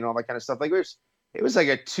in and all that kind of stuff, like it was like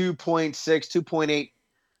a 2.6, $2.8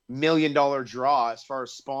 million draw as far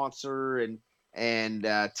as sponsor and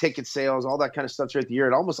ticket sales, all that kind of stuff throughout the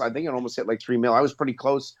year. I think it almost hit like 3 mil. I was pretty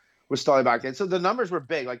close with Stolly back then, so the numbers were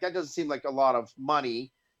big. Like that doesn't seem like a lot of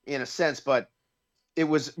money in a sense, but it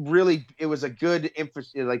was a good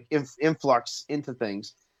influx into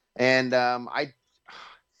things. And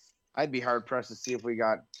I'd be hard pressed to see if we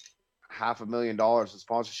got $500,000 in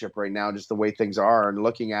sponsorship right now, just the way things are and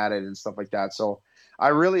looking at it and stuff like that. So I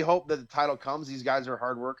really hope that the title comes. These guys are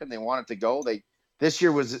hardworking. They want it to go. This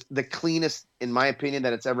year was the cleanest, in my opinion,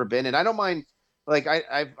 that it's ever been. And I don't mind, like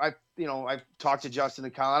I've talked to Justin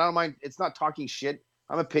and Kyle. I don't mind. It's not talking shit.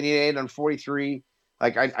 I'm opinionated on 43.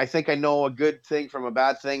 Like I think I know a good thing from a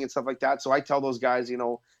bad thing and stuff like that. So I tell those guys,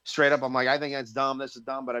 straight up, I'm like, I think that's dumb. This is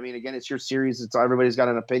dumb. But I mean, again, it's your series. It's everybody's got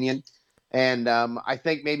an opinion. And I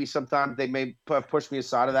think maybe sometimes they may push me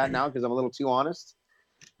aside of that now because I'm a little too honest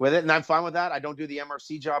with it. And I'm fine with that. I don't do the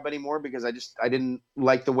MRC job anymore because I didn't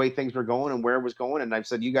like the way things were going and where it was going. And I've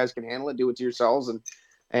said, you guys can handle it, do it to yourselves.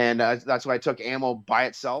 And that's why I took ammo by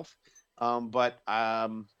itself. But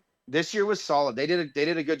this year was solid. They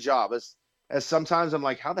did a good job. As sometimes I'm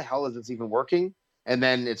like, how the hell is this even working? And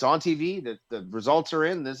then it's on TV. The results are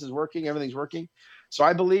in. This is working. Everything's working. So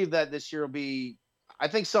I believe that this year will be. I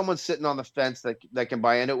think someone's sitting on the fence that can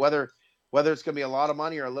buy into it. Whether it's going to be a lot of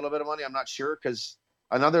money or a little bit of money, I'm not sure. Because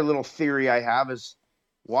another little theory I have is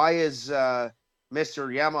why is Mr.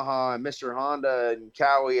 Yamaha and Mr. Honda and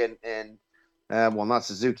Cowie and well, not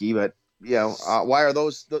Suzuki, but why are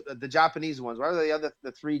those the Japanese ones? Why are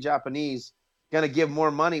the three Japanese going to give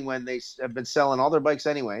more money when they have been selling all their bikes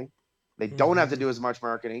anyway? They don't have to do as much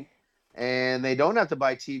marketing, and they don't have to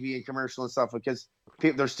buy TV and commercial and stuff because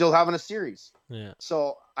they're still having a series. Yeah.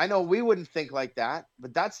 So I know we wouldn't think like that,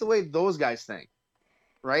 but that's the way those guys think,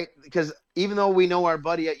 right? Because even though we know our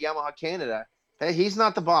buddy at Yamaha Canada, hey, he's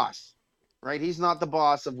not the boss, right? He's not the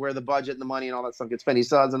boss of where the budget and the money and all that stuff gets spent. He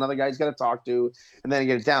still has another guy he's got to talk to and then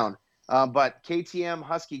get it down. But KTM,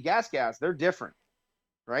 Husky, Gas, they're different,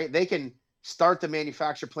 right? They can start the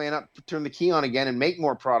manufacturer plant up, turn the key on again and make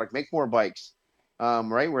more product, make more bikes,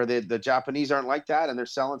 right? Where the Japanese aren't like that and they're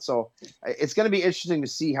selling. So it's going to be interesting to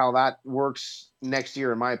see how that works next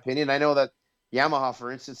year, in my opinion. I know that Yamaha,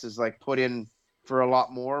 for instance, is like put in for a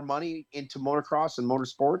lot more money into motocross and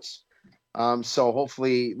motorsports. So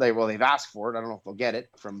hopefully they've asked for it. I don't know if they'll get it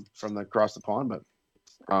from across the pond, but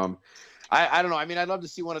I don't know. I mean, I'd love to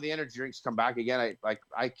see one of the energy drinks come back again.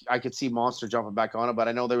 I could see Monster jumping back on it, but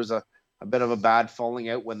I know there was a bit of a bad falling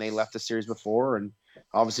out when they left the series before, and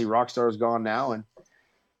obviously Rockstar is gone now. And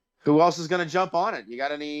who else is going to jump on it? You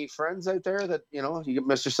got any friends out there that you get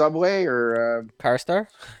Mr. Subway or Carstar?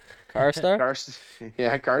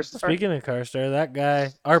 Yeah, Carstar. Speaking of Carstar, that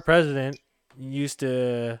guy, our president, used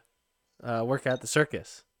to work at the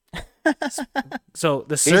circus. So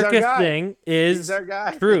the circus thing is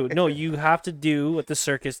true. No, you have to do what the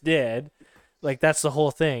circus did. Like, that's the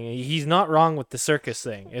whole thing. He's not wrong with the circus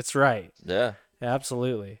thing. It's right. Yeah.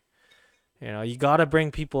 Absolutely. You got to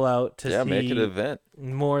bring people out to see make it an event.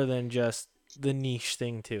 More than just the niche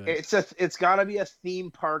thing to it. It's got to be a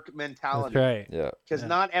theme park mentality. That's right. Yeah. Because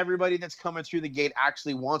not everybody that's coming through the gate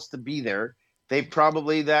actually wants to be there. They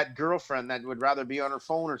probably that girlfriend that would rather be on her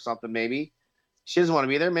phone or something. Maybe she doesn't want to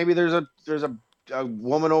be there. Maybe there's a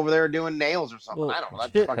woman over there doing nails or something. Well, I don't know.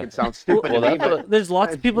 That fucking sounds stupid Well, to me. but there's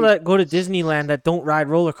lots of people that go to Disneyland that don't ride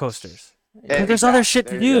roller coasters. Yeah, There's other shit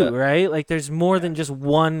to do, Yeah. right? Like, there's more than just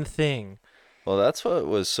one thing. Well, that's what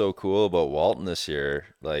was so cool about Walton this year.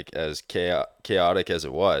 Like, as chaotic as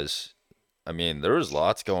it was, I mean, there was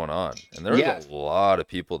lots going on, and there was a lot of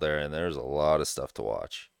people there, and there was a lot of stuff to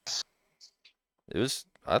watch.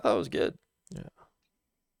 I thought it was good.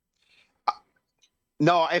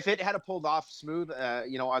 No, if it had pulled off smooth,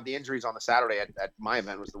 the injuries on the Saturday at my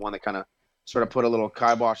event was the one that kind of sort of put a little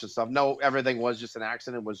kibosh and stuff. No, everything was just an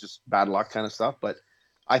accident. It was just bad luck kind of stuff. But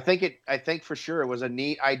I think for sure it was a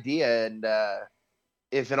neat idea. And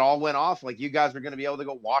if it all went off, like, you guys were going to be able to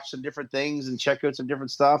go watch some different things and check out some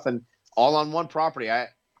different stuff and all on one property. I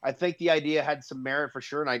think the idea had some merit for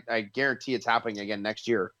sure. And I guarantee it's happening again next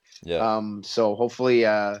year. Yeah. So hopefully,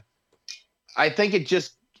 I think it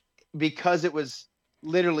just because it was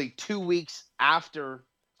literally 2 weeks after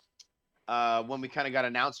when we kind of got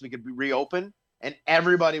announced we could reopen, and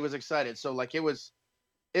everybody was excited. So like it was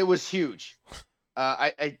huge.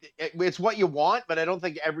 It's what you want, but I don't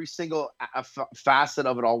think every single facet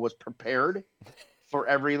of it all was prepared for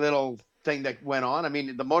every little thing that went on. I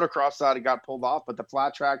mean, the motocross side got pulled off, but the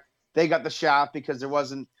flat track, they got the shaft because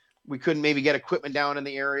we couldn't maybe get equipment down in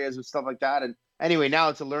the areas and stuff like that. And anyway, now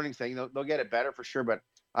it's a learning thing. They'll get it better for sure. But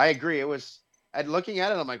I agree. It was, and looking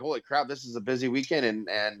at it, I'm like, holy crap, this is a busy weekend,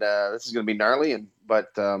 and this is going to be gnarly. But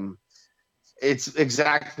it's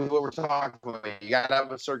exactly what we're talking about. You got to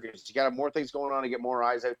have a circus. You got to have more things going on to get more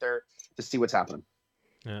eyes out there to see what's happening.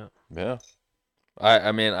 Yeah. Yeah.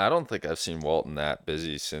 I mean, I don't think I've seen Walton that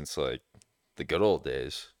busy since like the good old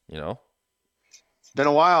days, you know? It's been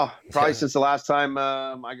a while, probably Yeah. since the last time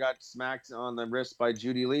I got smacked on the wrist by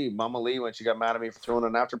Judy Lee, Mama Lee, when she got mad at me for throwing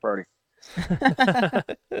an after party.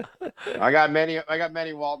 I got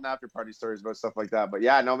many Walton after party stories about stuff like that. But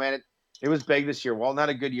yeah, no man, it was big this year. Walton had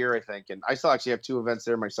a good year, I think, and I still actually have 2 events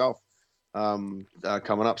there myself coming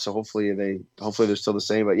up. So hopefully they're still the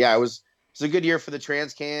same. But yeah, it's a good year for the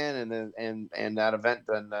Transcan and that event.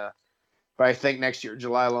 And but I think next year,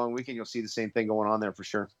 July long weekend, you'll see the same thing going on there for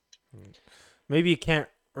sure. Maybe you can't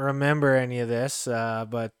remember any of this,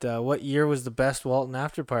 but what year was the best Walton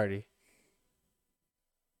after party?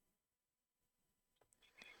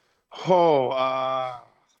 Oh,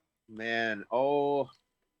 man. Oh,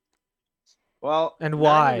 well, And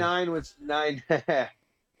why? 99 was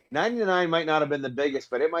 99 might not have been the biggest,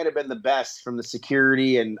 but it might have been the best from the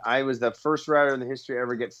security. And I was the first rider in the history to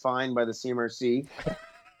ever get fined by the CMRC.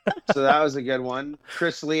 So that was a good one.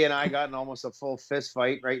 Chris Lee and I got in almost a full fist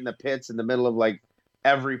fight right in the pits in the middle of like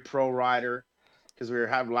every pro rider because we were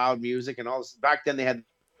having loud music and all this. Back then they had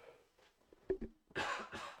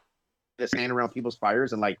this hand around people's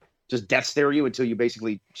fires and like just death stare you until you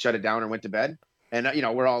basically shut it down and went to bed. And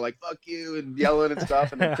we're all like "fuck you" and yelling and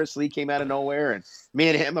stuff. And then Chris Lee came out of nowhere, and me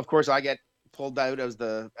and him, of course, I get pulled out as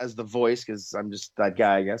the voice because I'm just that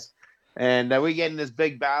guy, I guess. And we get in this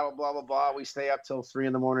big battle, blah blah blah. We stay up till 3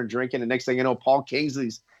 a.m. drinking, and next thing you know, Paul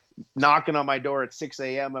Kingsley's knocking on my door at 6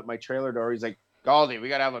 a.m. at my trailer door. He's like, "Galdi, we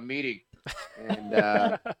gotta have a meeting." And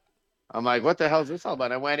I'm like, "What the hell is this all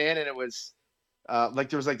about?" I went in, and it was like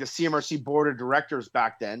there was like the CMRC board of directors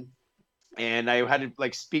back then. And I had to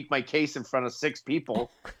like speak my case in front of 6 people.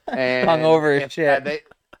 And Hung over as shit.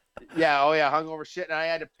 Hung over shit. And I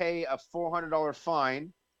had to pay a $400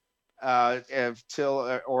 fine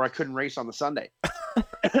or I couldn't race on the Sunday.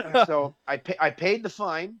 So I paid the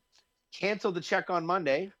fine, canceled the check on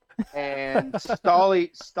Monday, and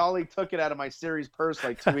Stolly took it out of my series purse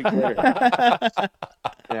like 2 weeks later.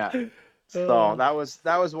 Yeah. So that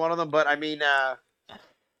was one of them. But I mean,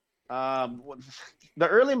 the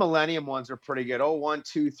early millennium ones were pretty good. 1,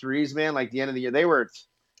 2, 3s, man. Like the end of the year, there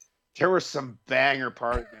were some banger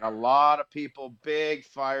parties. Man. A lot of people, big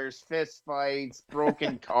fires, fist fights,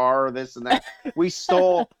 broken car, this and that. We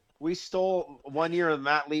stole 1 year of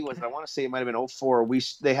Matt Lee I want to say it might have been 04.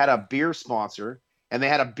 They had a beer sponsor and they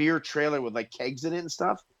had a beer trailer with like kegs in it and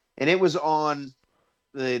stuff. And it was on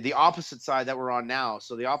the opposite side that we're on now.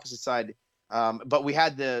 So the opposite side, but we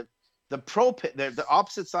had the pro pit, the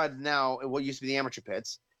opposite side now, what used to be the amateur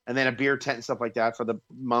pits, and then a beer tent and stuff like that for the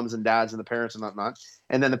moms and dads and the parents and whatnot.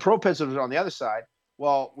 And then the pro pits was on the other side.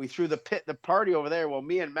 Well, we threw the party over there. Well,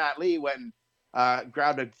 me and Matt Lee went and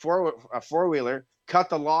grabbed a four-wheeler, cut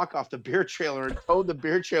the lock off the beer trailer and towed the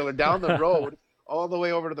beer trailer down the road all the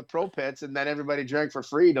way over to the pro pits, and then everybody drank for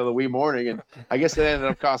free till the wee morning. And I guess it ended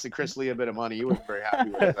up costing Chris Lee a bit of money. He wasn't very happy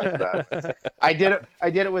with it. I did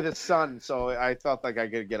it with his son, so I felt like I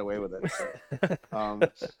could get away with it. So,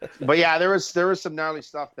 but yeah, there was some gnarly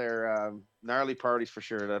stuff there, gnarly parties for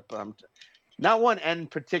sure. That not one in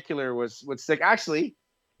particular was sick. Actually,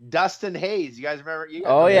 Dustin Hayes, you guys remember?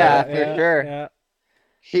 Oh yeah, for sure. Yeah.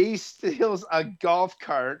 He steals a golf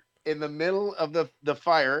cart in the middle of the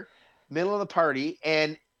fire. Middle of the party,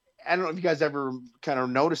 and I don't know if you guys ever kind of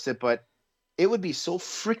noticed it, but it would be so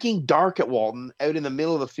freaking dark at Walton out in the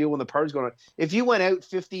middle of the field when the party's going on. If you went out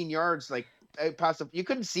 15 yards, like out past you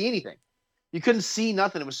couldn't see anything. You couldn't see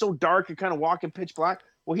nothing. It was so dark, you're kind of walking pitch black.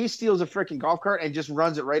 Well, he steals a freaking golf cart and just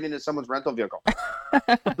runs it right into someone's rental vehicle.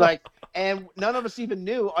 Like, and none of us even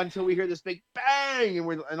knew until we hear this big bang,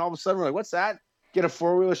 and all of a sudden we're like, "What's that?" Get a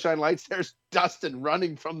four-wheeler, shine lights. There's Dustin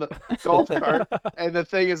running from the golf cart, and the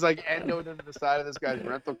thing is like endoed into the side of this guy's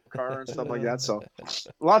rental car and stuff like that. So,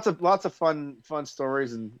 lots of fun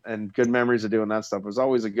stories and good memories of doing that stuff. It was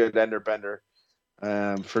always a good ender bender,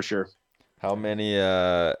 for sure. How many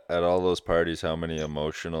at all those parties? How many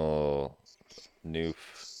emotional Noof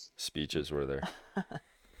speeches were there?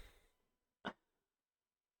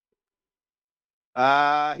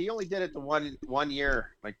 He only did it the one year,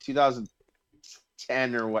 like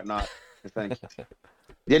 2010 or whatnot. I think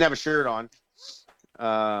didn't have a shirt on.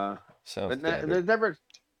 Sounds But standard. there's never,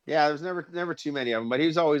 yeah, there's never too many of them. But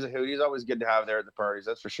he's always a hoot. He's always good to have there at the parties.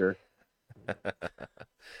 That's for sure.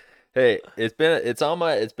 Hey, it's been on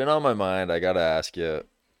my mind. I gotta ask you,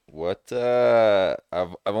 what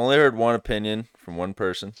I've only heard one opinion from one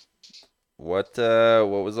person. What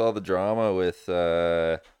was all the drama with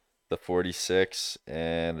the 46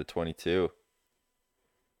 and the 22?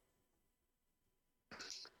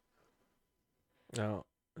 No,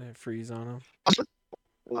 they freeze on him.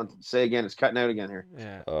 Hold on, say again. It's cutting out again here.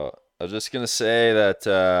 Yeah. I was just gonna say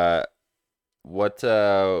that what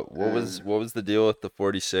was the deal with the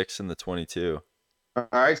 46 and the 22? All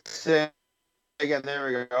right, say again. There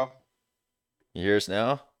we go. You hear us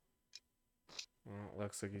now? Well, it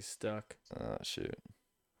looks like he's stuck. Oh shoot.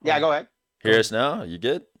 Yeah, go ahead. Hear us now? You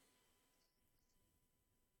good?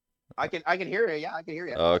 I can hear you. Yeah, I can hear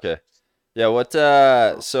you. Oh, okay. Yeah, what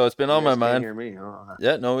so it's been on You my guys can't mind. hear me. Oh.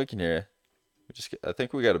 Yeah, no, we can hear you. I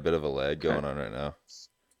think we got a bit of a lag going on right now.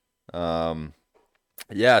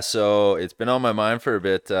 Yeah, so it's been on my mind for a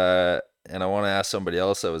bit, and I want to ask somebody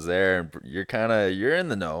else that was there, and you're in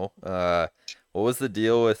the know. What was the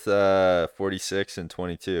deal with 46 and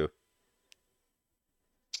 22?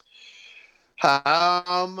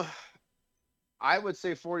 I would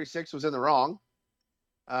say 46 was in the wrong.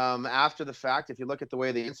 After the fact, if you look at the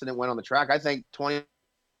way the incident went on the track, I think 26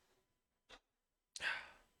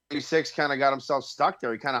 kind of got himself stuck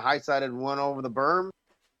there. He kind of high-sided and went over the berm.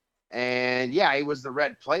 And yeah, he was the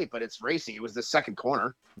red plate, but it's racing. It was the second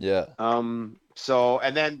corner. Yeah.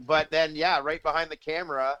 But then, yeah, right behind the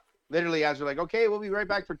camera, literally as we're like, okay, we'll be right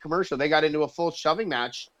back for commercial. They got into a full shoving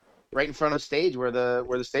match right in front of the stage where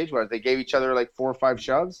the stage was. They gave each other like 4 or 5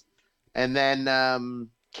 shoves. And then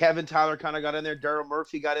Kevin Tyler kind of got in there. Daryl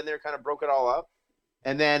Murphy got in there, kind of broke it all up.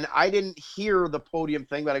 And then I didn't hear the podium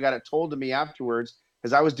thing, but I got it told to me afterwards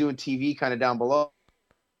because I was doing TV kind of down below.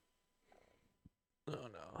 Oh no.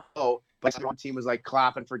 Oh, but the team was like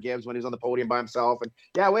clapping for Gibbs when he was on the podium by himself. And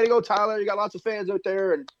yeah, way to go, Tyler. You got lots of fans out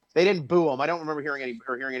there. And they didn't boo him. I don't remember hearing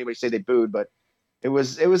anybody say they booed, but it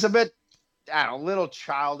was a bit, I don't know, a little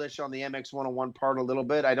childish on the MX 101 part a little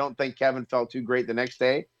bit. I don't think Kevin felt too great the next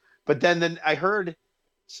day. But then I heard,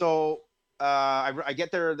 so I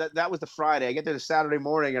get there, that was the Friday. I get there the Saturday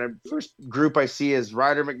morning, and the first group I see is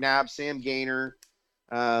Ryder McNabb, Sam Gaynor,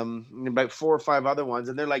 and about 4 or 5 other ones.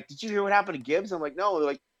 And they're like, did you hear what happened to Gibbs? I'm like, no. They're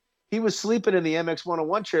like, he was sleeping in the MX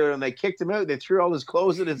 101 trailer, and they kicked him out. They threw all his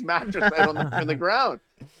clothes and his mattress out on the ground.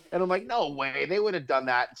 And I'm like, no way. They would have done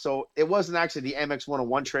that. So it wasn't actually the MX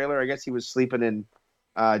 101 trailer. I guess he was sleeping in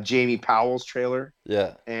Jamie Powell's trailer.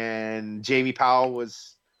 Yeah. And Jamie Powell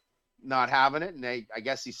was not having it. And I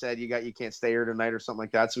guess he said, you can't stay here tonight or something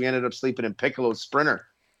like that. So we ended up sleeping in Piccolo's Sprinter.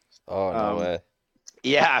 Oh, no way.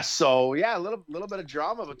 Yeah. So yeah, a little bit of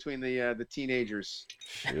drama between the teenagers.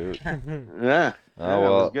 Shoot. Yeah. Oh, it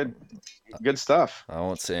well. was good stuff. I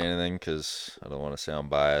won't say anything because I don't want to sound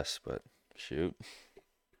biased, but shoot.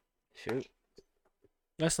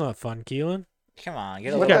 That's not fun, Keelan. Come on,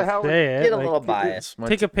 get a What little, the hell? Say it. get a like, little bias.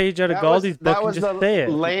 take a page out of That was- Galdi's that book was and just the say it.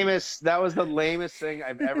 lamest. That was the lamest thing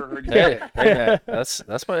I've ever heard you Hey, say. hey, man,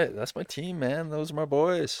 that's my team, man. Those are my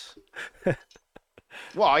boys.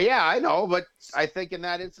 Well, yeah, I know, but I think in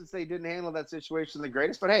that instance they didn't handle that situation the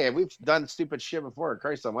greatest. But hey, we've done stupid shit before.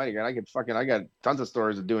 Christ Almighty, I got tons of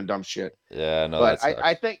stories of doing dumb shit. Yeah, no, But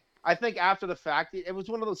that's I think after the fact, it was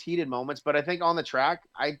one of those heated moments. But I think on the track,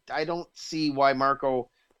 I don't see why Marco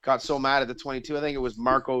got so mad at the 22. I think it was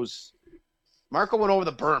Marco went over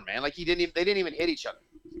the berm, man. Like they didn't even hit each other.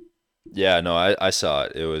 Yeah, no, I saw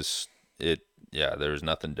it. Yeah, there was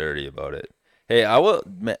nothing dirty about it. Hey, I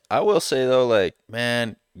will say though, like,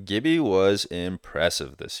 man, Gibby was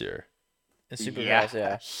impressive this year. In Supercross, Yeah.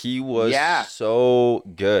 yeah. He was Yeah. so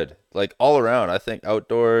good. Like all around. I think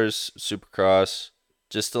outdoors, Supercross,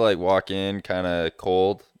 just to like walk in kind of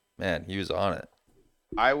cold, man, he was on it.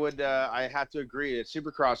 I have to agree that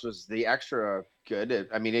Supercross was the extra good.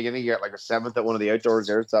 I mean, I think he got like a 7th at one of the outdoors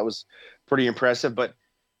there, so that was pretty impressive. But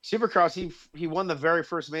Supercross, he won the very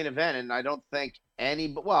first main event, and I don't think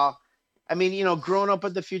I mean, you know, growing up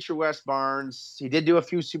at the Future West Barns, he did do a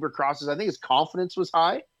few Supercrosses. I think his confidence was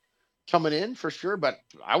high coming in for sure, but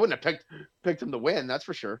I wouldn't have picked him to win, that's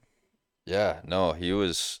for sure. Yeah, no, he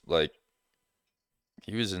was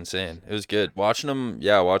insane. It was good. Watching him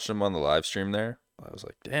on the live stream there, I was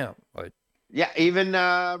like, damn, like Yeah, even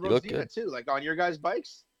looked Rosina good. too, like on your guys'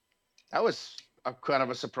 bikes. That was kind of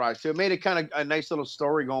a surprise too. It made it kind of a nice little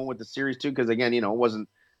story going with the series too, because again, it wasn't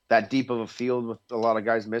that deep of a field with a lot of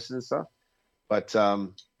guys missing and stuff. But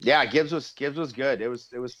yeah, Gibbs was good. It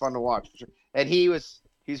was fun to watch, and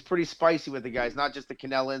he's pretty spicy with the guys. Not just the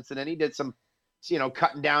Canell incident. He did some,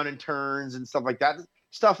 cutting down in turns and stuff like that.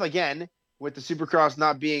 Stuff again with the Supercross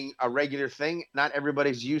not being a regular thing. Not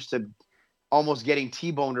everybody's used to almost getting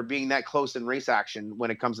T-boned or being that close in race action when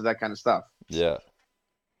it comes to that kind of stuff. Yeah.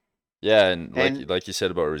 Yeah, and like you said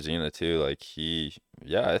about Rosina too, like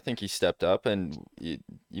I think he stepped up, and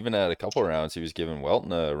even at a couple rounds, he was giving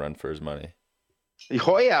Welton a run for his money.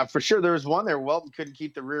 Oh yeah, for sure. There was one there. Welton couldn't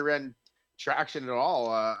keep the rear end traction at all.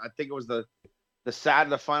 I think it was the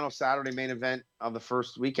final Saturday main event of the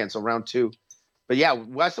first weekend, so round 2. But yeah,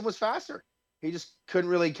 Weston was faster. He just couldn't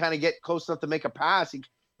really kind of get close enough to make a pass. He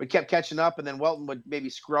kept catching up, and then Welton would maybe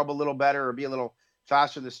scrub a little better or be a little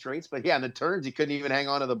faster in the straights. But yeah, in the turns, he couldn't even hang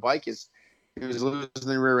on to the bike. He was losing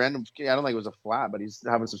the rear end. I don't think it was a flat, but he's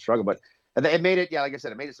having some struggle. But it made it, like I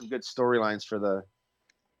said, it made it some good storylines for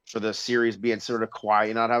the series being sort of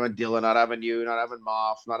quiet, not having Dylan, not having you, not having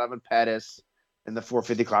Moff, not having Pettis in the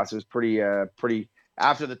 450 class. It was pretty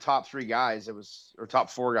after the top 3 guys, or top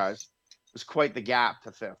 4 guys, it was quite the gap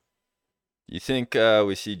to 5th. You think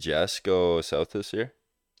we see Jess go south this year?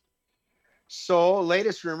 So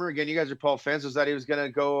latest rumor, again, you guys are Paul fans, was that he was going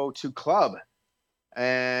to go to club,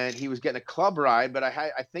 and he was getting a club ride. But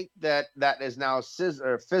I think that is now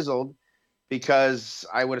fizzled, because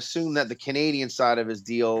I would assume that the Canadian side of his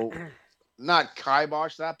deal, not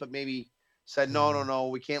kiboshed that, but maybe said, no,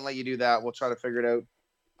 we can't let you do that. We'll try to figure it out.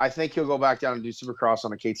 I think he'll go back down and do Supercross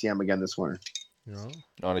on a KTM again this winter. No.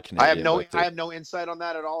 On a Canadian. I have no insight on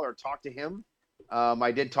that at all, or talk to him.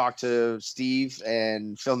 I did talk to Steve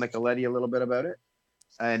and Phil Nicoletti a little bit about it,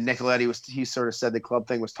 and Nicoletti he sort of said the club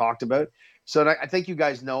thing was talked about. So I think you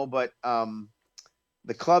guys know, but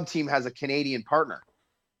the club team has a Canadian partner.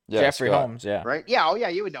 Yeah, Jeffrey Scott. Holmes, yeah. Right? Yeah, oh yeah,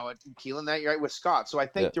 you would know it, Keelan, that you're right with Scott. So I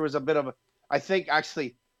think there was a bit of I think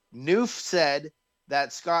actually Noof said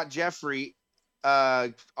that Scott Jeffrey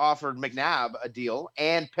offered McNabb a deal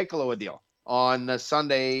and Piccolo a deal on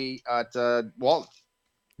Sunday at Walton.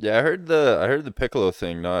 Yeah, I heard the Piccolo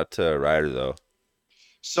thing, not Ryder though.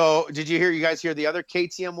 So did you guys hear the other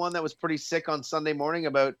KTM one that was pretty sick on Sunday morning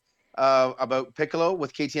about Piccolo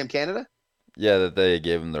with KTM Canada? Yeah, that they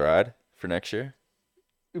gave him the ride for next year.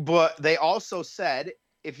 But they also said,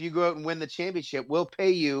 if you go out and win the championship, we'll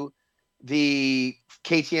pay you the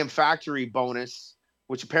KTM factory bonus,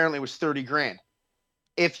 which apparently was $30,000,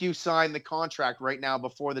 if you sign the contract right now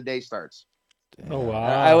before the day starts. Oh wow!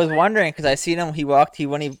 I was wondering, because I seen him.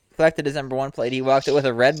 When he collected his number 1 plate, he walked it with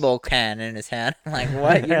a Red Bull can in his hand. I'm like,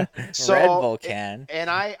 what? Red Bull can? And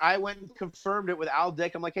I went and confirmed it with Al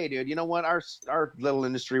Dick. I'm like, hey, dude, you know what? Our little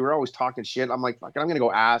industry, we're always talking shit. I'm like, fuck it, I'm gonna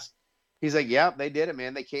go ask. He's like, yeah, they did it,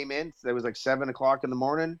 man. They came in. It was like 7:00 in the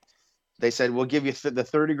morning. They said, we'll give you the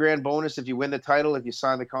 $30,000 bonus if you win the title, if you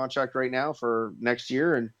sign the contract right now for next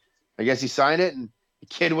year. And I guess he signed it, and the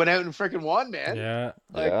kid went out and freaking won, man.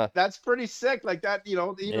 Yeah. That's pretty sick. Like that,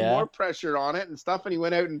 even more pressure on it and stuff. And he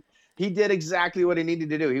went out and he did exactly what he needed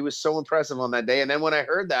to do. He was so impressive on that day. And then when I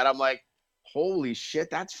heard that, I'm like, holy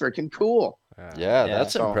shit, that's freaking cool. Yeah,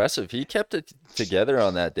 that's impressive. He kept it together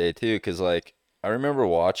on that day too, because like I remember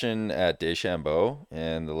watching at Deschambault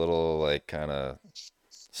and the little like kind of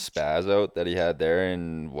spaz out that he had there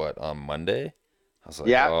on Monday. I was like,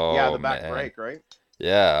 the back break, right?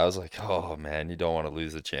 Yeah, I was like, oh man, you don't want to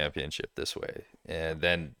lose the championship this way. And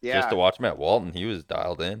then just to watch him at Walton, he was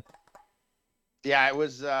dialed in. Yeah, it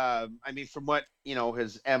was. From what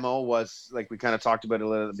his MO was, like we kind of talked about it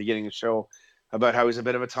at the beginning of the show, about how he's a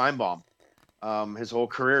bit of a time bomb. His whole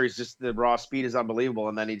career, he's just, the raw speed is unbelievable,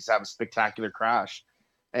 and then he just have a spectacular crash.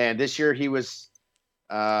 And this year he was,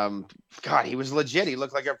 he was legit. He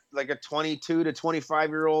looked like a 22 to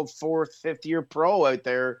 25-year-old 4th, 5th-year pro out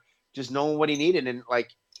there, just knowing what he needed. And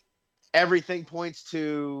like everything points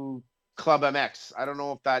to Club MX. I don't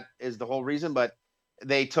know if that is the whole reason, but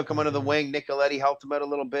they took him under the wing. Nicoletti helped him out a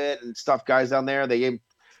little bit and stuff. Guys down there, they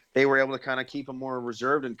were able to kind of keep him more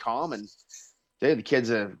reserved and calm. And the kid's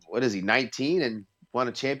 19 and won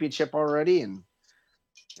a championship already. And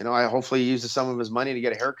I hopefully uses some of his money to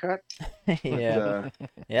get a haircut. Yeah,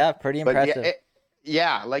 yeah, pretty impressive.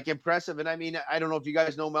 Like impressive. And I don't know if you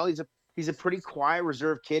guys know Mel. He's a pretty quiet,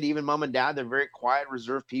 reserved kid. Even mom and dad, they're very quiet,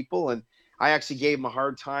 reserved people. And I actually gave him a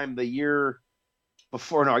hard time the year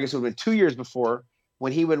before. No, I guess it would have been 2 years before,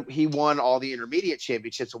 when he won all the intermediate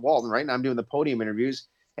championships at Walton. Right now, I'm doing the podium interviews,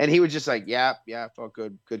 and he was just like, yeah, felt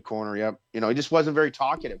good corner, yep. He just wasn't very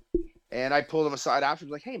talkative. And I pulled him aside after,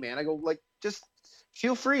 like, hey man, I go, like, just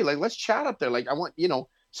feel free. Like, let's chat up there. Like, I want,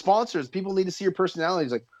 sponsors. People need to see your personality.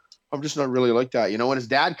 He's like, I'm just not really like that, And his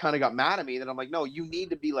dad kind of got mad at me. Then I'm like, no, you need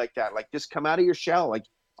to be like that. Like, just come out of your shell. Like,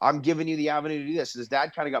 I'm giving you the avenue to do this. And his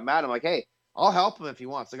dad kind of got mad. I'm like, hey, I'll help him if he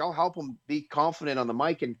wants. Like, I'll help him be confident on the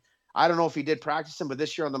mic. And I don't know if he did practice him, but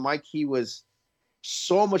this year on the mic, he was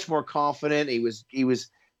so much more confident. He was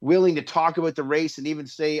willing to talk about the race and even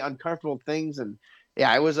say uncomfortable things. And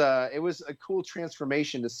yeah, it was a cool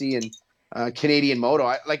transformation to see in Canadian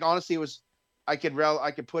moto. Honestly, it was. I could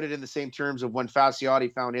put it in the same terms of when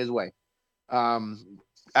Fasciotti found his way.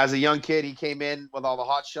 As a young kid, he came in with all the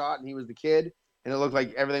hot shot, and he was the kid, and it looked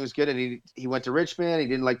like everything was good. And he went to Richmond. He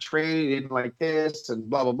didn't like training. He didn't like this, and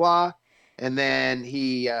blah blah blah. And then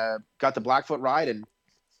he got the Blackfoot ride, and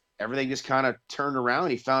everything just kind of turned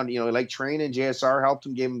around. He found, he liked training. JSR helped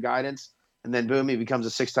him, gave him guidance, and then boom, he becomes a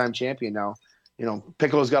 6-time champion now.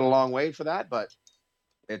 Piccolo's got a long way for that, but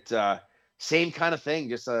it's same kind of thing,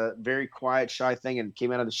 just a very quiet, shy thing, and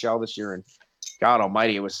came out of the shell this year. And God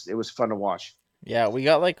Almighty, it was fun to watch. Yeah, we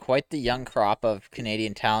got like quite the young crop of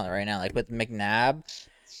Canadian talent right now. Like with McNabb,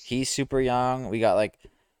 he's super young. We got like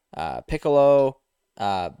Piccolo.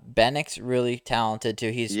 Bennick's really talented too.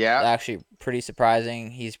 He's actually pretty surprising.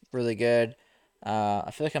 He's really good. I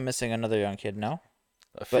feel like I'm missing another young kid. No.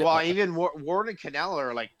 But, even Ward and Cannella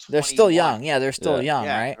are like 21. They're still young. Yeah, they're still young,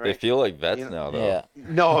 right? They feel like vets now, though. Yeah.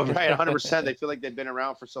 No, right, 100%. They feel like they've been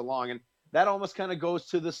around for so long, and that almost kind of goes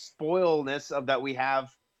to the spoiledness of that we have.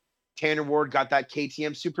 Tanner Ward got that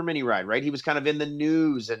KTM Super Mini ride, right? He was kind of in the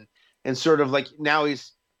news and sort of like now you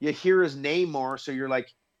hear his name more, so you're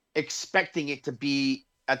like expecting it to be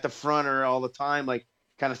at the front or all the time, like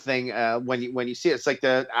kind of thing. When you see it, it's like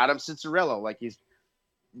the Adam Cincerello, like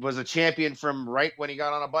was a champion from right when he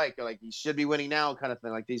got on a bike, like he should be winning now, kind of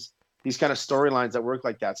thing. Like these kind of storylines that work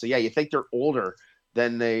like that. So yeah, you think they're older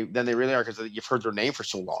than they really are because you've heard their name for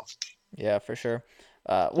so long. Yeah, for sure.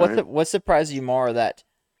 What surprised you more, that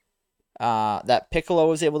Piccolo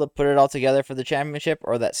was able to put it all together for the championship,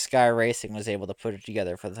 or that Sky Racing was able to put it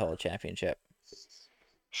together for the whole championship?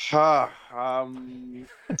 I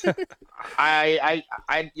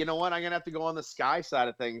you know what? I'm gonna have to go on the Sky side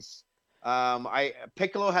of things.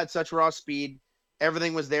 Piccolo had such raw speed.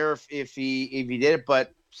 Everything was there if he did it,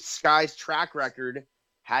 but Sky's track record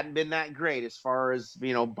hadn't been that great as far as,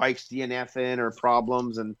 bikes DNFing or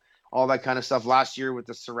problems and all that kind of stuff. Last year with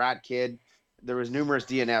the Surratt kid, there was numerous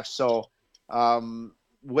DNFs. So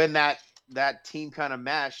when that team kind of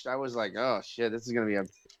meshed, I was like, oh shit, this is going to be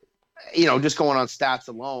just going on stats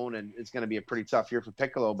alone, and it's going to be a pretty tough year for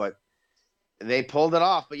Piccolo, but they pulled it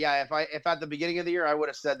off. But yeah, if at the beginning of the year I would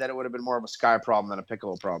have said that it would have been more of a Sky problem than a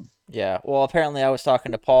Piccolo problem. Yeah. Well, apparently I was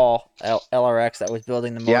talking to Paul LRX that was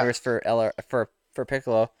building the motors for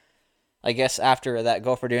Piccolo. I guess after that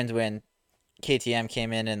Gopher Dunes win, KTM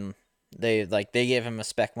came in and they gave him a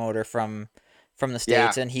spec motor from the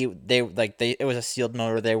States, and it was a sealed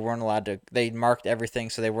motor. They weren't allowed to. They marked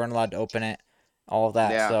everything, so they weren't allowed to open it. All of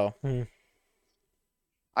that. Yeah. So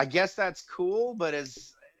I guess that's cool, but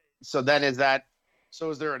is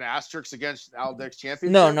there an asterisk against Aldec's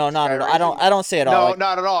championship? No, not at all. I don't say it all. No,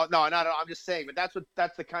 not at all. No, not at all. I'm just saying, but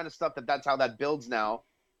that's the kind of stuff that's how that builds now.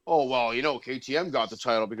 Oh well, KTM got the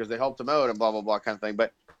title because they helped him out and blah blah blah kind of thing.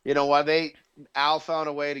 But you know what? Al found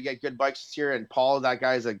a way to get good bikes this year, and Paul, that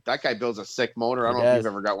guy builds a sick motor. I don't know if you've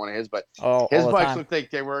ever got one of his, but his bikes look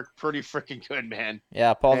like they work pretty freaking good, man.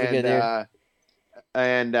 Yeah, Paul's a good dude.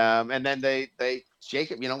 And then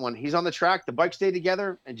Jacob, when he's on the track, the bikes stay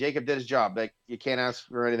together, and Jacob did his job. Like, you can't ask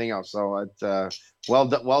for anything else. So it's well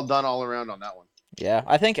done all around on that one. Yeah,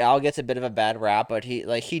 I think Al gets a bit of a bad rap, but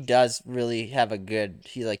he does really have a good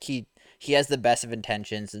he has the best of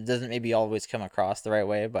intentions. It doesn't maybe always come across the right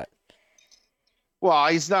way, but well,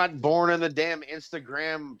 he's not born in the damn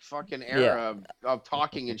Instagram fucking era of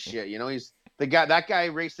talking and shit. He's the guy. That guy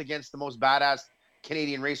raced against the most badass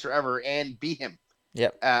Canadian racer ever and beat him.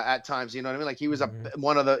 Yep. At times, you know what I mean? Like, he was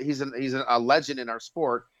he's a legend in our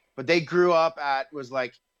sport, but they grew up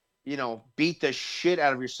beat the shit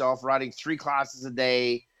out of yourself, riding 3 classes a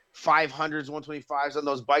day, 500s, 125s, and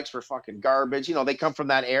those bikes were fucking garbage. They come from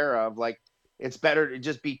that era of it's better to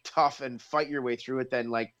just be tough and fight your way through it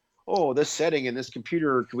than this setting in this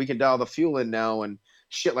computer, we can dial the fuel in now and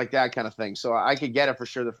shit like that kind of thing. So I could get it for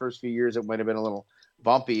sure. The first few years, it might have been a little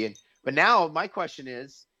bumpy. But now my question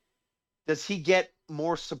is, does he get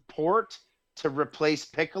more support to replace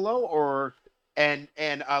Piccolo, and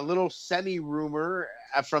a little semi rumor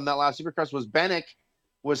from that last Supercross was Bennick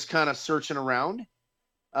was kind of searching around,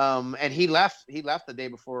 and he left the day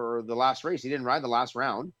before the last race. He didn't ride the last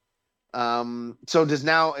round. So is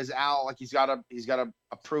Al, he's got a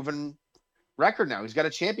proven record now. He's got a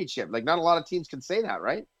championship. Like, not a lot of teams can say that,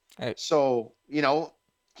 right? Right. So,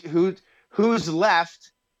 who's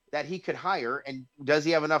left that he could hire, and does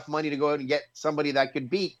he have enough money to go out and get somebody that could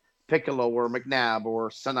beat Piccolo or McNabb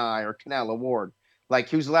or Sinai or Canelo Ward? Like,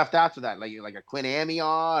 who's left after that? Like a Quinn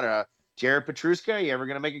Amiot, a Jared Petruska? You ever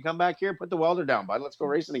gonna make a comeback here? Put the welder down, bud. Let's go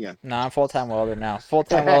racing again. No, I'm full-time welder now.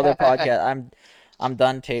 Full-time welder podcast. I'm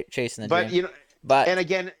done chasing the But dream. and But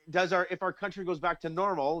again, if our country goes back to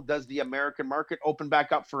normal, does the American market open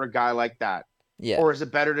back up for a guy like that? yeah, Or is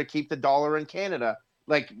it better to keep the dollar in Canada?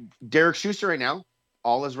 Like Derek Schuster right now,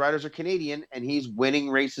 all his riders are Canadian, and he's winning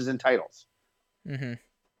races and titles.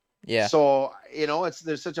 yeah. So,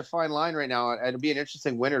 there's such a fine line right now. It'll be an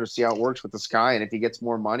interesting winter to see how it works with the Sky and if he gets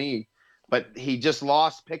more money. But he just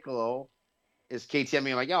lost Piccolo. Is KTM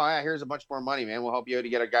being like, oh, yeah, here's a bunch more money, man. We'll help you out to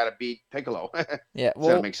get a guy to beat Piccolo. Yeah, Does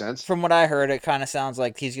that make sense? From what I heard, it kind of sounds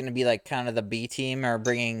like he's going to be like kind of the B team or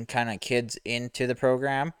bringing kind of kids into the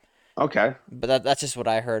program. Okay. But that's just what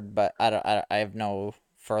I heard. But I have no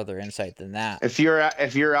further insight than that. If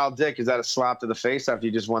you're Al Dick, is that a slap to the face after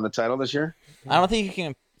you just won the title this year? I don't think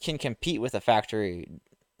you can compete with a factory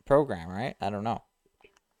program, right? I don't know.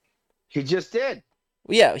 He just did.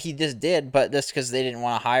 Well, yeah, he just did, but that's because they didn't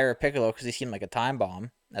want to hire Piccolo because he seemed like a time bomb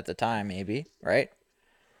at the time, maybe, right?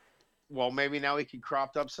 Well, maybe now he can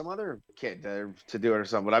crop up some other kid to do it or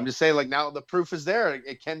something. But I'm just saying, like, now the proof is there.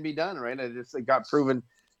 It can be done, right? It got proven.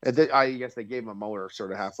 I guess they gave him a motor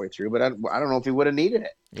sort of halfway through, but I don't know if he would have needed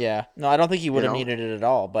it. Yeah. No, I don't think he would have needed it at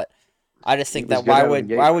all, but I just think that was good out of the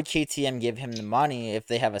gate. why would KTM give him the money if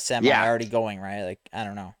they have a semi Yeah. already going, right? Like, I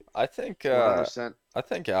don't know. I think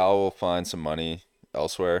 100%. Al will find some money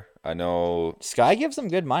elsewhere. I know. Sky gives them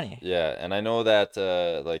good money. Yeah, and I know that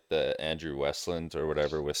like the Andrew Westland or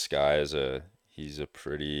whatever with Sky he's a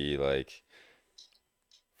pretty, like,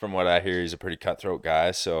 from what I hear, he's a pretty cutthroat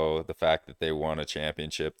guy. So the fact that they won a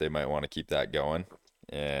championship, they might want to keep that going,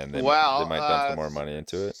 and they might dump some more money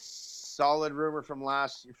into it. Solid rumor from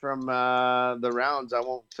the rounds. I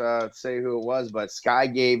won't say who it was, but Sky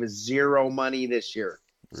gave zero money this year.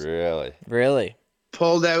 Really?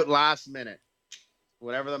 Pulled out last minute.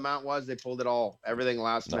 Whatever the amount was, they pulled it all. Everything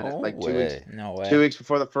last minute. Like 2 weeks. No way. 2 weeks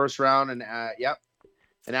before the first round, and yep.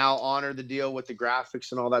 And Al honored the deal with the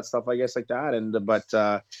graphics and all that stuff, I guess, like that.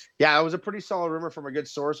 But yeah, it was a pretty solid rumor from a good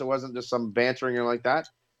source. It wasn't just some bantering or like that.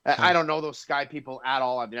 I don't know those Sky people at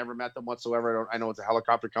all. I've never met them whatsoever. I know it's a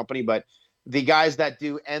helicopter company, but the guys that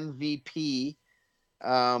do MVP,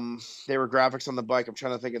 they were graphics on the bike. I'm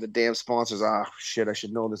trying to think of the damn sponsors. Shit, I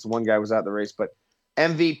should know this. One guy was at the race, but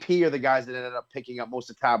MVP are the guys that ended up picking up most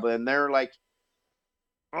of the tablet, and they're like,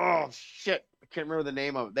 oh shit, I can't remember the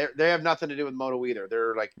name of it. They have nothing to do with Moto either.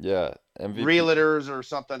 They're like MVP. realtors or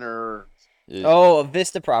something, or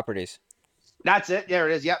Vista Properties. That's it. There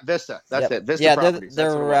it is. Yeah, Vista. That's it. Vista yeah, Properties.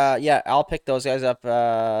 yeah. I'll pick those guys up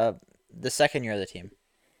the second year of the team.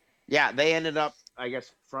 Yeah, they ended up, I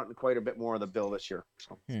guess, fronting quite a bit more of the bill this year.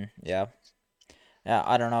 So. Yeah.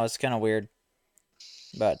 I don't know. It's kind of weird.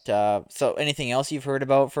 But so anything else you've heard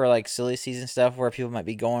about for like silly season stuff where people might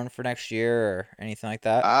be going for next year or anything like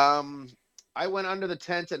that? I went under the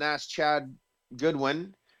tent and asked Chad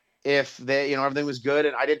Goodwin if they, everything was good,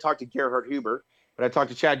 and I did talk to Gerhard Huber, but I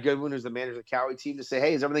talked to Chad Goodwin, who's the manager of the Cowie team, to say,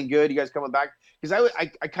 hey, is everything good? You guys coming back? Because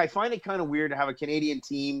I find it kind of weird to have a Canadian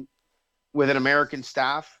team with an American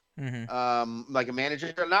staff, like a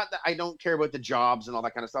manager. Not that I don't care about the jobs and all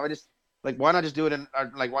that kind of stuff. I just like, why not just do it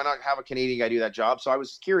why not have a Canadian guy do that job? So I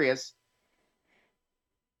was curious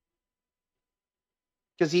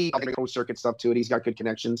because he goes circuit stuff to it. He's got good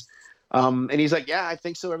connections. And he's like, yeah, I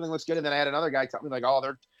think so. Everything looks good. And then I had another guy tell me like, oh,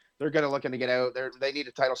 they're going to looking to get out. They need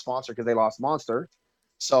a title sponsor because they lost Monster.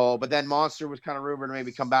 So, but then Monster was kind of rumored to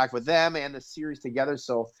maybe come back with them and the series together.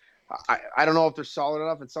 So I don't know if they're solid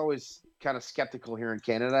enough. It's always kind of skeptical here in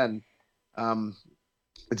Canada. And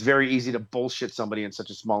it's very easy to bullshit somebody in such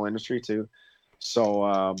a small industry too. So,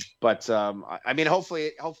 I mean,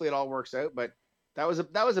 hopefully it all works out, but that was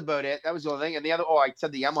about it. That was the only thing. And the other, I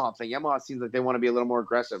said the Yamaha thing. Yamaha seems like they want to be a little more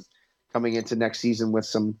aggressive coming into next season with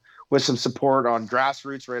some support on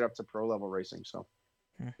grassroots right up to pro level racing. So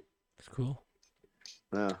It's cool.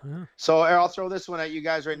 yeah. Yeah. So I'll throw this one at you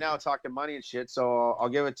guys right now, talking money and shit. So I'll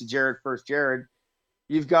give it to Jared first. Jared,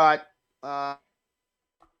 you've got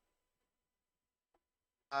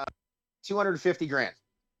 250 grand.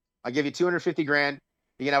 I'll give you 250 grand.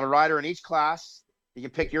 You can have a rider in each class. You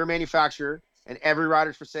can pick your manufacturer, and every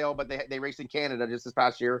rider's for sale, but they raced in Canada just this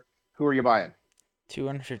past year. Who are you buying?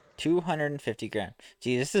 250 grand.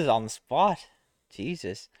 Gee, this is on the spot.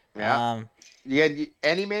 Jesus. Yeah. You get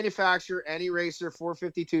any manufacturer, any racer,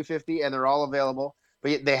 450, 250, and they're all available.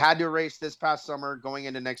 But they had to race this past summer going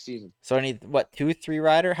into next season. So I need what 2, 3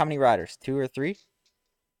 rider? How many riders? 2 or 3?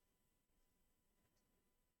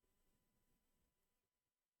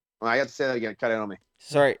 Well, I got to say that again. Cut it on me.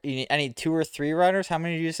 Sorry, I need 2 or 3 riders. How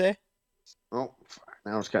many did you say? Oh, fuck,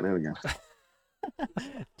 now it's cutting it again.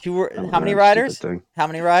 How many riders? How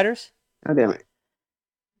many riders? God damn it.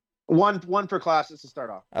 One per class just to start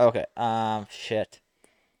off. Okay. Shit.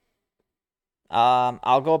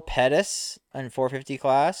 I'll go Pettis in 450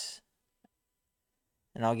 class,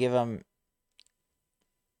 and I'll give him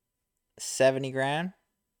 70 grand.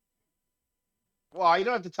 Well, you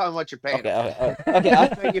don't have to tell them what you're paying. Okay.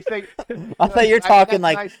 Okay. You think, I thought you were talking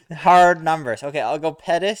that's like nice. hard numbers. Okay, I'll go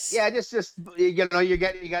Pettis. Yeah, just you know, you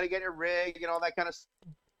got to get your rig and all that kind of stuff.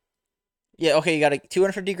 Yeah. Okay, you got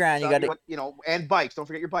 250 grand. You got to. You know, and bikes. Don't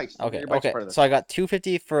forget your bikes. Don't forget Okay. your bikes Okay. part of this. So I got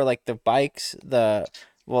 250 for like the bikes.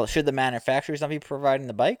 Well, should the manufacturers not be providing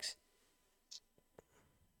the bikes?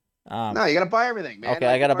 No, you got to buy everything, man. Okay,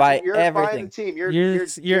 I gotta buy you're everything. Buying the team.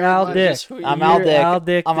 You're Al buying- Dick. I'm Al You're Dick. Al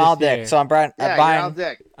Dick I'm this Al Dick. year. So I'm buying. Yeah, you're Al I'm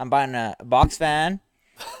Dick. buying a box fan.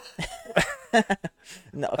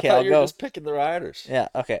 No, okay, I thought I'll you were go. just picking the riders. Yeah.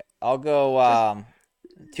 Okay, I'll go.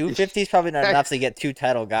 250 is probably not enough to get 2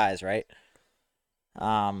 title guys, right? So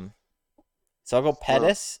I'll go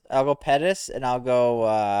Pettis. I'll go Pettis, and I'll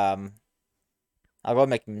go.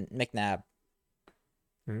 McNabb.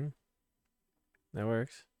 That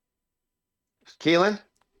works. Keelan.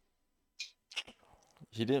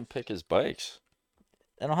 He didn't pick his bikes.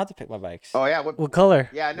 I don't have to pick my bikes. Oh yeah. What color?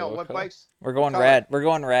 Yeah, no. What What color? bikes? We're going color? red. We're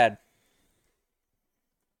going red.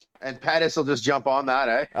 And Pettis will just jump on that,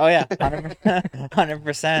 eh? Oh yeah,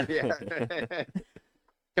 100%. Yeah.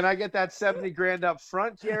 Can I get that 70 grand up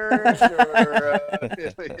front, Jared? Or,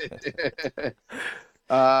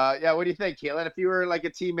 yeah, what do you think, Keelan? If you were like a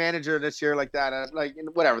team manager this year like that, like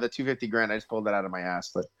whatever, the 250 grand, I just pulled that out of my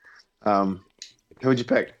ass. But who would you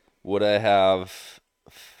pick? Would I have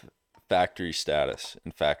factory status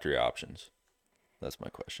and factory options? That's my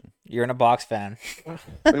question. You're in a box fan. What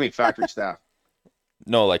do you mean factory staff?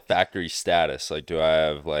 No, like factory status. Like, do I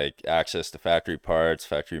have like access to factory parts,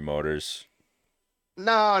 factory motors?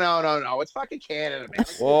 No. It's fucking Canada, man.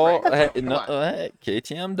 Well, Right. hey, Come no, on. hey,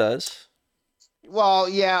 KTM does. Well,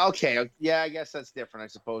 yeah, okay. Yeah, I guess that's different, I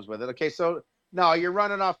suppose, with it. Okay, so no, you're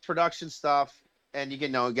running off production stuff and you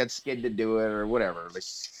can get skid to do it or whatever. Like,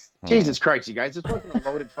 Jesus Christ, you guys, this wasn't a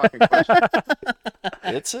loaded fucking question.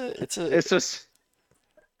 It's just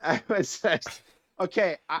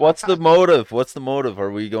okay. What's the motive? What's the motive?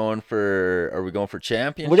 Are we going for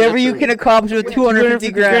championships? Whatever you can accomplish with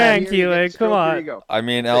 250 grand. Keelan, come on. I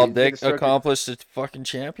mean, Yeah, Al he's gonna Dick stroke it. accomplished a fucking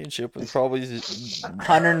championship with probably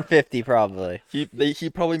 150 probably. he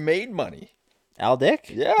probably made money. Al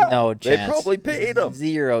Dick? Yeah, No they chance. probably paid him.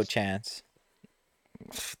 0 chance.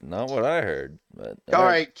 Not what I heard. But All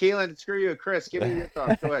right, Keelan, screw you, Chris. Give me your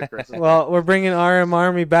thoughts. Go ahead, Chris. Well, we're bringing RM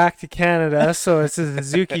Army back to Canada, so it's a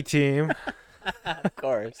Suzuki team. Of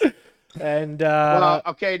course. And well,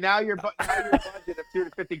 okay, now your budget of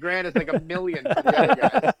 250 grand is like $1 million for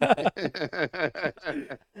the other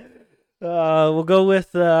guys. we'll go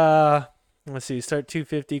with let's see, start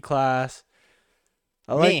 250 class.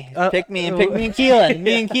 Pick me and Keelan.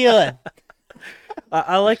 Me and Keelan.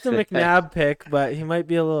 I like the McNabb pick, but he might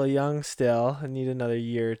be a little young still and need another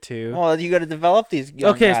year or two. Well, you got to develop these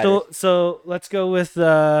young Okay, riders. so let's go with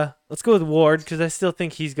Ward because I still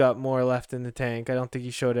think he's got more left in the tank. I don't think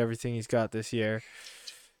he showed everything he's got this year.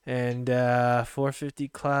 And 450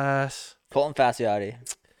 class, Colton Fasciotti.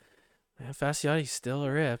 man, Fasciotti still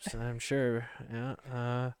rips, I'm sure.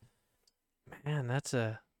 Yeah. Man, that's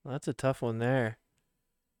a tough one there.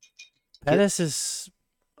 Pettis is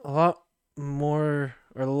a lot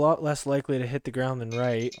less likely to hit the ground than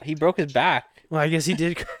Wright. He broke his back. Well, I guess he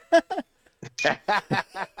did.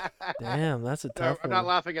 Damn, that's a tough I'm one. not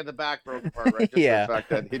laughing at the back broken part, right? Just Yeah. for the fact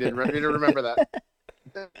that he didn't remember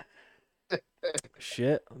that.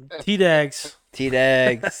 Shit. T-Dags.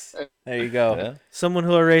 T-Dags. There you go. Yeah. Someone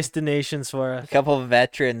who erased the nations for A us. couple of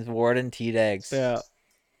veterans, Ward and T-Dags. Yeah.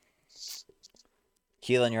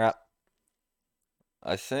 Keelan, you're up.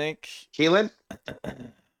 I think Keelan?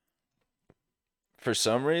 for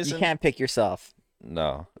some You reason, can't pick yourself.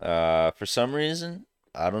 no. For some reason,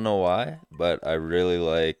 I don't know why, but I really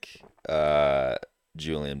like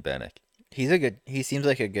Julian Bennick. He seems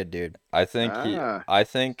like a good dude. I think Ah. I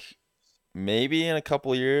think maybe in a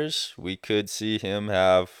couple years we could see him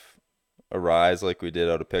have a rise like we did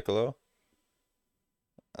out of Piccolo.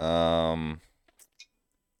 And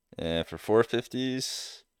for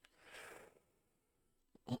 450s,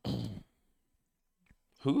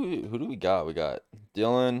 who do we got? We got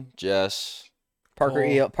Dylan, Jess,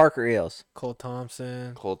 Parker Eels. Cole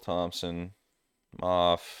Thompson. Cole Thompson,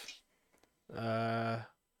 Moff,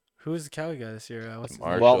 Who was the Cali guy this year? What's his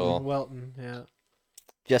name? Marshall, Welton. Yeah.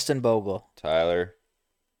 Justin Bogle. Tyler,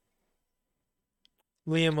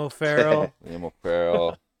 Liam O'Farrell. Liam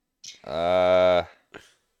O'Farrell.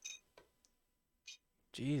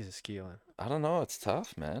 Jesus, Keelan. I don't know. It's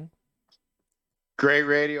tough, man. Great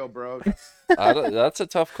radio, bro. That's a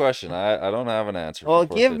tough question. I don't have an answer. Well,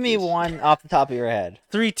 for give me 450s. one off the top of your head.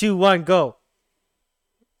 3, 2, 1, go.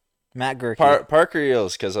 Matt Gerke. Parker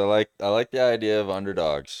Eels, because I like the idea of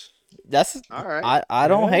underdogs. That's All right. I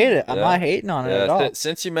don't Yeah. hate it. I'm Yeah. not hating on it at all.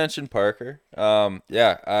 Since you mentioned Parker,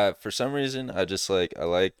 for some reason I just I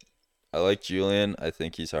like Julian. I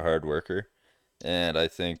think he's a hard worker, and I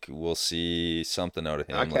think we'll see something out of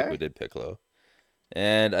him like Okay. we did Piccolo.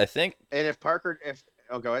 And I think And if Parker,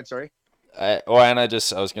 go ahead. Sorry. I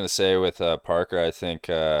was gonna say with Parker, I think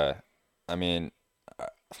I mean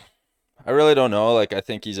I really don't know. Like I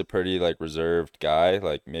think he's a pretty reserved guy,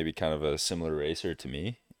 like maybe kind of a similar racer to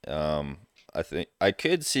me. I think I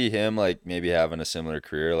could see him maybe having a similar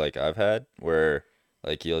career like I've had, where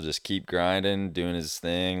he'll just keep grinding, doing his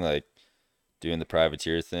thing, doing the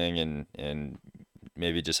privateer thing, and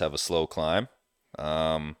maybe just have a slow climb.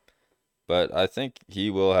 But I think he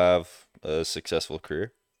will have a successful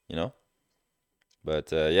career, you know.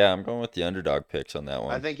 But I'm going with the underdog picks on that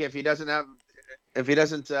one. I think if he doesn't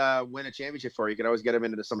win a championship for you, can always get him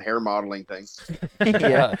into some hair modeling thing.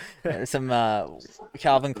 Yeah. Some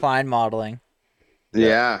Calvin Klein modeling.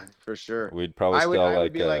 Yeah, for sure. We'd probably I would sell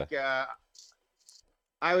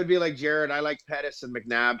I would be like Jared. I like Pettis and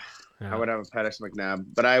McNabb. Yeah. I would have a Pettis McNabb,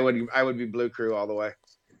 but I would be Blue Crew all the way.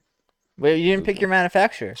 Wait, you didn't pick your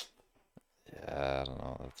manufacturer. Yeah, I don't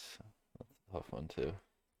know. That's a tough one too.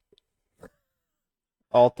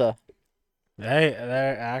 Alta. Hey,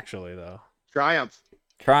 they're actually though. Triumph,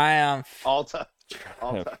 Triumph. Alta.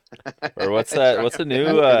 Or what's that? What's the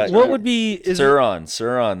new What would be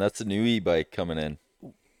Suron? That's a new e-bike coming in.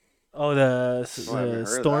 Oh, Oh, I haven't heard of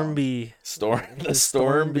that Stormbee. The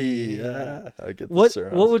Stormbee. Yeah, I get the What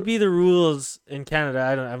Suron would stuff. be the rules in Canada? I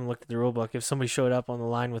haven't looked at the rule book. If somebody showed up on the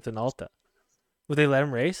line with an Alta, would they let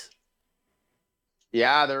him race?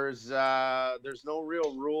 Yeah, there's no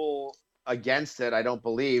real rule against it. I don't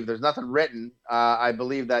believe there's nothing written. I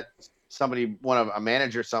believe that a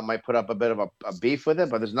manager or something might put up a bit of a beef with it,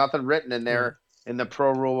 but there's nothing written in there in the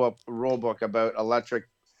pro rule book about electric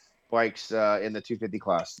bikes in the 250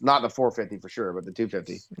 class. Not the 450 for sure, but the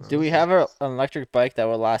 250. Do we have an electric bike that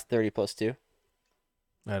will last 30 plus 2?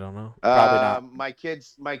 I don't know. Probably not. My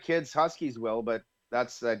kids Huskies will, but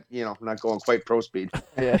that's not going quite pro speed.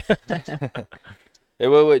 Yeah. Hey,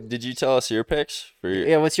 wait. Did you tell us your picks for your?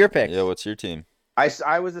 Yeah, what's your pick? Yeah, what's your team?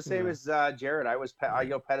 I was the same as Jared. I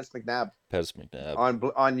go Pettis McNabb Pettis McNabb.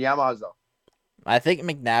 on Yamaha's though. I think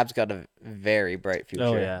McNabb's got a very bright future.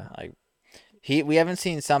 Oh, yeah. We haven't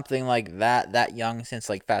seen something like that young since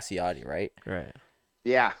Fasciotti, right? Right.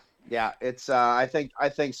 Yeah. It's I think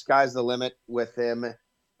sky's the limit with him.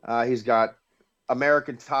 He's got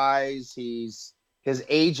American ties. His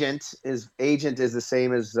agent is the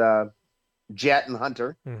same as Jet and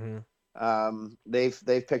Hunter. Mm-hmm.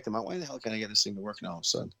 They've picked him out. Why the hell can I get this thing to work now,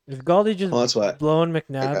 son? Is Galdi just Well, that's what. blowing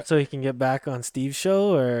McNabb Yeah. so he can get back on Steve's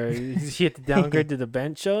show, or is he had to downgrade to the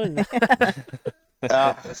bench show? And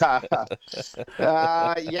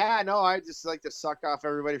Yeah, no, I just like to suck off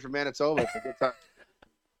everybody from Manitoba. It's a good time.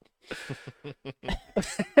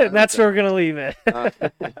 that's where we're gonna leave it. But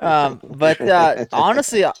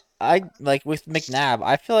honestly, I like with McNabb.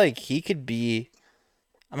 I feel like he could be,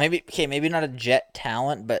 maybe not a Jet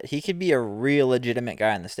talent, but he could be a real legitimate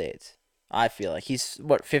guy in the States. I feel like he's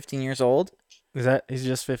 15 years old, He's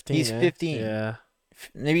just 15? He's 15. Yeah.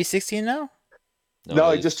 maybe 16 now.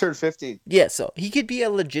 No, he just turned 15. Yeah, so he could be a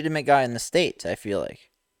legitimate guy in the States. I feel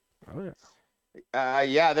like. Oh yeah.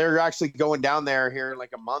 Yeah, they're actually going down there here in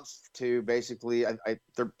like a month to basically.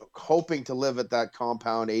 They're hoping to live at that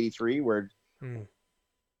compound 83 where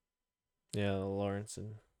Yeah, Lawrence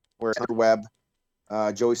and Hunter Webb,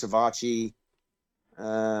 Joey Savacci.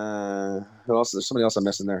 Who else? There's somebody else I'm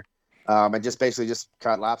missing there. And just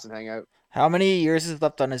cut laps and hang out. How many years is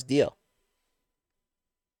left on his deal?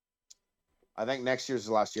 I think next year's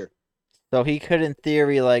the last year. So he could, in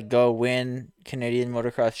theory, go win Canadian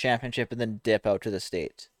Motocross Championship and then dip out to the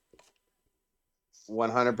States.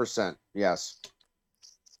 100%. Yes.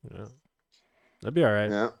 yeah. That'd be all right.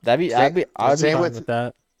 Yeah. I'd be I'd be Same fine with- with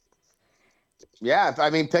that. Yeah. I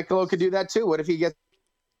mean, Piccolo could do that too. What if he gets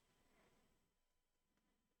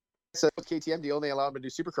a KTM deal and they allow him to do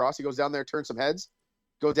Supercross? He goes down there, turns some heads,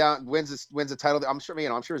 go down, wins a title. I'm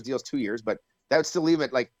sure his deal's 2 years, but that would still leave him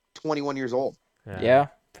at like 21 years old. Yeah,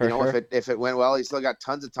 for You know, sure. if it went well, he's still got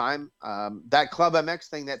tons of time. That Club MX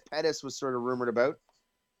thing that Pettis was sort of rumored about.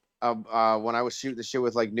 When I was shooting the shit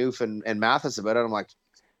with like Noof and Mathis about it, I'm like,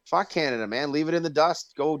 fuck Canada, man. Leave it in the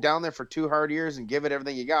dust. Go down there for 2 hard years and give it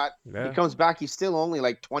everything you got. Yeah. He comes back, he's still only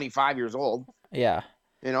like 25 years old. Yeah.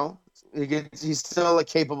 You know, he's still like,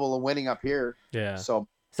 capable of winning up here. Yeah. So,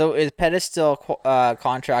 So is Pettis still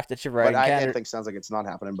contracted to ride but in I Canada? think sounds like it's not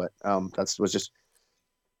happening. But that was just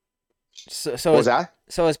So what was that?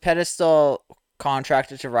 So is Pettis still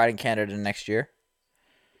contracted to ride in Canada next year?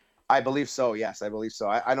 I believe so. Yes, I believe so.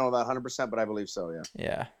 I don't know that 100%, but I believe so. Yeah.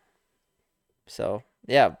 Yeah. So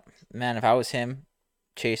yeah, man, if I was him,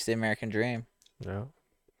 chase the American dream. Yeah.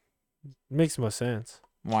 Makes most sense.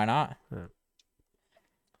 Why not?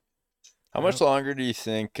 How much longer do you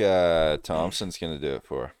think Thompson's gonna do it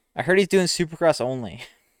for? I heard he's doing Supercross only.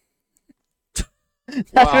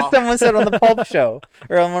 That's Wow. what someone said on the Pulp Show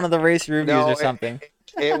or on one of the race reviews No, or something.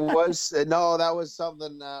 It was no, that was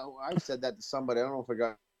something. I said that to somebody. I don't know if I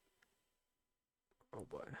got. Oh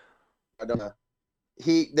boy. I don't know.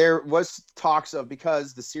 There was talks of,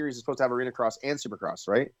 because the series is supposed to have arena cross and supercross,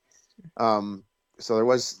 right? So there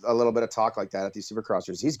was a little bit of talk like that at these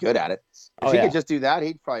supercrossers. He's good at it. If Oh, he yeah. could just do that,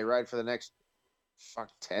 he'd probably ride for the next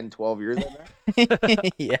 10, 12 years. In there.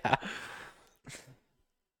 Yeah.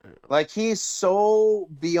 Like, he's so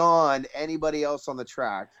beyond anybody else on the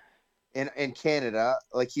track in Canada.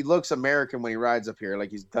 Like, he looks American when he rides up here.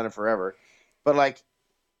 Like, he's done it forever. But like,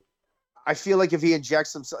 I feel like if he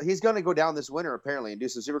injects himself, he's going to go down this winter apparently and do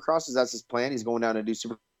some supercrosses. That's his plan. He's going down to do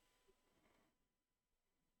super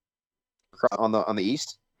on the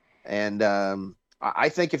east. And I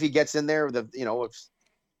think if he gets in there,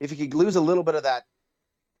 if he could lose a little bit of that,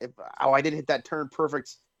 I didn't hit that turn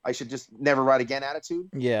perfect, I should just never ride again attitude.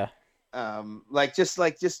 Yeah.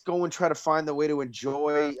 Just go and try to find the way to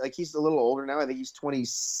enjoy. Like, he's a little older now. I think he's 28.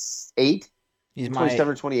 He's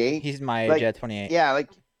 27 or 28. He's my age Like, at 28.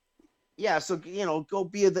 Yeah, so go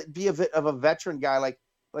be a bit of a veteran guy, like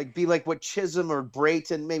be like what Chisholm or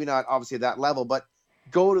Brayton, maybe not obviously at that level, but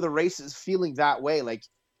go to the races feeling that way. Like,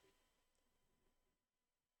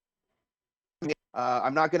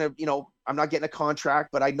 I'm not getting a contract,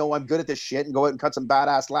 but I know I'm good at this shit, and go out and cut some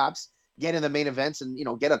badass laps, get in the main events, and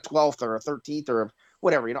get a 12th or a 13th or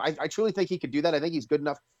whatever. I truly think he could do that. I think he's good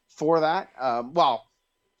enough for that. Well,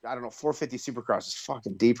 I don't know, 450 Supercross is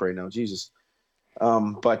fucking deep right now, Jesus.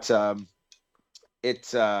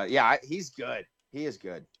 He's good. He is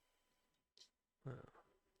good.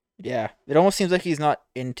 Yeah. It almost seems like he's not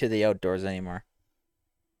into the outdoors anymore.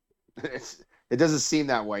 It doesn't seem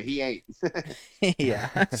that way. He ain't. Yeah.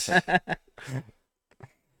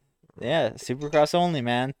 Yeah, Supercross only,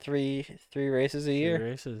 man. Three races a Three year.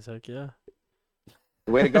 races, heck yeah.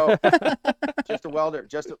 Way to go. Just a welder.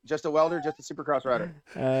 Just a welder. Just a Supercross rider.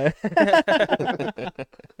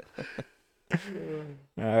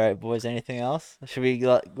 All right, boys. Anything else? Should we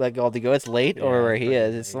let Galdi go? It's late, Yeah, or where it's he pretty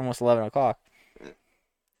is. It's late. almost 11 o'clock.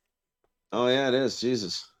 Oh yeah, it is.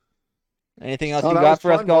 Jesus. Anything else Oh, you that got was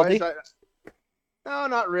for us, fun, boys. Galdi? No,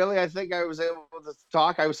 not really. I think I was able to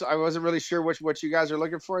talk. I wasn't really sure what you guys are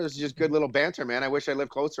looking for. This is just good little banter, man. I wish I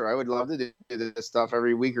lived closer. I would love to do this stuff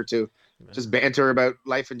every week or two. Just banter about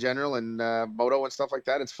life in general and moto and stuff like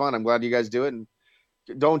that. It's fun. I'm glad you guys do it. And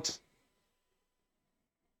don't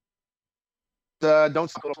stop.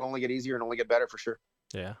 It'll only get easier and only get better for sure.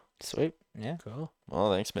 Yeah. Sweet. Yeah. Cool.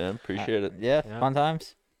 Well, thanks, man. Appreciate it. Yeah. Yeah. Fun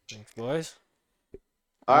times. Thanks, boys.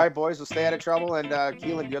 All right, boys. We'll stay out of trouble. And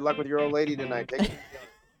Keelan, good luck with your old lady tonight. Take it.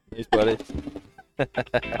 Thanks, buddy.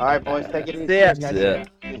 All right, boys. Take it easy. See ya.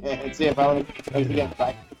 Cheers, guys. See ya, fellas. Thanks again.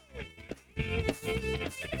 Bye.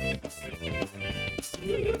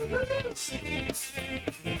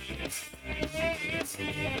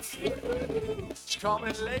 She called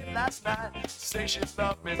me late last night, say she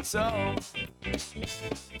loved me so.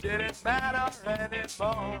 Didn't matter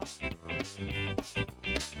anymore. I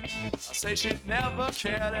say she never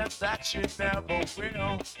cared and that she never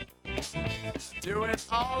will. Do it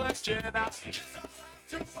all again. I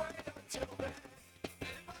to fight until then.